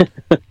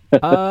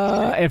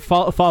 And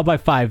followed by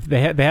 5.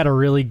 They had a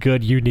really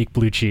good unique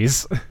blue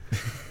cheese.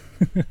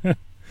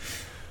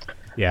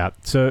 Yeah,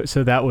 so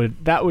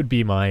that would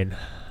be mine.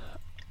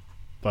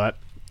 But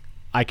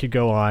I could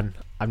go on.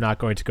 I'm not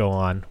going to go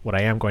on. What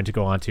I am going to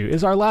go on to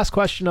is our last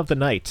question of the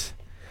night.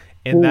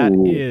 And that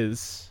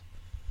is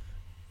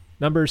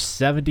number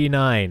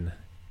 79.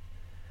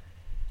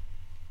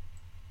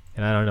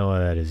 And I don't know what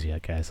that is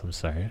yet, guys. I'm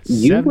sorry.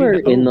 You were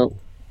in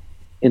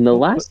the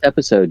last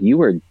episode, you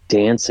were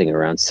dancing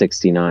around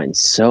 69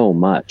 so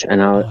much.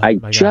 And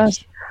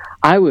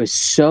I was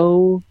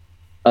so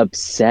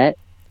upset.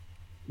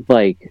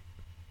 Like,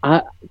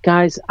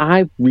 guys,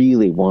 I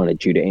really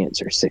wanted you to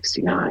answer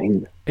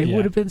 69. It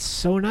would have been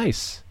so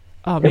nice.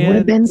 Oh, it man. would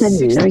have been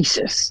the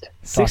nicest.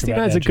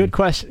 69 is a good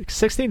question.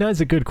 69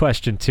 is a good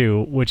question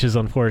too, which is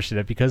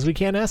unfortunate because we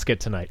can't ask it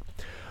tonight.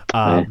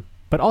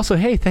 But also,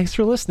 hey, thanks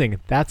for listening.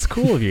 That's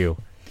cool of you.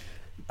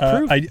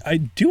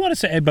 I do want to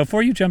say,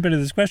 before you jump into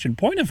this question,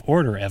 point of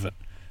order, Evan.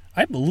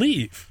 I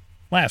believe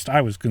last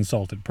I was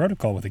consulted,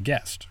 protocol with a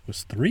guest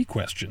was 3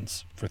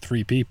 questions for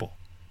 3 people,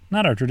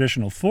 not our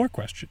traditional 4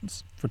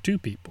 questions for 2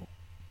 people.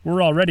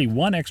 We're already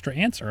 1 extra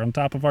answer on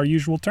top of our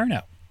usual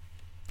turnout.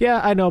 Yeah,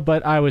 I know,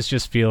 but I was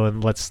just feeling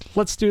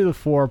let's do the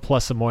 4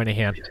 plus a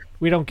Moynihan.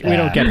 We don't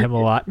get him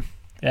a lot.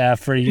 Yeah,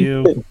 for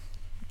you,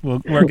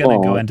 we're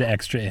gonna go into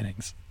extra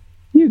innings.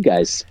 You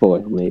guys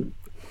spoil me.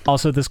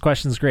 Also, this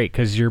question's great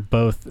because you're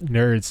both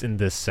nerds in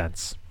this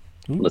sense.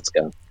 Let's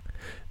go.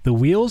 The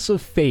wheels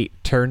of fate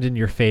turned in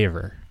your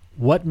favor.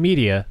 What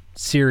media,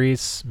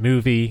 series,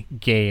 movie,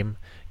 game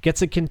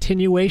gets a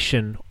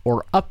continuation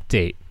or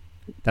update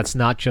that's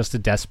not just a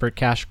desperate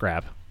cash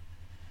grab?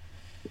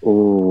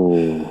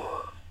 Ooh.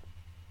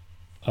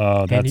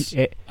 Oh,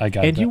 I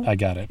got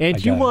it.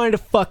 And you wanted to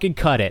fucking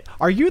cut it.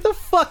 Are you the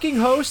fucking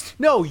host?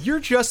 No, you're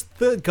just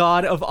the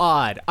god of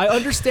odd. I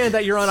understand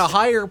that you're on a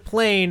higher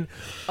plane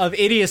of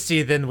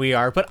idiocy than we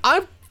are, but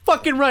I'm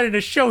fucking running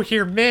a show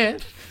here,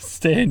 man.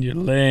 Stay in your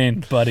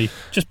lane, buddy.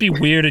 Just be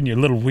weird in your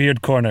little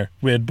weird corner,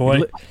 weird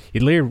boy.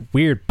 You little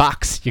weird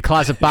box. Your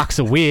closet box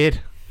of weird.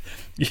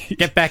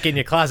 Get back in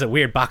your closet,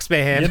 weird box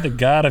man. You're the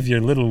god of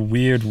your little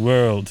weird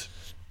world.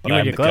 But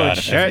I'm the god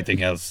of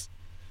everything else.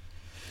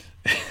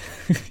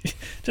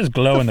 Just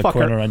glow in the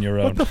corner on your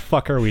own. What the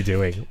fuck are we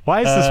doing?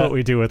 Why is this what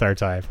we do with our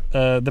time?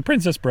 The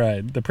Princess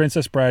Bride. The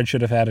Princess Bride should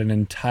have had an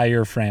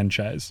entire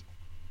franchise.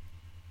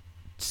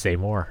 Say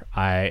more.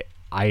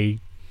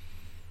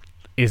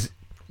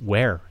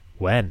 Where?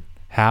 When?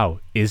 How?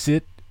 Is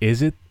it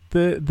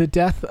the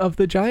death of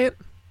the giant?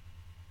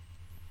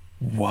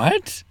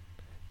 What?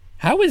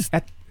 How is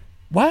that?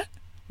 What?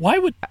 Why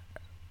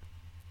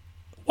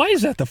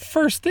is that the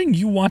first thing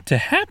you want to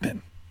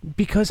happen?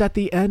 Because at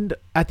the end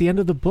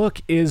of the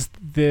book is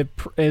the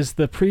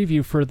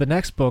preview for the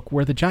next book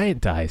where the giant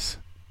dies.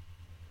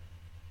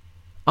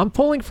 I'm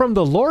pulling from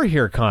the lore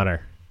here,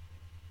 Connor.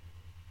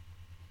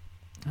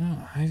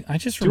 Oh, I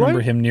just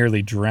remember him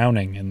nearly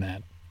drowning in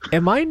that.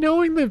 Am I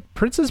knowing the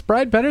Princess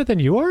Bride better than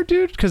you are,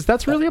 dude? Because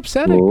that's really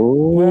upsetting.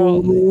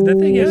 Well, the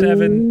thing is,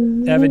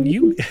 Evan,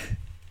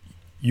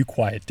 you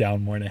quiet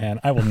down, Moynihan.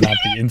 I will not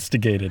be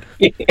instigated.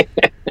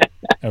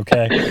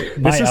 Okay?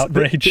 My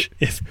outrage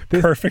is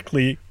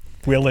perfectly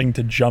willing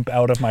to jump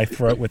out of my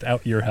throat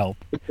without your help.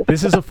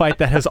 This is a fight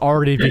that has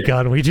already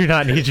begun. We do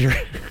not need your...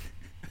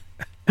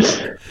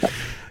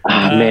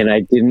 Man,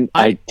 I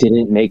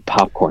didn't make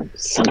popcorn.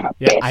 Son of a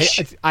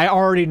bitch. I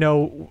already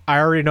know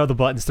the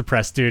buttons to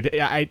press, dude.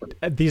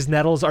 These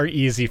nettles are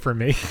easy for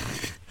me.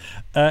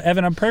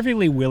 Evan, I'm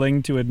perfectly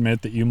willing to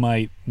admit that you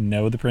might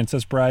know The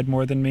Princess Bride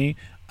more than me.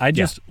 I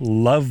just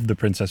love The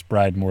Princess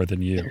Bride more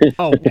than you.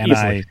 Oh, and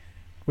easily.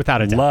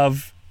 Without a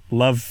doubt.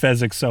 Love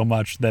Fezzik so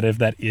much that if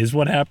that is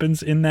what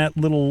happens in that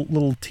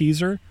little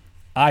teaser,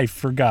 I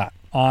forgot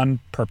on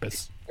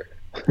purpose.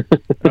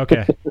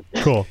 Okay,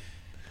 cool.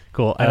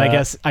 And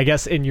I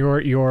guess in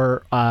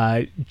your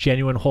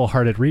genuine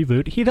wholehearted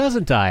reboot, he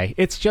doesn't die.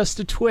 It's just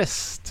a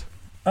twist.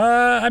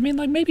 I mean,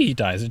 like, maybe he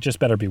dies. It just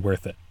better be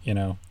worth it, you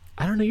know?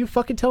 I don't know. You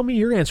fucking tell me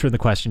you're answering the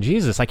question.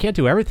 Jesus, I can't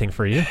do everything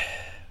for you.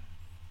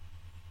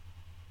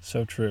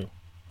 So true.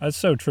 That's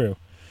so true.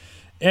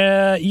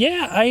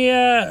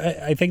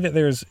 I think that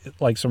there's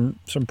like some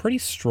pretty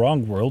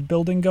strong world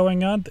building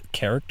going on. The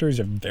characters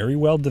are very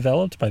well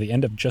developed by the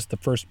end of just the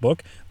first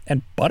book,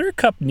 and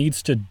Buttercup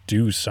needs to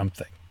do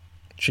something.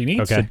 She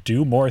needs to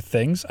do more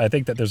things. I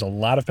think that there's a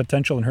lot of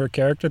potential in her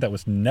character that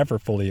was never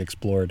fully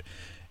explored,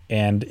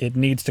 and it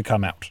needs to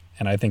come out.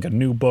 And I think a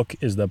new book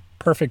is the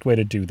perfect way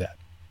to do that.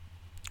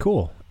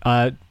 Cool.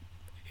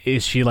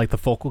 Is she like the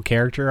focal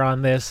character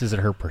on this? Is it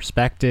her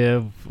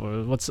perspective?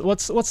 What's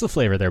the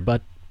flavor there,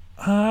 bud?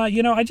 I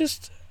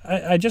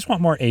just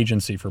want more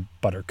agency for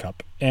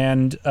Buttercup.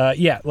 And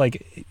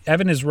like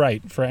Evan is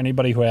right. For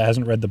anybody who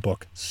hasn't read the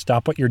book,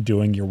 stop what you're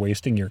doing. You're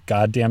wasting your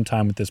goddamn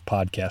time with this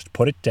podcast.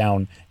 Put it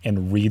down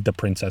and read The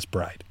Princess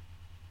Bride.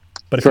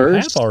 But if you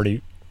have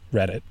already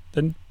read it,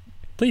 then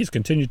please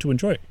continue to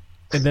enjoy it.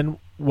 And then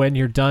when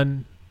you're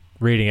done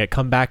reading it,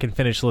 come back and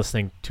finish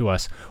listening to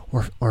us,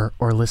 or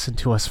listen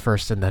to us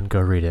first and then go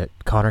read it.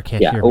 Connor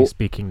can't hear me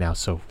speaking now,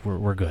 so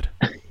we're good.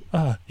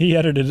 He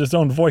edited his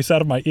own voice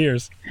out of my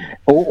ears.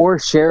 Or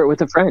share it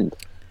with a friend.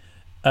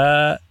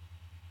 So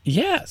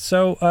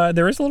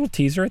there is a little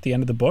teaser at the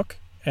end of the book,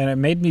 and it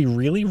made me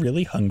really,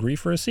 really hungry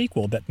for a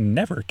sequel that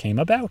never came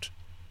about.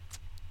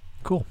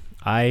 Cool.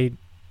 I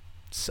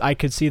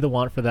could see the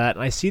want for that,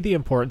 and I see the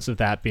importance of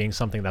that being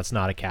something that's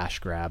not a cash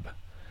grab.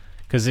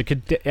 Because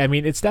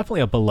it's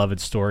definitely a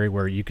beloved story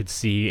where you could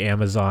see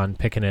Amazon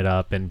picking it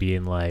up and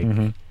being like,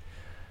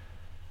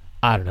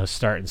 I don't know,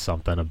 starting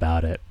something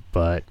about it.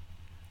 But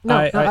no,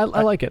 I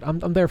like it.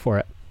 I'm there for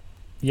it.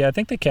 Yeah, I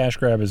think the cash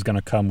grab is going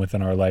to come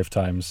within our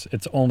lifetimes.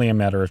 It's only a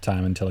matter of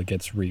time until it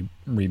gets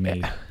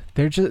remade.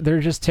 They're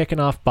just ticking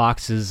off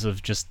boxes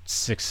of just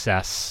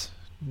success.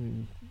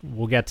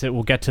 We'll get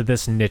to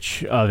this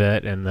niche of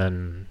it, and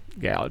then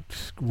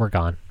we're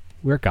gone.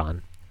 We're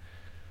gone.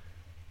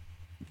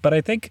 But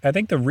I think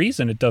the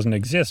reason it doesn't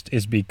exist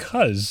is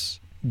because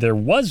there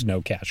was no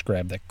cash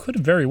grab that could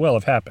very well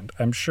have happened.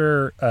 I'm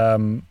sure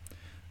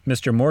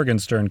Mr.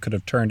 Morgenstern could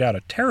have turned out a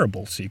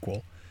terrible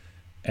sequel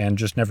and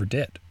just never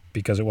did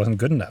because it wasn't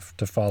good enough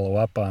to follow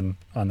up on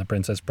The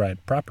Princess Bride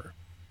proper.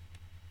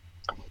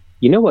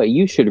 You know what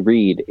you should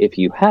read if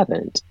you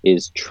haven't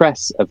is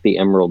Tress of the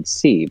Emerald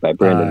Sea by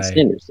Brandon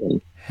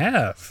Sanderson.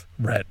 Have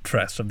read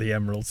Tress of the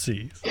Emerald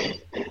Seas.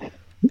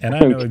 And I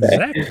know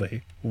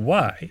exactly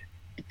why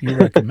you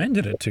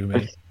recommended it to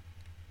me.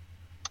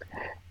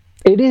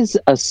 It is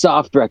a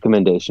soft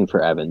recommendation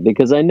for Evan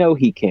because I know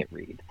he can't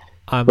read.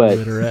 I'm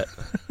illiterate.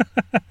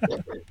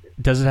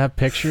 Does it have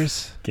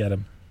pictures? Get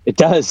him. It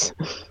does.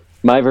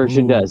 My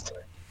version does.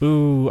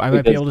 Ooh, I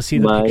might be able to see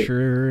the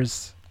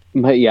pictures.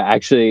 My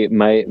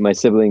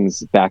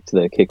siblings backed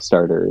the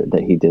Kickstarter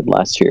that he did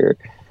last year.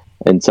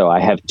 And so I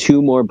have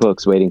 2 more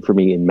books waiting for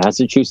me in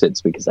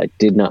Massachusetts because I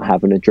did not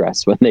have an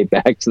address when they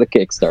backed the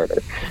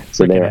Kickstarter.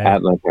 So they're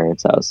at my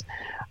parents' house.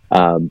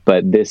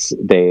 But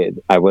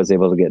I was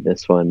able to get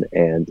this one,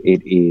 and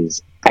it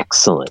is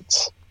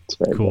excellent. It's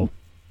very cool.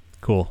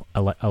 Cool.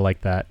 I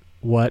like that.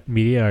 What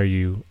media are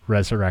you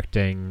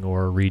resurrecting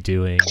or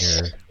redoing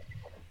or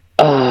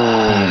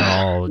being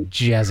all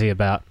jazzy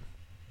about?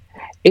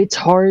 It's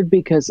hard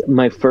because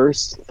my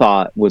first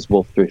thought was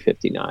Wolf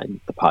 359,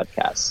 the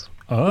podcast.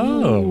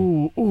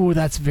 Ooh,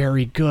 that's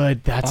very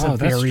good. That's a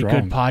very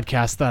good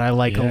podcast that I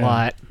like a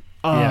lot.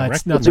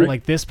 It's nothing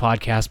like this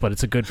podcast, but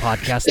it's a good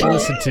podcast to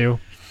listen to.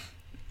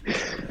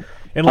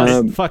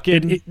 Unless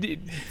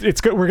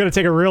it's good. We're gonna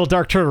take a real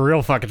dark turn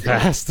real fucking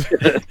fast.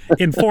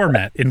 In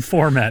format,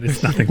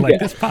 it's nothing like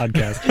this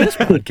podcast. This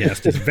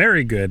podcast is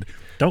very good.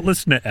 Don't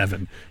listen to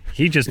Evan.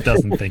 He just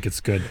doesn't think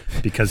it's good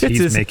because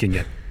he's making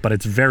it. But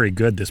it's very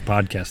good. This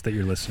podcast that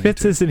you're listening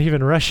Fitz to. isn't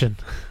even Russian.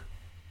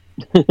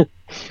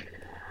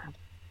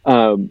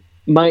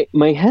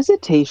 My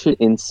hesitation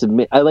in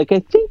submit. I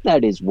think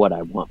that is what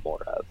I want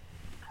more of.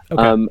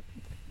 Okay.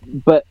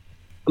 But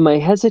my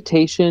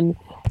hesitation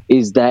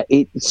is that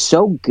it's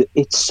so good.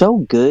 It's so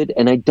good,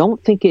 and I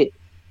don't think it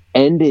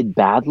ended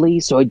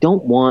badly. So I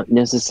don't want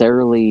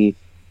necessarily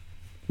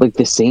like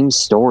the same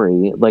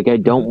story. Like I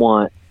don't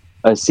want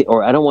I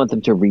don't want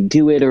them to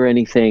redo it or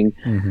anything.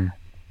 Mm-hmm.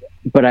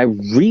 But I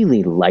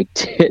really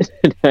liked it,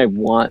 and I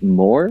want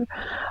more.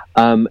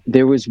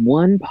 There was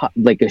one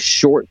a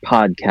short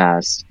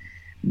podcast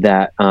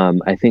that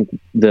I think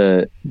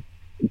the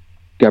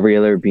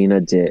Gabriela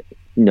Urbina did.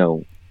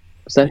 No,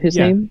 is that his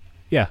name?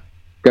 Yeah.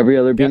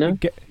 Gabriel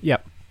Urbina?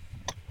 Yep.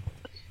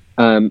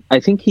 I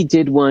think he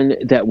did one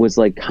that was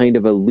like kind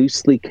of a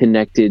loosely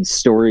connected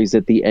stories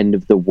at the end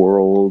of the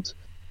world,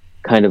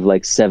 kind of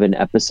like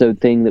 7-episode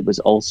thing that was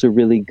also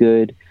really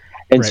good.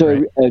 And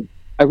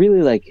I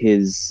really like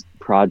his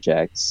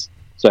projects.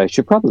 So I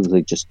should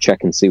probably just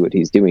check and see what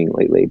he's doing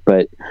lately.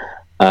 But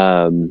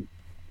I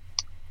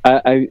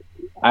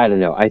don't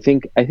know. I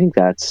think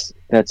that's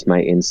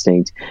my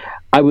instinct.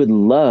 I would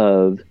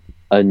love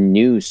a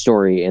new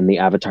story in the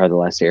Avatar: The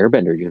Last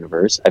Airbender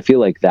universe. I feel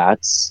like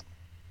that's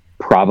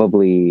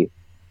probably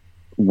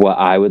what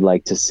I would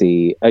like to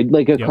see,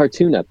 like a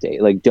cartoon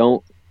update. Like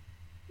don't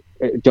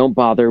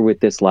bother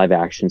with this live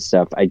action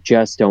stuff. I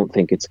just don't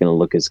think it's going to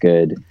look as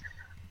good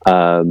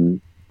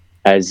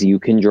as you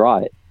can draw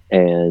it,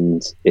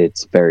 and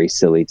it's very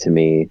silly to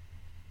me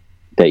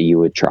that you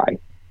would try.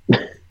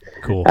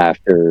 Cool.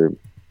 After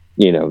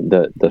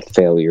the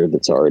failure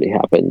that's already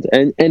happened,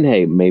 and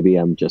hey, maybe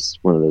I'm just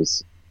one of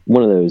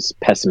those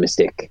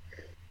pessimistic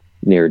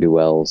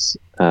ne'er-do-wells.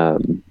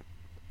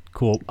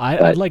 Cool.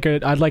 I'd like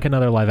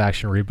another live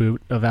action reboot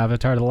of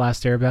Avatar: The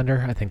Last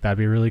Airbender. I think that'd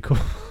be really cool.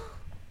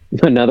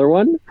 Another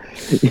one?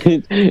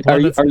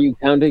 Are you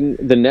counting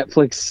the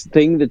Netflix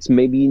thing that's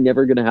maybe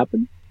never going to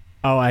happen?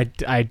 Oh, I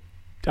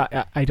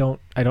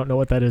don't know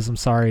what that is. I'm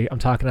sorry. I'm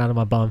talking out of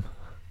my bum.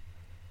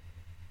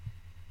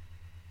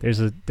 There's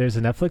a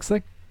Netflix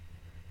thing?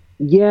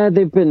 Yeah,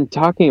 they've been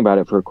talking about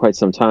it for quite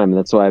some time.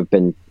 That's why I've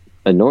been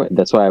annoyed.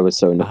 That's why I was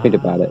so annoyed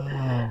about it.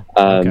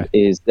 Okay.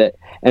 Is that,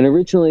 and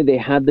originally they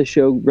had the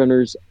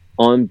showrunners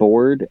on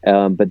board,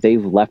 but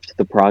they've left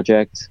the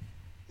project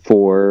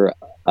for,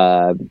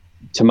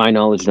 to my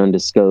knowledge, an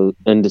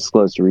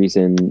undisclosed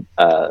reason.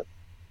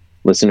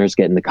 Listeners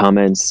get in the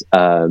comments,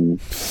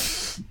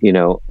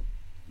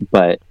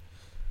 but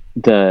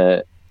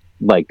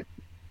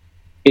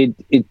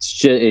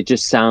it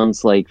just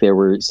sounds like there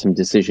were some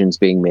decisions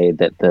being made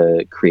that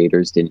the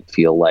creators didn't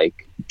feel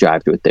like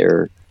jived with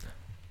their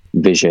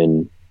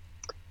vision.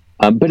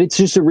 But it's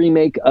just a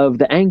remake of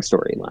the Aang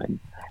storyline.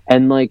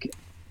 And like,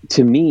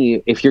 to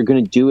me, if you're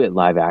going to do it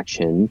live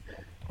action,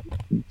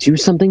 do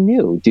something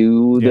new.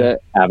 Do the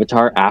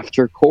Avatar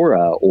after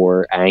Korra,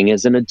 or Aang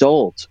as an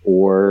adult,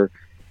 or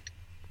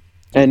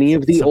any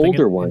of the something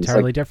older ones.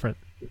 Entirely different.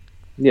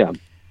 Yeah.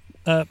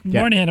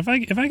 Moynihan, if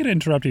I could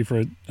interrupt you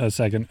for a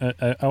second,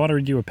 I want to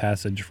read you a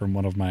passage from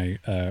one of my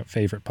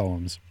favorite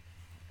poems,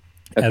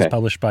 as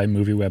published by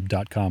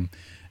MovieWeb.com.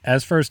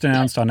 As first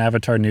announced on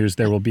Avatar News,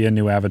 there will be a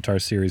new Avatar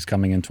series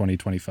coming in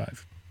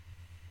 2025.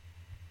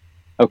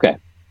 Okay.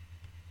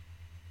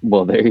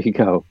 Well, there you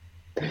go.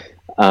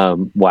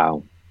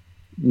 Wow.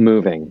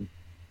 Moving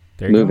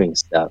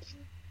stuff.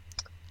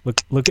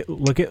 Look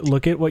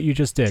at what you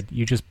just did.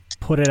 You just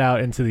put it out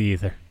into the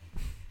ether.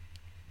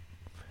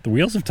 The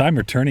wheels of time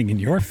are turning in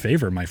your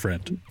favor, my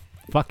friend.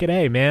 Fucking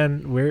A,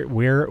 man.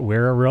 We're a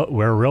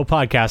real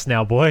podcast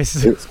now,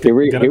 boys. Here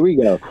we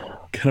go.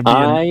 Gonna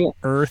be an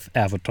Earth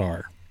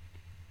Avatar.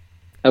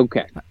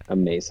 Okay.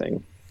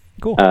 Amazing.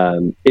 Cool.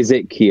 Is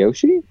it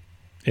Kyoshi?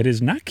 It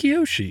is not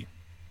Kyoshi.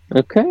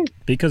 Okay.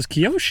 Because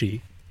Kyoshi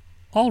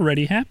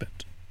already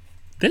happened.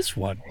 This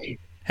one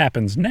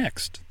happens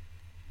next.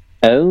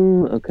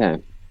 Oh,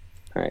 okay.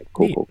 All right.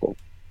 Cool.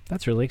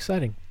 That's really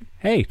exciting.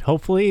 Hey,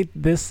 hopefully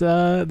this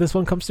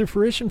one comes to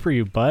fruition for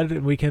you, bud.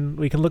 We can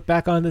look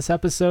back on this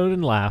episode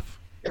and laugh.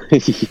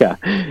 Yeah.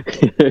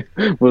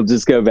 We'll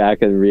just go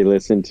back and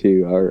re-listen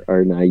to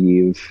our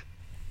naive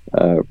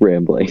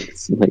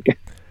ramblings. Like,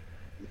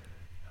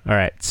 all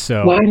right,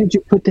 so why did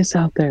you put this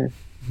out there?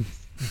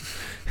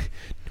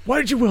 Why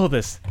did you will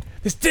this?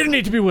 This didn't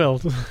need to be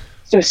willed.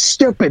 It's a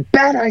stupid,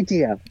 bad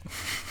idea.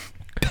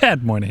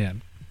 Bad,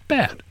 Moynihan.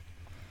 Bad.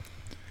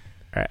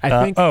 All right,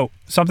 I think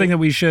something that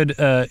we should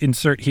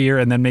insert here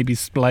and then maybe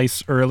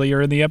splice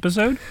earlier in the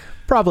episode.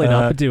 Probably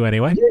not, but do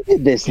anyway. You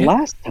did this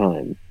last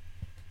time.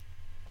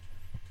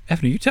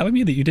 Evan, are you telling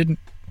me that you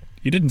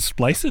didn't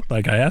splice it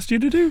like I asked you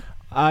to do?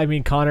 I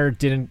mean, Connor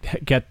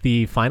didn't get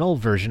the final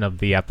version of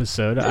the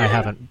episode. I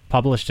haven't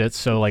published it,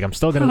 so like I'm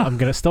still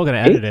gonna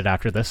edit it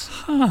after this.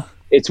 Huh.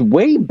 It's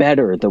way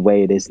better the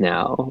way it is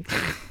now.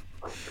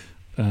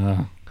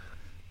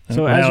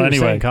 So as you were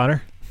saying,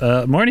 Connor,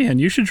 Moynihan,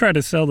 you should try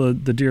to sell the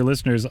dear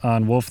listeners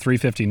on Wolf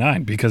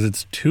 359 because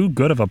it's too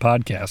good of a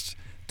podcast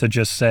to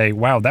just say,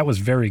 "Wow, that was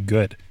very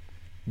good."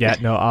 Yeah,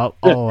 no, I'll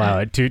allow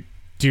it.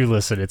 Do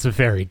listen, it's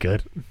very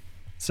good.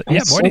 So, yeah,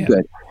 Moynihan. So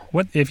good.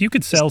 What if you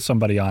could sell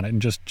somebody on it in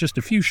just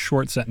a few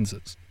short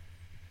sentences?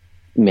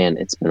 Man,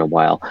 it's been a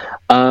while.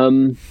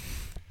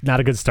 Not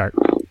a good start.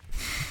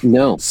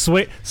 No.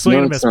 Swing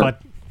and a miss, bud.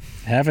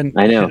 Haven't.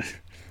 I know.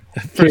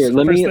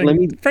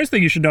 First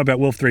thing you should know about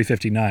Wolf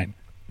 359.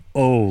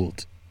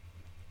 Old.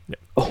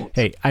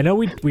 Hey, I know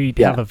we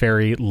have a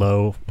very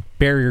low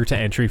barrier to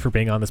entry for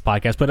being on this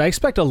podcast, but I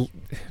expect a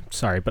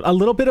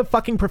little bit of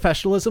fucking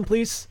professionalism,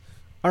 please.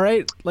 All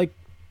right? Like,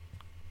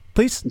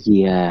 please?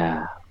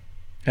 Yeah.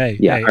 Hey,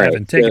 right.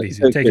 Evan, take it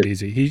easy. Take it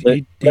easy. He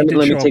did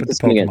show up with the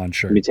Pokemon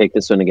shirt. Let me take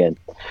this one again.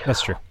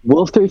 That's true.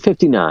 Wolf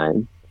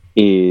 359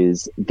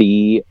 is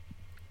the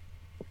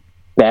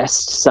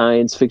best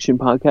science fiction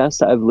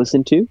podcast I've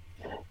listened to.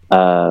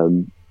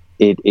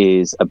 It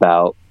is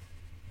about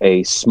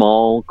a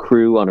small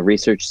crew on a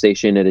research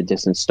station at a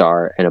distant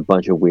star, and a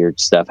bunch of weird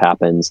stuff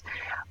happens.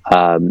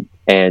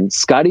 And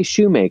Scotty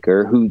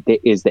Shoemaker, who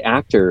is the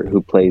actor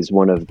who plays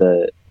one of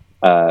the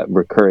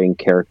recurring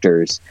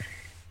characters,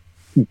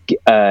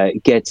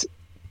 gets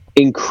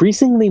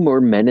increasingly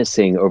more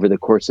menacing over the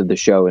course of the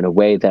show in a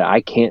way that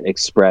I can't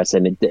express.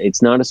 And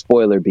it's not a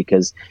spoiler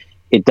because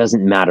it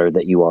doesn't matter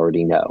that you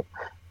already know.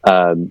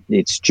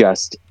 It's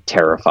just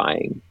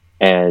terrifying.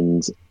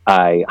 And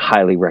I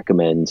highly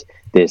recommend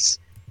this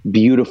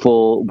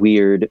beautiful,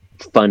 weird,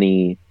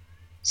 funny,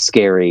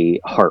 scary,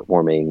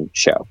 heartwarming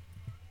show.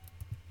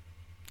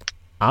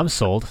 I'm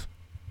sold.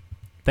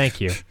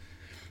 Thank you.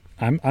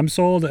 I'm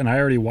sold, and I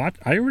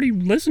already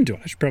listened to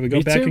it. I should probably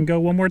go back and go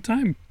one more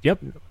time. Yep.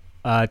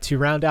 To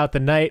round out the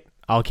night,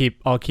 I'll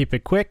keep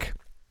it quick,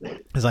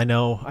 because I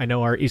know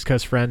our East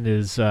Coast friend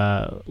is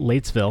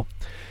Latesville,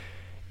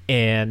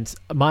 and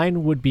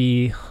mine would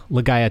be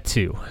Legaia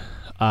 2.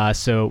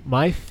 So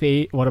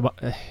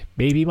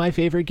maybe my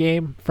favorite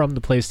game from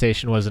the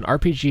PlayStation was an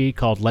RPG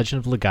called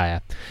Legend of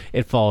Legaia.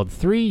 It followed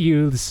 3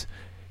 youths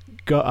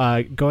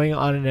going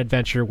on an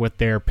adventure with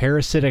their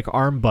parasitic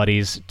arm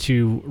buddies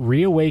to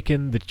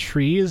reawaken the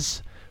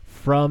trees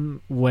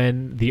from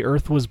when the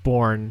Earth was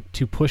born,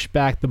 to push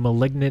back the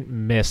malignant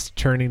mist,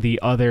 turning the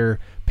other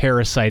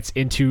parasites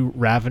into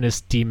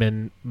ravenous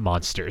demon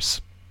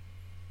monsters.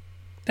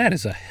 That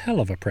is a hell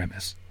of a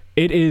premise.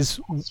 It is.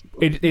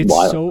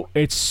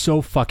 It's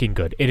so fucking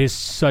good. It is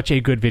such a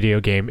good video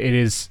game. It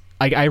is.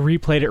 I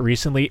replayed it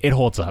recently. It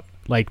holds up.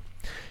 Like,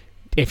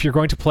 if you're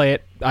going to play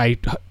it,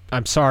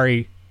 I'm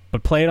sorry,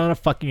 but play it on a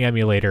fucking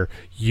emulator.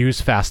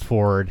 Use fast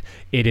forward.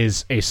 It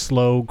is a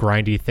slow,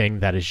 grindy thing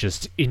that is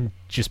just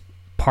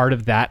part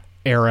of that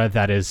era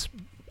that is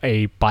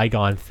a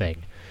bygone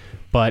thing.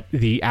 But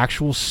the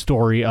actual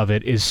story of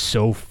it is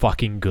so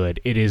fucking good.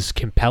 It is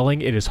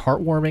compelling. It is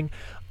heartwarming.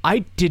 I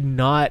did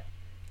not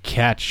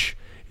catch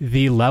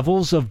the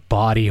levels of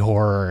body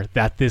horror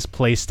that this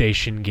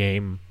PlayStation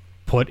game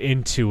put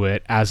into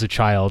it as a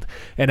child.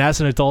 And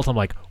as an adult, I'm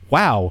like,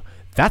 wow,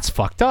 that's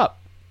fucked up.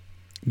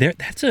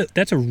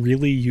 That's a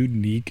really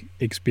unique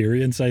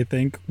experience, I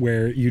think,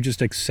 where you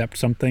just accept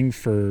something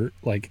for,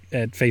 like,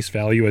 at face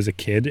value as a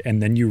kid,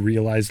 and then you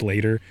realize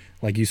later,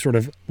 like, you sort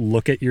of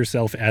look at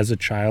yourself as a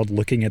child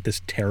looking at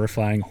this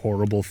terrifying,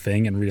 horrible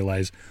thing and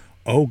realize,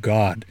 oh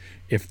God,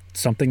 if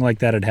something like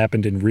that had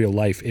happened in real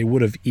life, it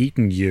would have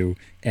eaten you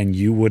and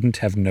you wouldn't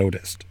have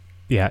noticed.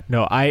 Yeah,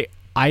 no, I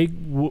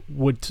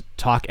would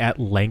talk at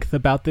length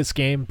about this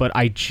game, but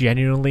I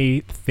genuinely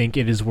think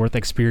it is worth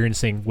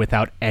experiencing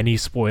without any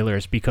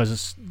spoilers,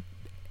 because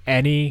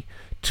any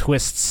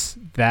twists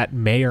that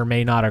may or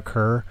may not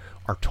occur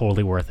are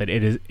totally worth it.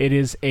 It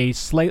is a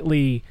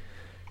slightly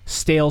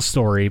stale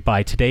story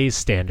by today's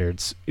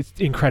standards. It's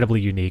incredibly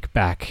unique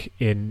back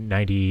in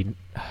 90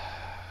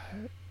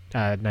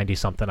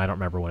 something. I don't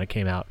remember when it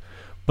came out,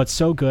 but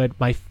so good.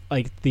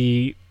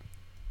 The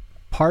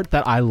part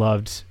that I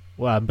loved,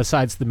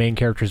 besides the main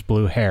character's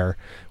blue hair,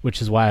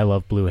 which is why I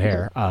love blue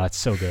hair. It's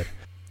so good.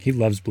 He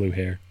loves blue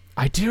hair.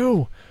 I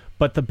do.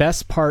 But the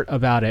best part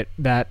about it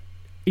that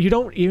you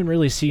don't even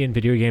really see in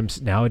video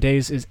games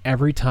nowadays is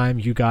every time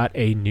you got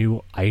a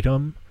new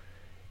item,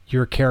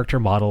 your character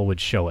model would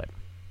show it.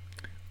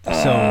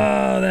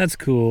 So that's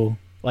cool.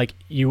 Like,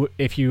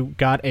 if you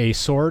got a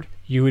sword,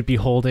 you would be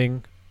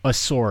holding a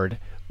sword,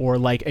 or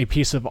like a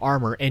piece of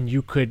armor, and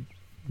you could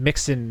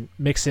mix and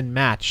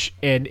match,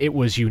 and it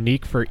was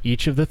unique for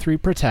each of the 3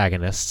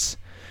 protagonists.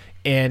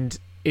 And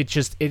it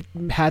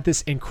had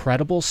this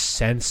incredible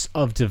sense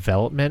of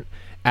development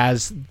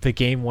as the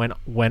game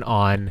went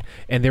on,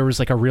 and there was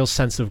like a real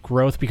sense of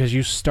growth, because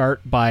you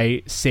start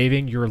by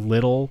saving your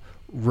little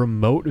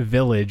remote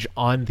village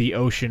on the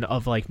ocean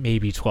of like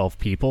maybe 12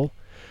 people,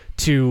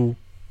 to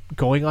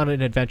going on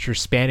an adventure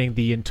spanning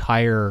the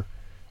entire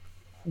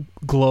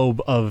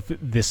globe of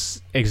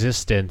this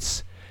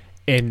existence.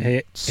 And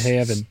hey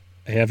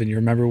Evan, you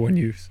remember when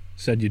you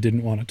said you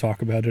didn't want to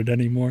talk about it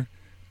anymore?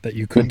 That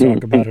you could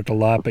talk about it a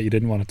lot, but you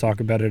didn't want to talk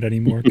about it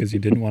anymore because you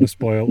didn't want to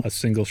spoil a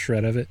single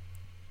shred of it?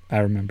 I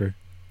remember.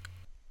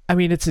 I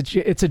mean, it's a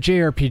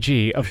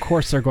JRPG. Of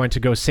course they're going to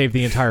go save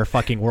the entire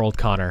fucking world,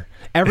 Connor.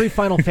 Every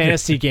Final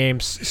Fantasy game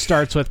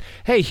starts with,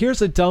 hey,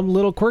 here's a dumb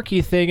little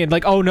quirky thing, and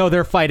like, oh no,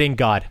 they're fighting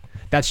God.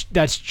 That's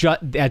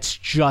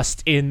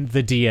just in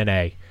the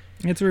DNA.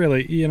 It's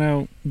really,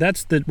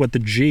 that's what the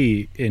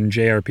G in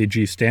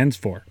JRPG stands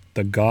for.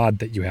 The god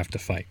that you have to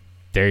fight.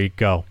 There you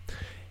go.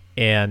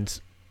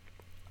 And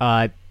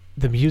the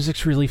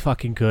music's really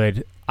fucking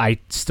good. I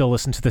still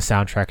listen to the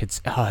soundtrack.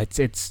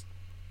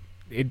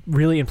 It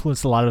really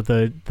influenced a lot of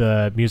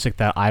the music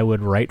that I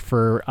would write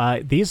for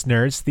these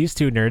nerds. These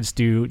 2 nerds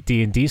do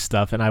D&D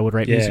stuff, and I would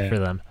write music for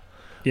them.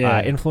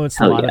 Yeah,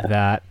 influenced a lot of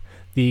that.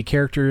 The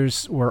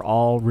characters were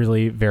all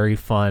really very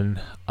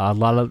fun. A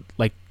lot of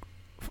like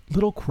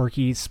little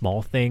quirky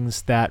small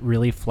things that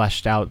really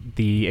fleshed out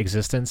the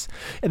existence.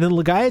 And then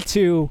Legaia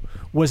 2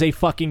 was a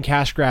fucking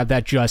cash grab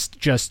that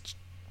just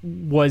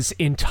was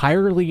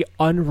entirely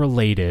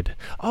unrelated.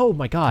 Oh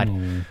my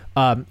god.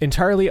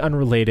 Entirely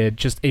unrelated,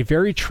 just a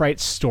very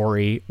trite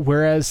story,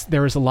 whereas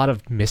there was a lot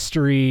of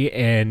mystery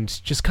and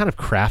just kind of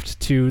craft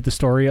to the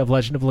story of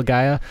Legend of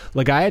Legaia.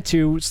 Legaia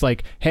 2 is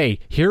like, hey,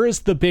 here is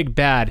the big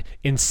bad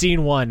in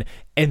scene 1,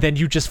 and then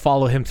you just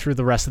follow him through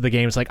the rest of the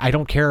game. It's like, I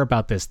don't care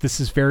about this.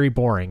 This is very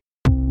boring.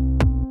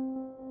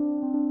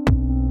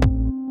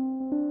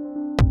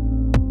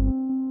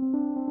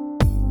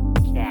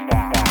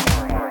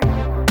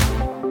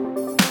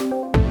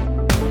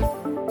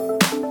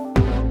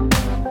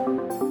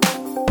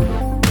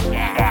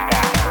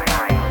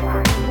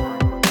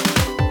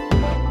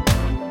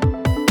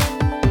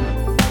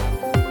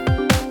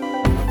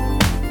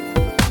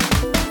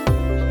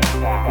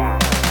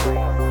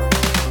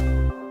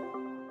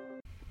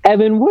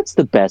 Evan, what's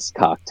the best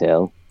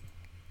cocktail?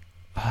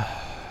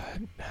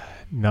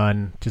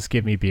 None. Just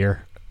give me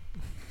beer.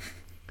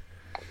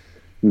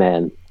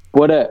 Man,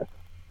 what a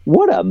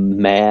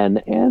man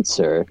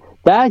answer.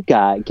 That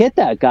guy, get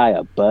that guy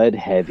a Bud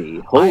Heavy.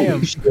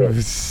 Holy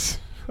shit.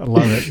 I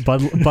love it.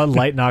 Bud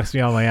Light knocks me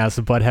on my ass,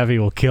 and Bud Heavy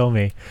will kill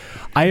me.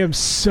 I am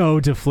so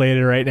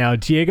deflated right now.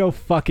 Diego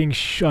fucking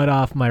shut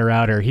off my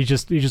router. He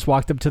just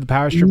walked up to the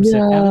power strip and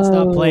said, Evan's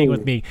not playing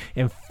with me,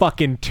 and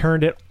fucking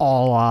turned it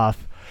all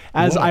off.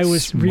 As I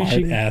was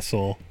reaching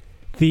asshole.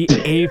 The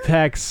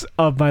apex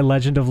of my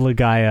Legend of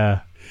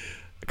Legaia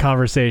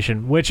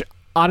conversation, which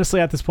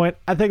honestly at this point,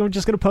 I think I'm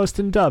just going to post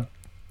in dub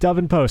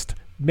and post.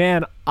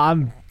 Man,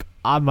 I'm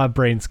my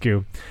brain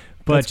skew.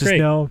 But That's just great.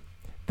 know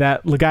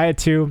that Legaia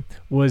 2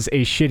 was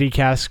a shitty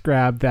cash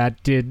grab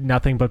that did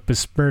nothing but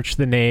besmirch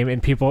the name,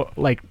 and people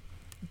like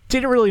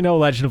didn't really know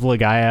Legend of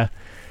Legaia.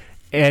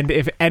 And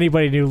if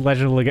anybody knew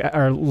Legend of Legaia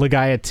or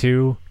Legaia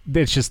 2,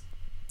 it's just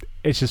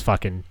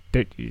fucking.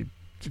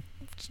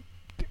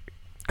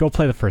 Go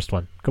play the first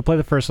one. Go play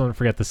the first one and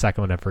forget the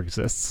second one ever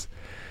exists.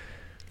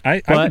 I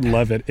would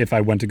love it if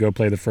I went to go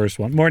play the first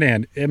one.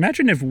 Mordan,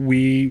 imagine if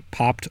we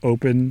popped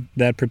open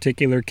that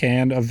particular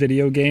can of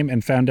video game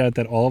and found out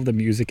that all of the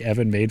music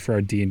Evan made for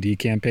our D&D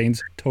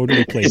campaigns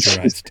totally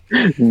plagiarized.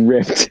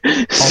 Ripped.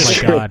 Oh my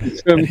god.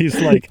 And he's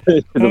like,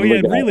 oh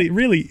yeah, it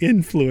really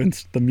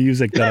influenced the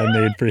music that I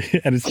made for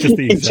you. And it's just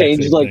the He exact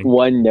changed same like thing.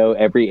 one note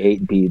every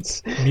 8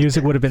 beats.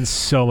 Music would have been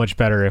so much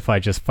better if I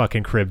just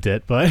fucking cribbed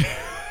it, but...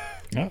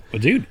 Oh,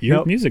 well, dude,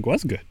 your music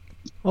was good.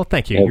 Well,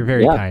 thank you. You're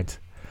very kind.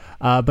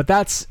 But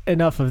that's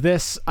enough of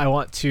this. I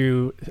want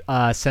to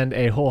send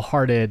a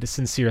wholehearted,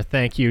 sincere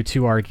thank you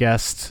to our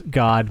guest,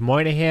 God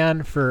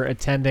Moynihan, for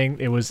attending.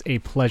 It was a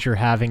pleasure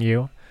having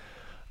you.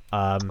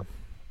 Thank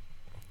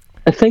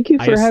you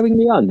for having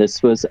me on.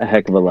 This was a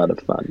heck of a lot of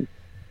fun.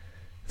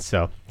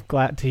 So,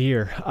 glad to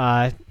hear.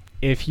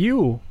 If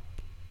you...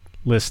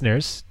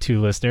 two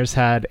listeners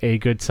had a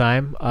good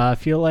time,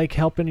 feel like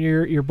helping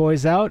your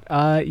boys out,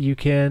 you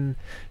can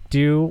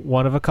do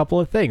one of a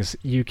couple of things.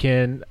 You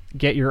can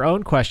get your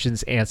own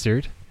questions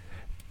answered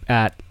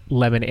at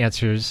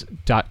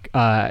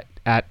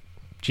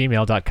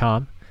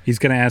lemonanswers@gmail.com. He's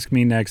going to ask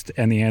me next,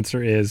 and the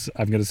answer is,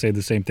 I'm going to say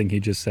the same thing he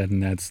just said,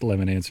 and that's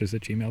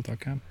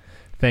lemonanswers@gmail.com.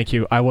 Thank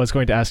you. I was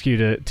going to ask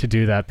you to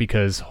do that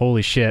because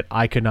holy shit,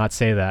 I could not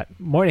say that.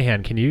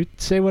 Moynihan, can you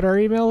say what our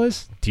email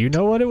is? Do you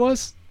know what it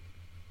was?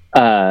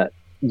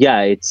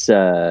 Yeah, it's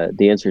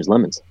the answer is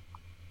lemons.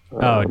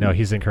 Oh no,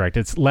 he's incorrect.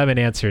 It's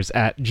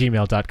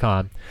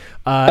lemonanswers@gmail.com.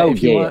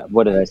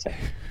 What did I say?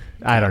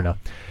 I don't know.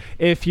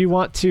 If you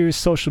want to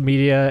social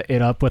media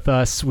it up with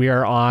us, we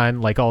are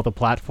on like all the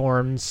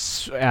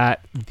platforms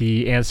at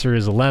The Answer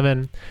is a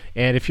Lemon.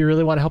 And if you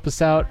really want to help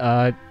us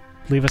out,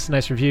 leave us a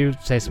nice review,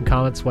 say some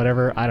comments,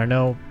 whatever. I don't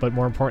know, but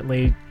more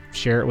importantly,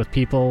 share it with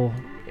people.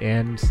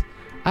 And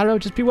I don't know,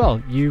 just be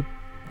well. You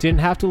didn't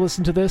have to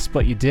listen to this,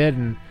 but you did,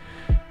 and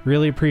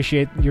really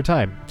appreciate your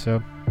time.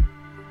 So,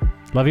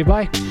 love you.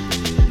 Bye.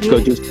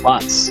 Go do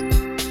spots.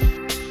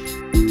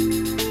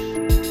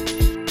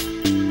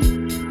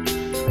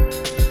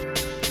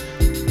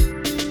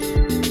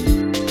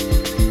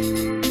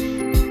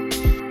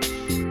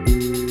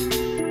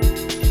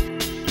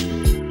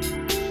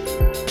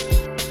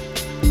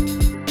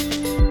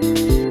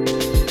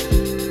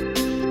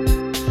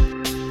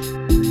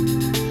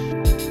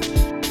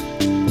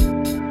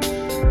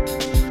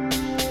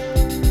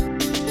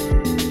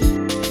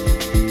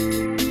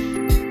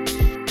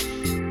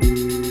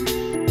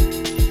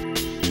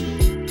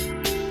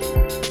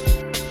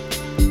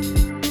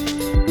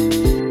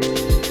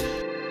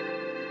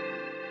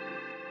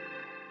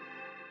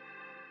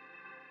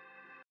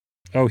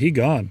 Oh, he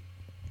gone.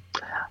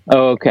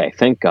 Oh, okay.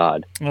 Thank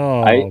God.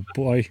 Oh,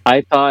 boy.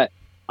 I thought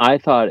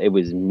it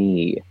was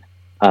me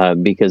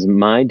because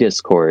my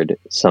Discord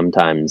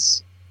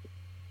sometimes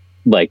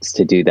likes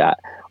to do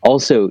that.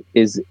 Also,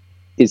 is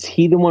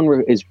he the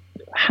one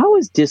how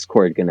is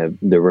Discord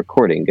the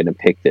recording gonna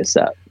pick this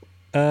up?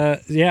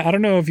 Yeah, I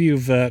don't know if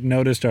you've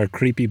noticed our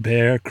creepy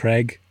bear,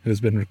 Craig, who's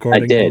been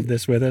recording all of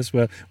this with us.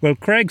 Well,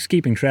 Craig's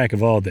keeping track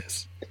of all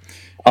this.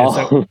 And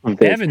so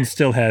Evan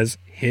still has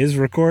his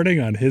recording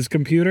on his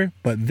computer,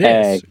 but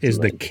this is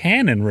the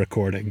Canon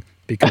recording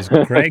because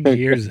Craig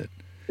hears it.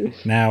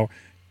 Now,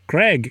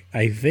 Craig,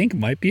 I think,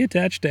 might be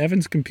attached to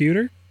Evan's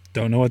computer.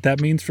 Don't know what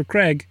that means for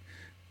Craig.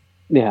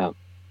 Yeah.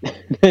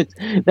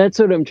 That's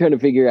what I'm trying to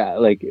figure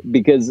out. Like,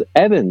 because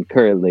Evan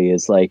currently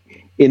is like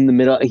in the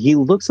middle. He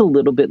looks a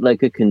little bit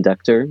like a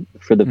conductor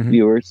for the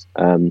viewers.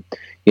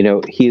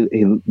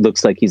 He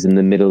looks like he's in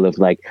the middle of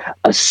like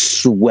a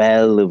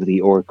swell of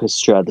the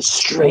orchestra. The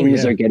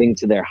strings are getting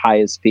to their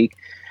highest peak.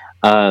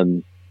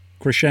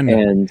 Crescendo.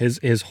 And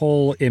his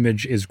whole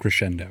image is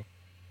crescendo.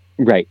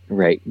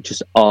 Right.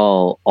 Just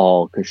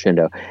all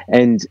crescendo.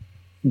 And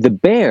the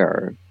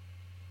bear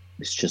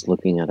is just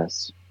looking at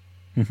us.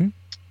 Mm-hmm.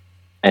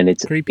 And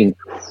it's creepy.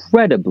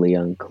 Incredibly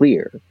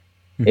unclear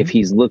if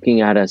he's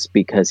looking at us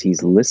because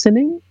he's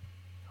listening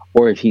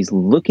or if he's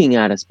looking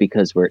at us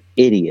because we're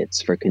idiots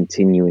for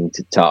continuing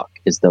to talk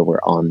as though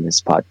we're on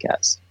this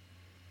podcast.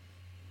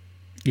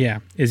 Yeah.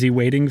 Is he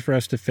waiting for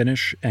us to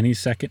finish any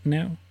second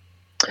now?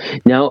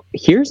 Now,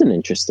 here's an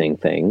interesting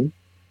thing.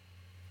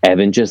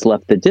 Evan just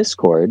left the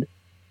Discord,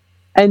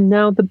 and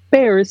now the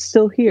bear is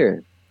still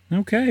here.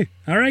 Okay.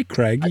 All right,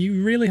 Craig.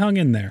 You really hung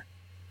in there.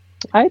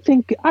 I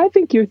think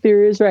your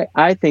theory is right.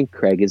 I think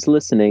Craig is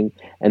listening,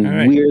 and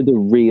we're the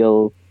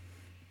real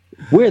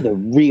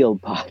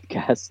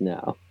podcast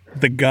now.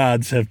 The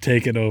gods have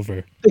taken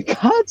over. The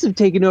gods have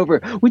taken over,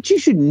 which you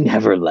should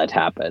never let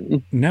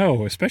happen.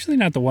 No, especially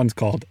not the ones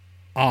called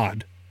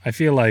odd. I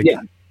feel like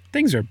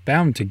things are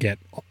bound to get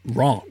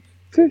wrong.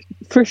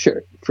 For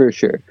sure.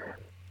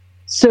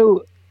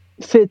 So,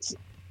 Fitz,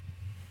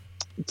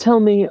 tell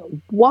me,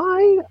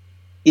 why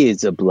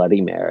is a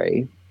Bloody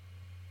Mary?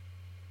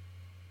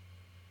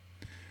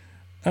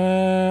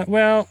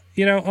 Well,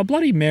 a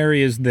Bloody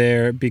Mary is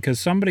there because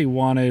somebody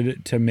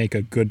wanted to make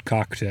a good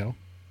cocktail.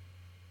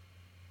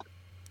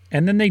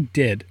 And then they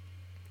did.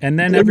 And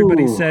then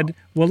everybody said,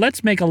 well,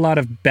 let's make a lot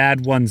of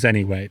bad ones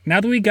anyway.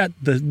 Now that we got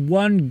the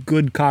one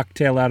good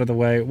cocktail out of the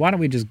way, why don't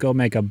we just go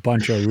make a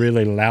bunch of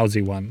really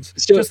lousy ones?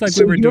 Just like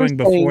we were doing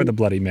before the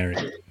Bloody Mary.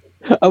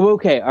 Oh,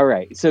 okay. All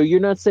right. So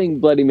you're not saying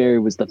Bloody Mary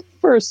was the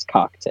first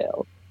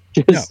cocktail,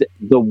 just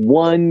the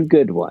one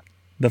good one.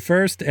 The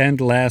first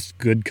and last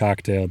good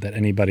cocktail that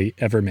anybody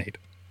ever made.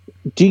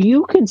 Do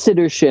you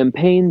consider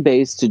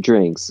champagne-based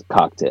drinks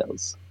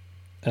cocktails?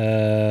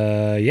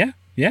 Yeah.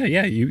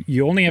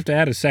 You only have to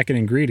add a second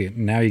ingredient,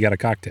 and now you got a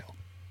cocktail.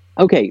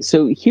 Okay,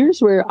 so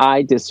here's where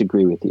I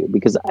disagree with you,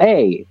 because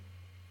I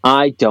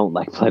don't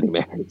like Bloody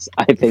Marys.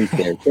 I think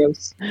they're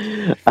gross.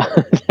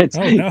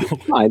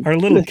 Our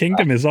little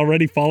kingdom is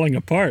already falling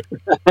apart.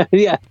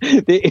 Yeah,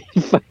 the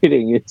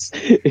infighting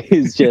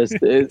is just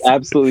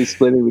absolutely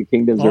splitting the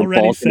kingdoms.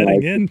 Already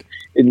setting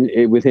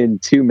in within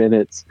 2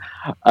 minutes.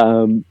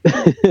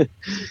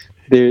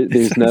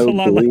 There's no. A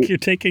lot like you're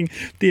taking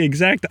the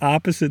exact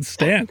opposite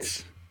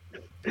stance.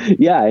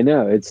 Yeah, I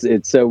know.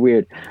 It's so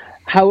weird.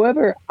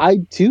 However, I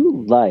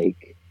do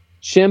like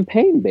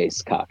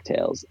champagne-based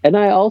cocktails, and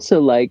I also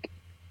like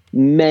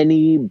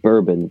many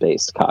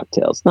bourbon-based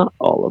cocktails. Not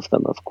all of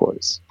them, of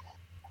course.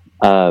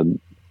 But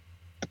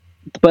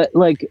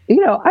I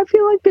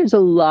feel like there's a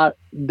lot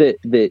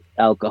that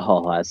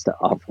alcohol has to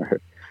offer.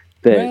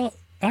 Well,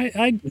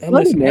 I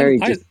listen. Mary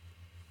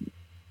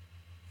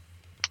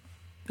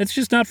it's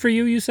just not for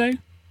you. You say?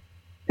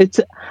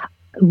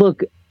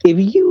 Look. If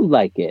you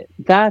like it,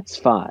 that's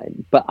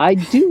fine. But I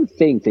do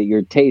think that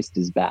your taste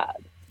is bad.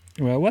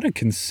 Well, what a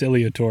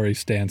conciliatory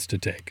stance to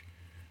take.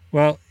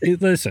 Well,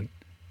 listen,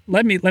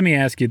 let me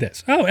ask you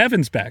this. Oh,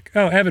 Evan's back.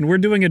 Oh, Evan, we're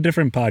doing a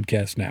different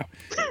podcast now.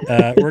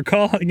 We're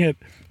calling it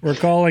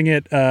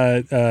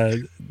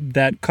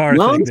that car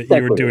thing that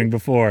you were doing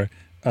before,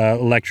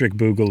 Electric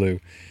Boogaloo.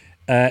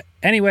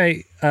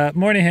 Anyway,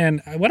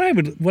 Moynihan, what I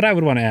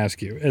would want to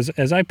ask you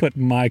as I put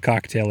my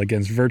cocktail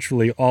against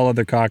virtually all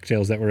other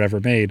cocktails that were ever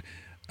made.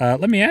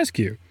 Let me ask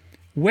you,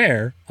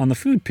 where on the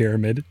food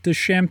pyramid does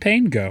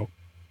champagne go?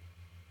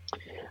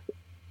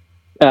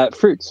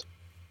 Fruits.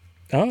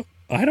 Oh,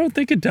 I don't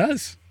think it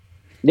does.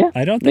 Yeah.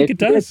 I don't think it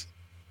does.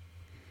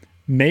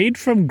 Made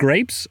from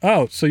grapes?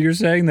 Oh, so you're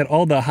saying that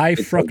all the high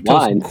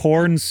fructose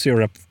corn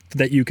syrup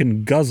that you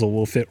can guzzle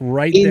will fit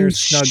right there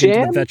snug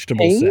into the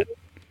vegetable set?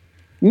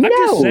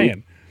 No.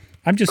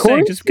 I'm just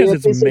saying, just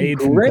because it's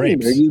made from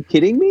grapes. Are you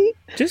kidding me?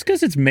 Just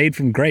because it's made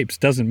from grapes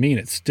doesn't mean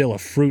it's still a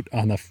fruit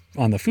on the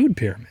food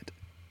pyramid.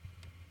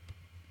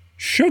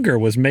 Sugar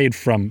was made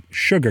from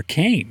sugar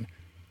cane.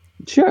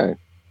 Sure.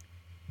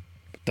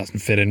 It doesn't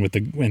fit in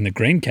the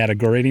grain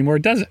category anymore,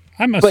 does it?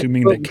 I'm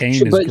assuming that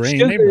cane is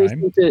grain. They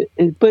rhyme.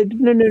 But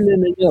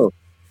no.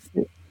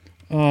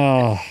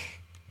 Oh.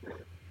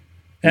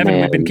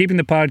 Evan, we've been keeping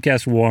the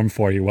podcast warm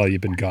for you while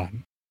you've been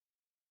gone.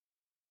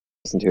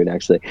 Listen to it,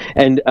 actually.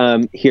 And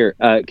here,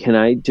 can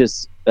I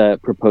just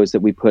propose that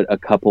we put a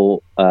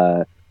couple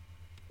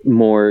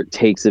more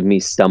takes of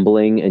me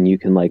stumbling, and you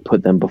can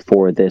put them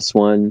before this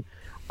one,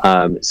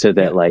 so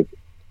that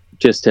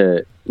just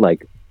to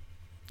like.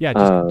 Yeah,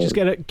 just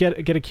get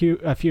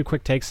a few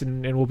quick takes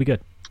and we'll be good.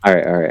 All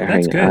right.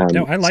 That's good.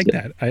 No, I like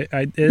that.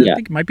 I think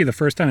it might be the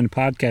first time in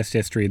podcast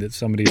history that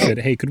somebody said,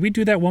 "Hey, could we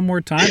do that one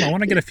more time? I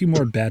want to get a few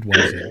more bad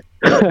ones in."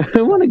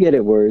 I want to get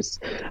it worse.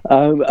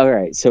 All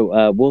right,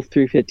 so Wolf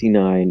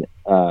 359.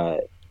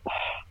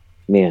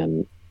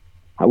 Man,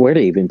 where to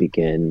even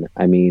begin?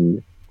 I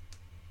mean,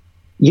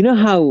 you know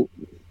how?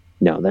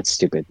 No, that's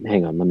stupid.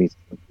 Hang on, let me.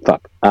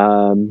 Fuck.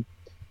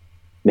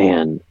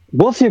 Man,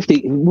 Wolf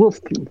 50. Wolf.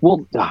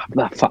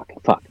 Fuck.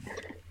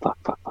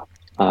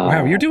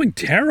 Wow, you're doing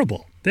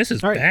terrible. This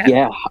is bad.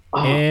 Yeah.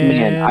 Oh,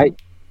 man,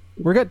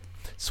 we're good.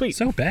 Sweet.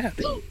 So bad.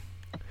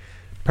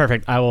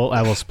 Perfect. I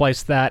will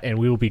splice that, and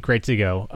we will be great to go.